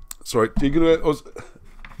 Sorry, are you going to?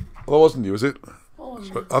 That wasn't you, was it?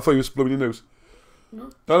 Sorry, I thought you were blowing your nose.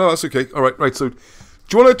 No. No, that's okay. All right, right. So, do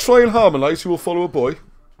you want to try and harmonise? Who will follow a boy?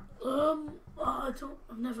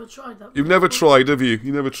 I've never tried that. You've never tried, have you?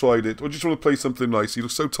 You never tried it. Or do you just want to play something nice? You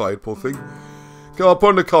look so tired, poor thing. Come on,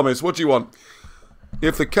 put in the comments. What do you want?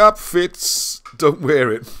 If the cap fits, don't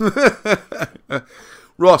wear it.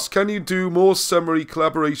 Ross, can you do more summary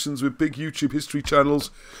collaborations with big YouTube history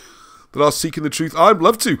channels that are seeking the truth? I'd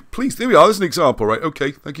love to. Please, there we are. There's an example, right?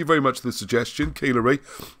 Okay, thank you very much for the suggestion, Kayla Ray.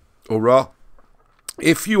 Or Ra.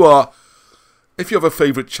 If you have a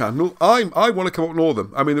favourite channel, I want to come up with all of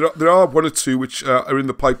them. I mean, there are one or two which are in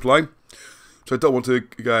the pipeline, so I don't want to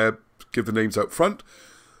give the names out front,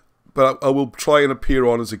 but I will try and appear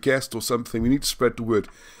on as a guest or something. We need to spread the word.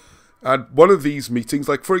 And one of these meetings,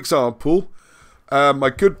 like for example, my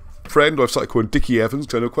good friend, I've started calling Dickie Evans,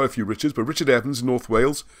 because I know quite a few Richards, but Richard Evans in North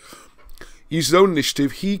Wales, he used his own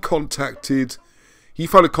initiative. He found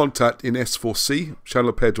a contact in S4C,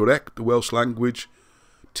 Channel Pedwar, the Welsh language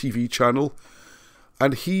TV channel.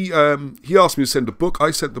 And he asked me to send a book. I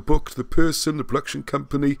sent the book to the person, the production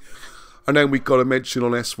company, and then we got a mention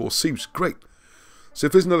on S4C, which is great. So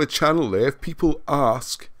if there's another channel there, if people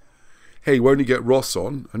ask, hey, why don't you get Ross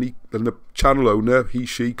on? And the channel owner,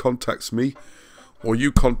 she contacts me, or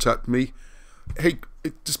you contact me, hey,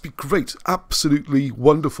 it'd just be great. Absolutely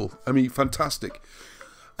wonderful. I mean, fantastic.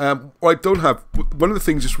 What I don't have, one of the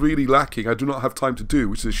things that's really lacking, I do not have time to do,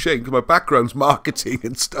 which is a shame, because my background's marketing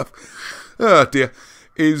and stuff. Oh dear,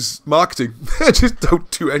 is marketing. I just don't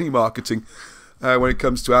do any marketing when it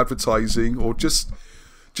comes to advertising or just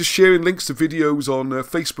sharing links to videos on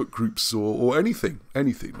Facebook groups or anything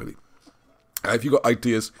really. If you've got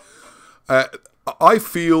ideas, I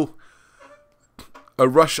feel a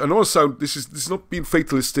rush. I don't want to sound, this is not being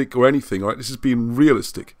fatalistic or anything, all right? This is being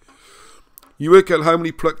realistic. You work out how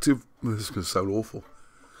many productive, this is going to sound awful.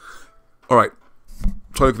 All right,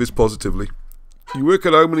 try to look at this positively. You work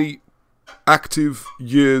out how many active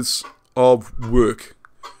years of work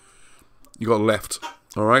you got left,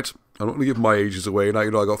 all right? I'm not going to give my ages away. Now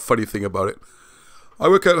you know I got a funny thing about it. I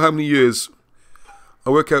work out how many years,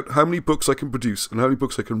 I work out how many books I can produce and how many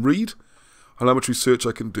books I can read and how much research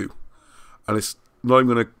I can do. And it's not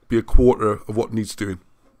even going to be a quarter of what needs doing.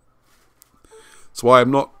 So I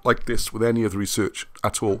am not like this with any of the research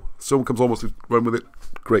at all. If someone comes almost to run with it,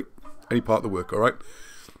 great. Any part of the work, all right?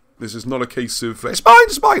 This is not a case of,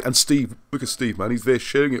 it's mine. And Steve, look at Steve, man. He's there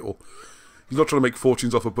sharing it all. He's not trying to make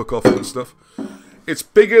fortunes off a book offer and stuff. It's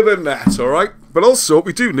bigger than that, all right? But also, what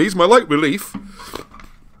we do need is my light relief.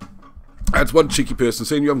 I had one cheeky person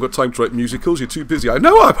saying, you haven't got time to write musicals, you're too busy. I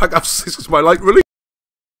know, this is my light relief.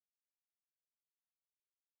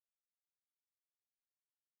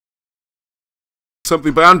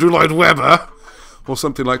 Something by Andrew Lloyd Webber, or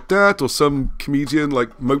something like that, or some comedian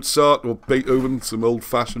like Mozart or Beethoven, some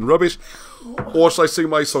old-fashioned rubbish, or shall I sing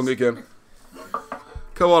my song again?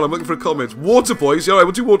 Come on, I'm looking for a comment. Waterboys, yeah, alright,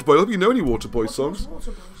 we'll do Waterboys. I hope you know any Waterboys songs.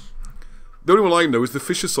 The only one I know is the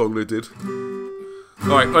Fisher song they did.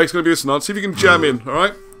 Alright, it's going to be this one. See if you can jam in,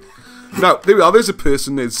 alright? Now, there we are. There's a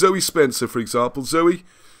person there. Zoe Spencer, for example. Zoe,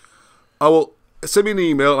 I will send me an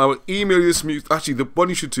email. And I will email you this music. Actually, the one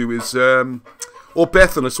you should do is, or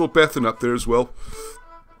Bethan. I saw Bethan up there as well.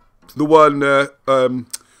 The one,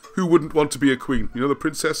 Who Wouldn't Want to Be a Queen? You know the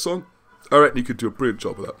Princess song? I reckon you could do a brilliant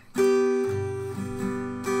job of that.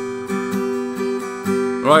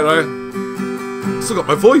 Right. Still got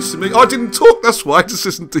my voice in me. Oh, I didn't talk, that's why. I just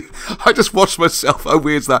listened to. I just watched myself. How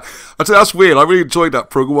weird's that? I tell you, that's weird. I really enjoyed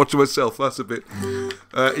that program, watching myself. That's a bit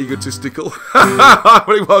egotistical.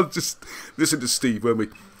 Very well, just listen to Steve, won't we?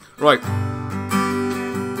 Right.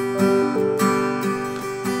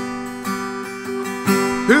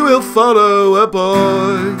 Who will follow a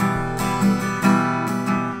boy?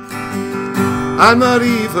 I'm not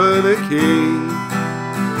even a king.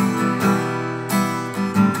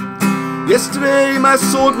 Yesterday my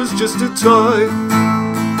sword was just a toy.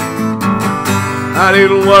 I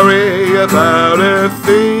didn't worry about a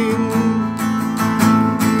thing.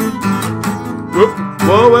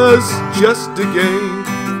 War was just a game.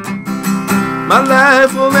 My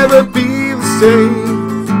life will never be the same.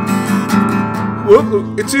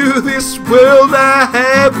 Into this world I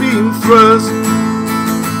have been thrust.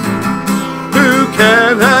 Who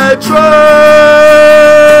can I trust?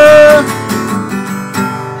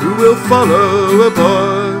 Will follow a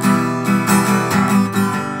boy.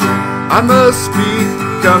 I must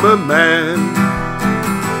become a man.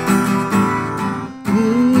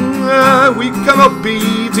 We cannot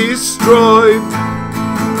be destroyed.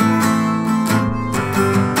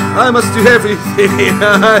 I must do everything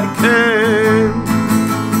I can.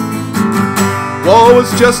 War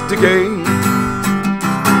was just a game.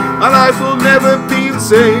 My life will never be the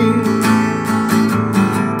same.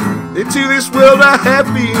 Into this world I have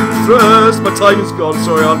been thrust. My time is gone,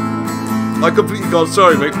 sorry, I completely gone,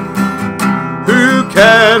 sorry, mate. Who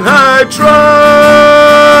can I trust?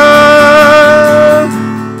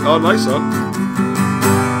 Oh, nice one.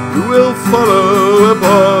 Who will follow a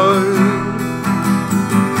boy?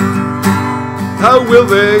 How will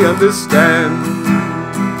they understand?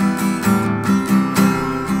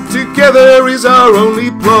 Together is our only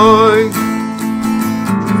ploy.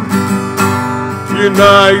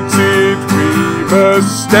 United we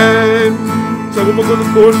must stand. So one more on the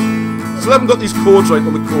chorus. Still haven't got these chords right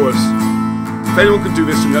on the chorus. If anyone could do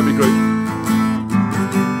this, that'd be great.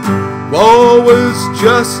 War was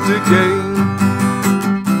just a game.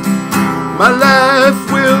 My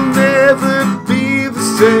life will never be the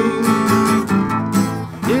same.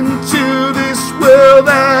 Into this world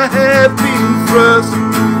I have been thrust.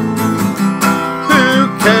 Who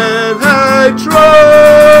can I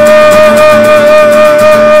trust?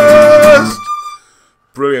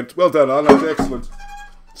 Brilliant. Well done, Alan. That's excellent.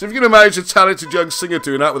 So if you can manage a talented young singer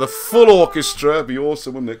doing that with a full orchestra, it'd be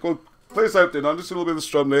awesome, wouldn't it? Go play us out then, Just a little bit of the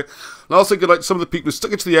strum there. And I'll say good night to some of the people who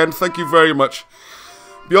stuck it to the end. Thank you very much.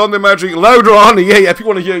 Beyond the magic, louder, Arnie. Yeah, people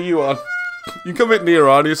want to hear you on. You can come a bit nearer,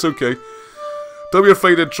 Arnie. It's okay. Don't be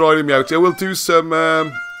afraid of trying me out. Yeah, we'll do some.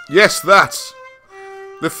 Yes, that's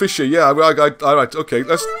the Fisher. Yeah, all right. Okay,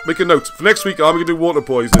 let's make a note for next week. I'm going to do Water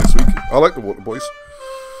Boys this week. I like the Water Boys.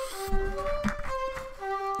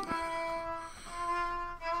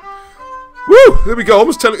 Woo! There we go.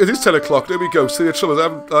 Almost 10. It is 10 o'clock. There we go. See the trouble.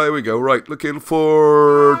 There we go. Right, looking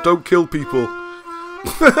for don't kill people.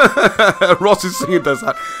 Ross is singing, does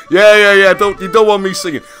that? Yeah. You don't want me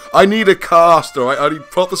singing. I need a cast, alright? I need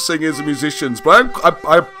proper singers and musicians. But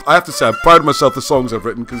I have to say, I'm proud of myself. The songs I've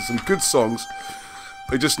written, because some good songs.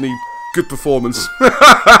 They just need good performance. And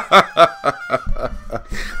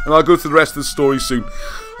I'll go through the rest of the story soon.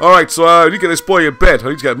 Alright, so I need to get this boy in bed. I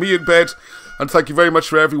need to get me in bed. And thank you very much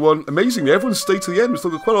for everyone. Amazingly, everyone stayed to the end. We've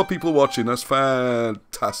still got quite a lot of people watching. That's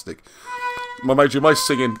fantastic. My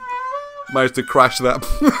singing managed to crash that.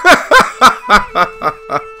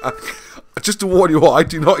 Just to warn you all, I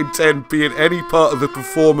do not intend being any part of the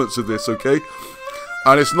performance of this, okay?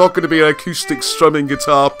 And it's not going to be an acoustic strumming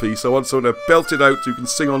guitar piece. I want someone to belt it out who can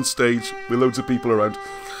sing on stage with loads of people around.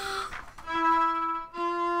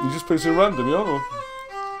 You just play some random, you know?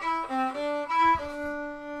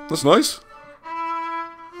 That's nice.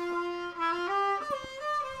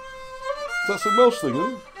 That's a Welsh thing,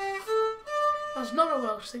 isn't it? That's not a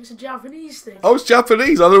Welsh thing, it's a Japanese thing. Oh, it's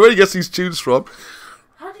Japanese. I don't know where he gets these tunes from.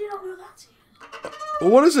 How do you not know that? Well,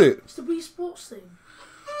 what is it? It's the Wii Sports thing.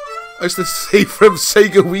 It's the from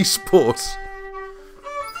Sega Wii Sports.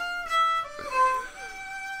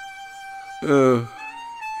 You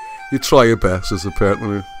try your best, as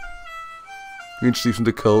apparently. You introduce them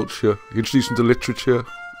to culture, you introduce them to literature,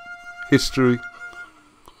 history,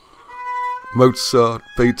 Mozart,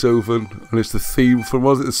 Beethoven, and it's the theme from,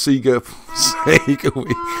 what was it, the Sega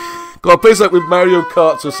Week. God, plays like with Mario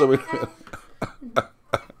Kart or something.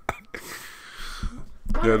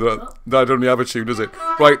 Yeah, no, I don't have a tune, does it?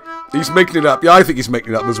 Right, he's making it up. Yeah, I think he's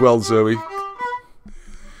making it up as well, Zoe. No,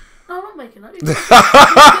 I'm not making it.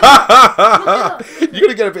 You're going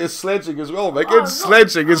to get a bit of sledging as well, Megan.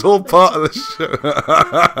 Sledging is all part of the show.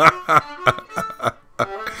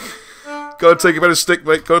 Gotta take a bit of stick,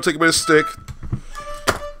 mate. Gotta take a bit of stick.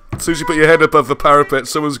 As soon as you put your head above the parapet,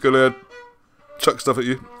 someone's gonna chuck stuff at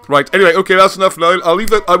you. Right, anyway, okay, that's enough now. I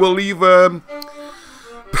will leave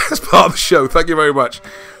best part of the show. Thank you very much.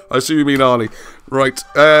 I assume you mean Arnie. Right,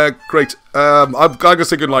 great. I'm gonna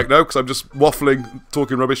say goodnight now, because I'm just waffling,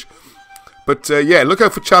 talking rubbish. But yeah, look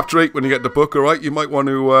out for chapter 8 when you get the book, alright? You might want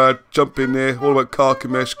to jump in there. All about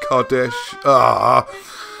Carchemish, Kadesh.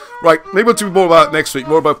 Right, maybe we'll do more about it next week.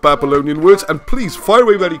 More about Babylonian words. And please, fire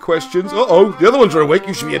away with any questions. Uh-oh, the other ones are awake.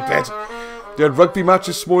 You should be in bed. They had rugby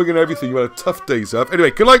matches this morning and everything. You had a tough day's up.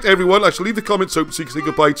 Anyway, good night, everyone. I shall leave the comments open so you can say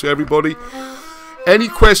goodbye to everybody. Any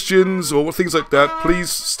questions or things like that,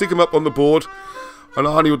 please stick them up on the board. And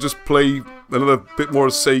Arnie will just play another bit more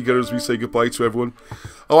of Sega as we say goodbye to everyone.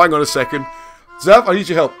 Oh, hang on a second. Zav, I need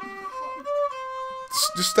your help.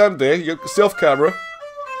 Just stand there. You got self camera.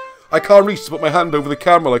 I can't reach to put my hand over the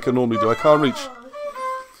camera like I normally do. I can't reach.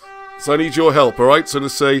 So I need your help, alright? So I'm going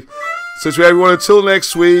to say, so to everyone, until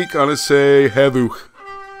next week, I'm going to say, Heddu.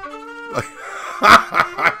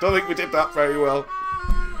 I don't think we did that very well.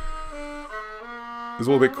 It was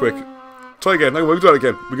all a bit quick. Try again. No, we can do it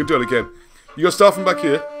again. We can do it again. You got to start from back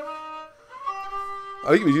here.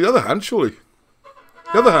 I think we do the other hand, surely.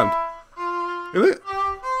 The other hand. Isn't it?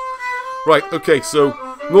 Right, okay, so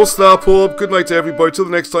North Star Porb, good night to everybody. Till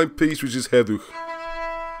the next time, peace, which is Heddu.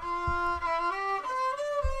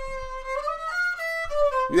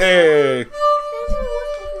 Yay!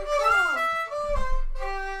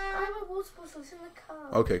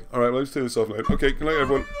 Okay, alright, let's turn this off now. Okay, good night,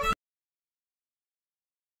 everyone.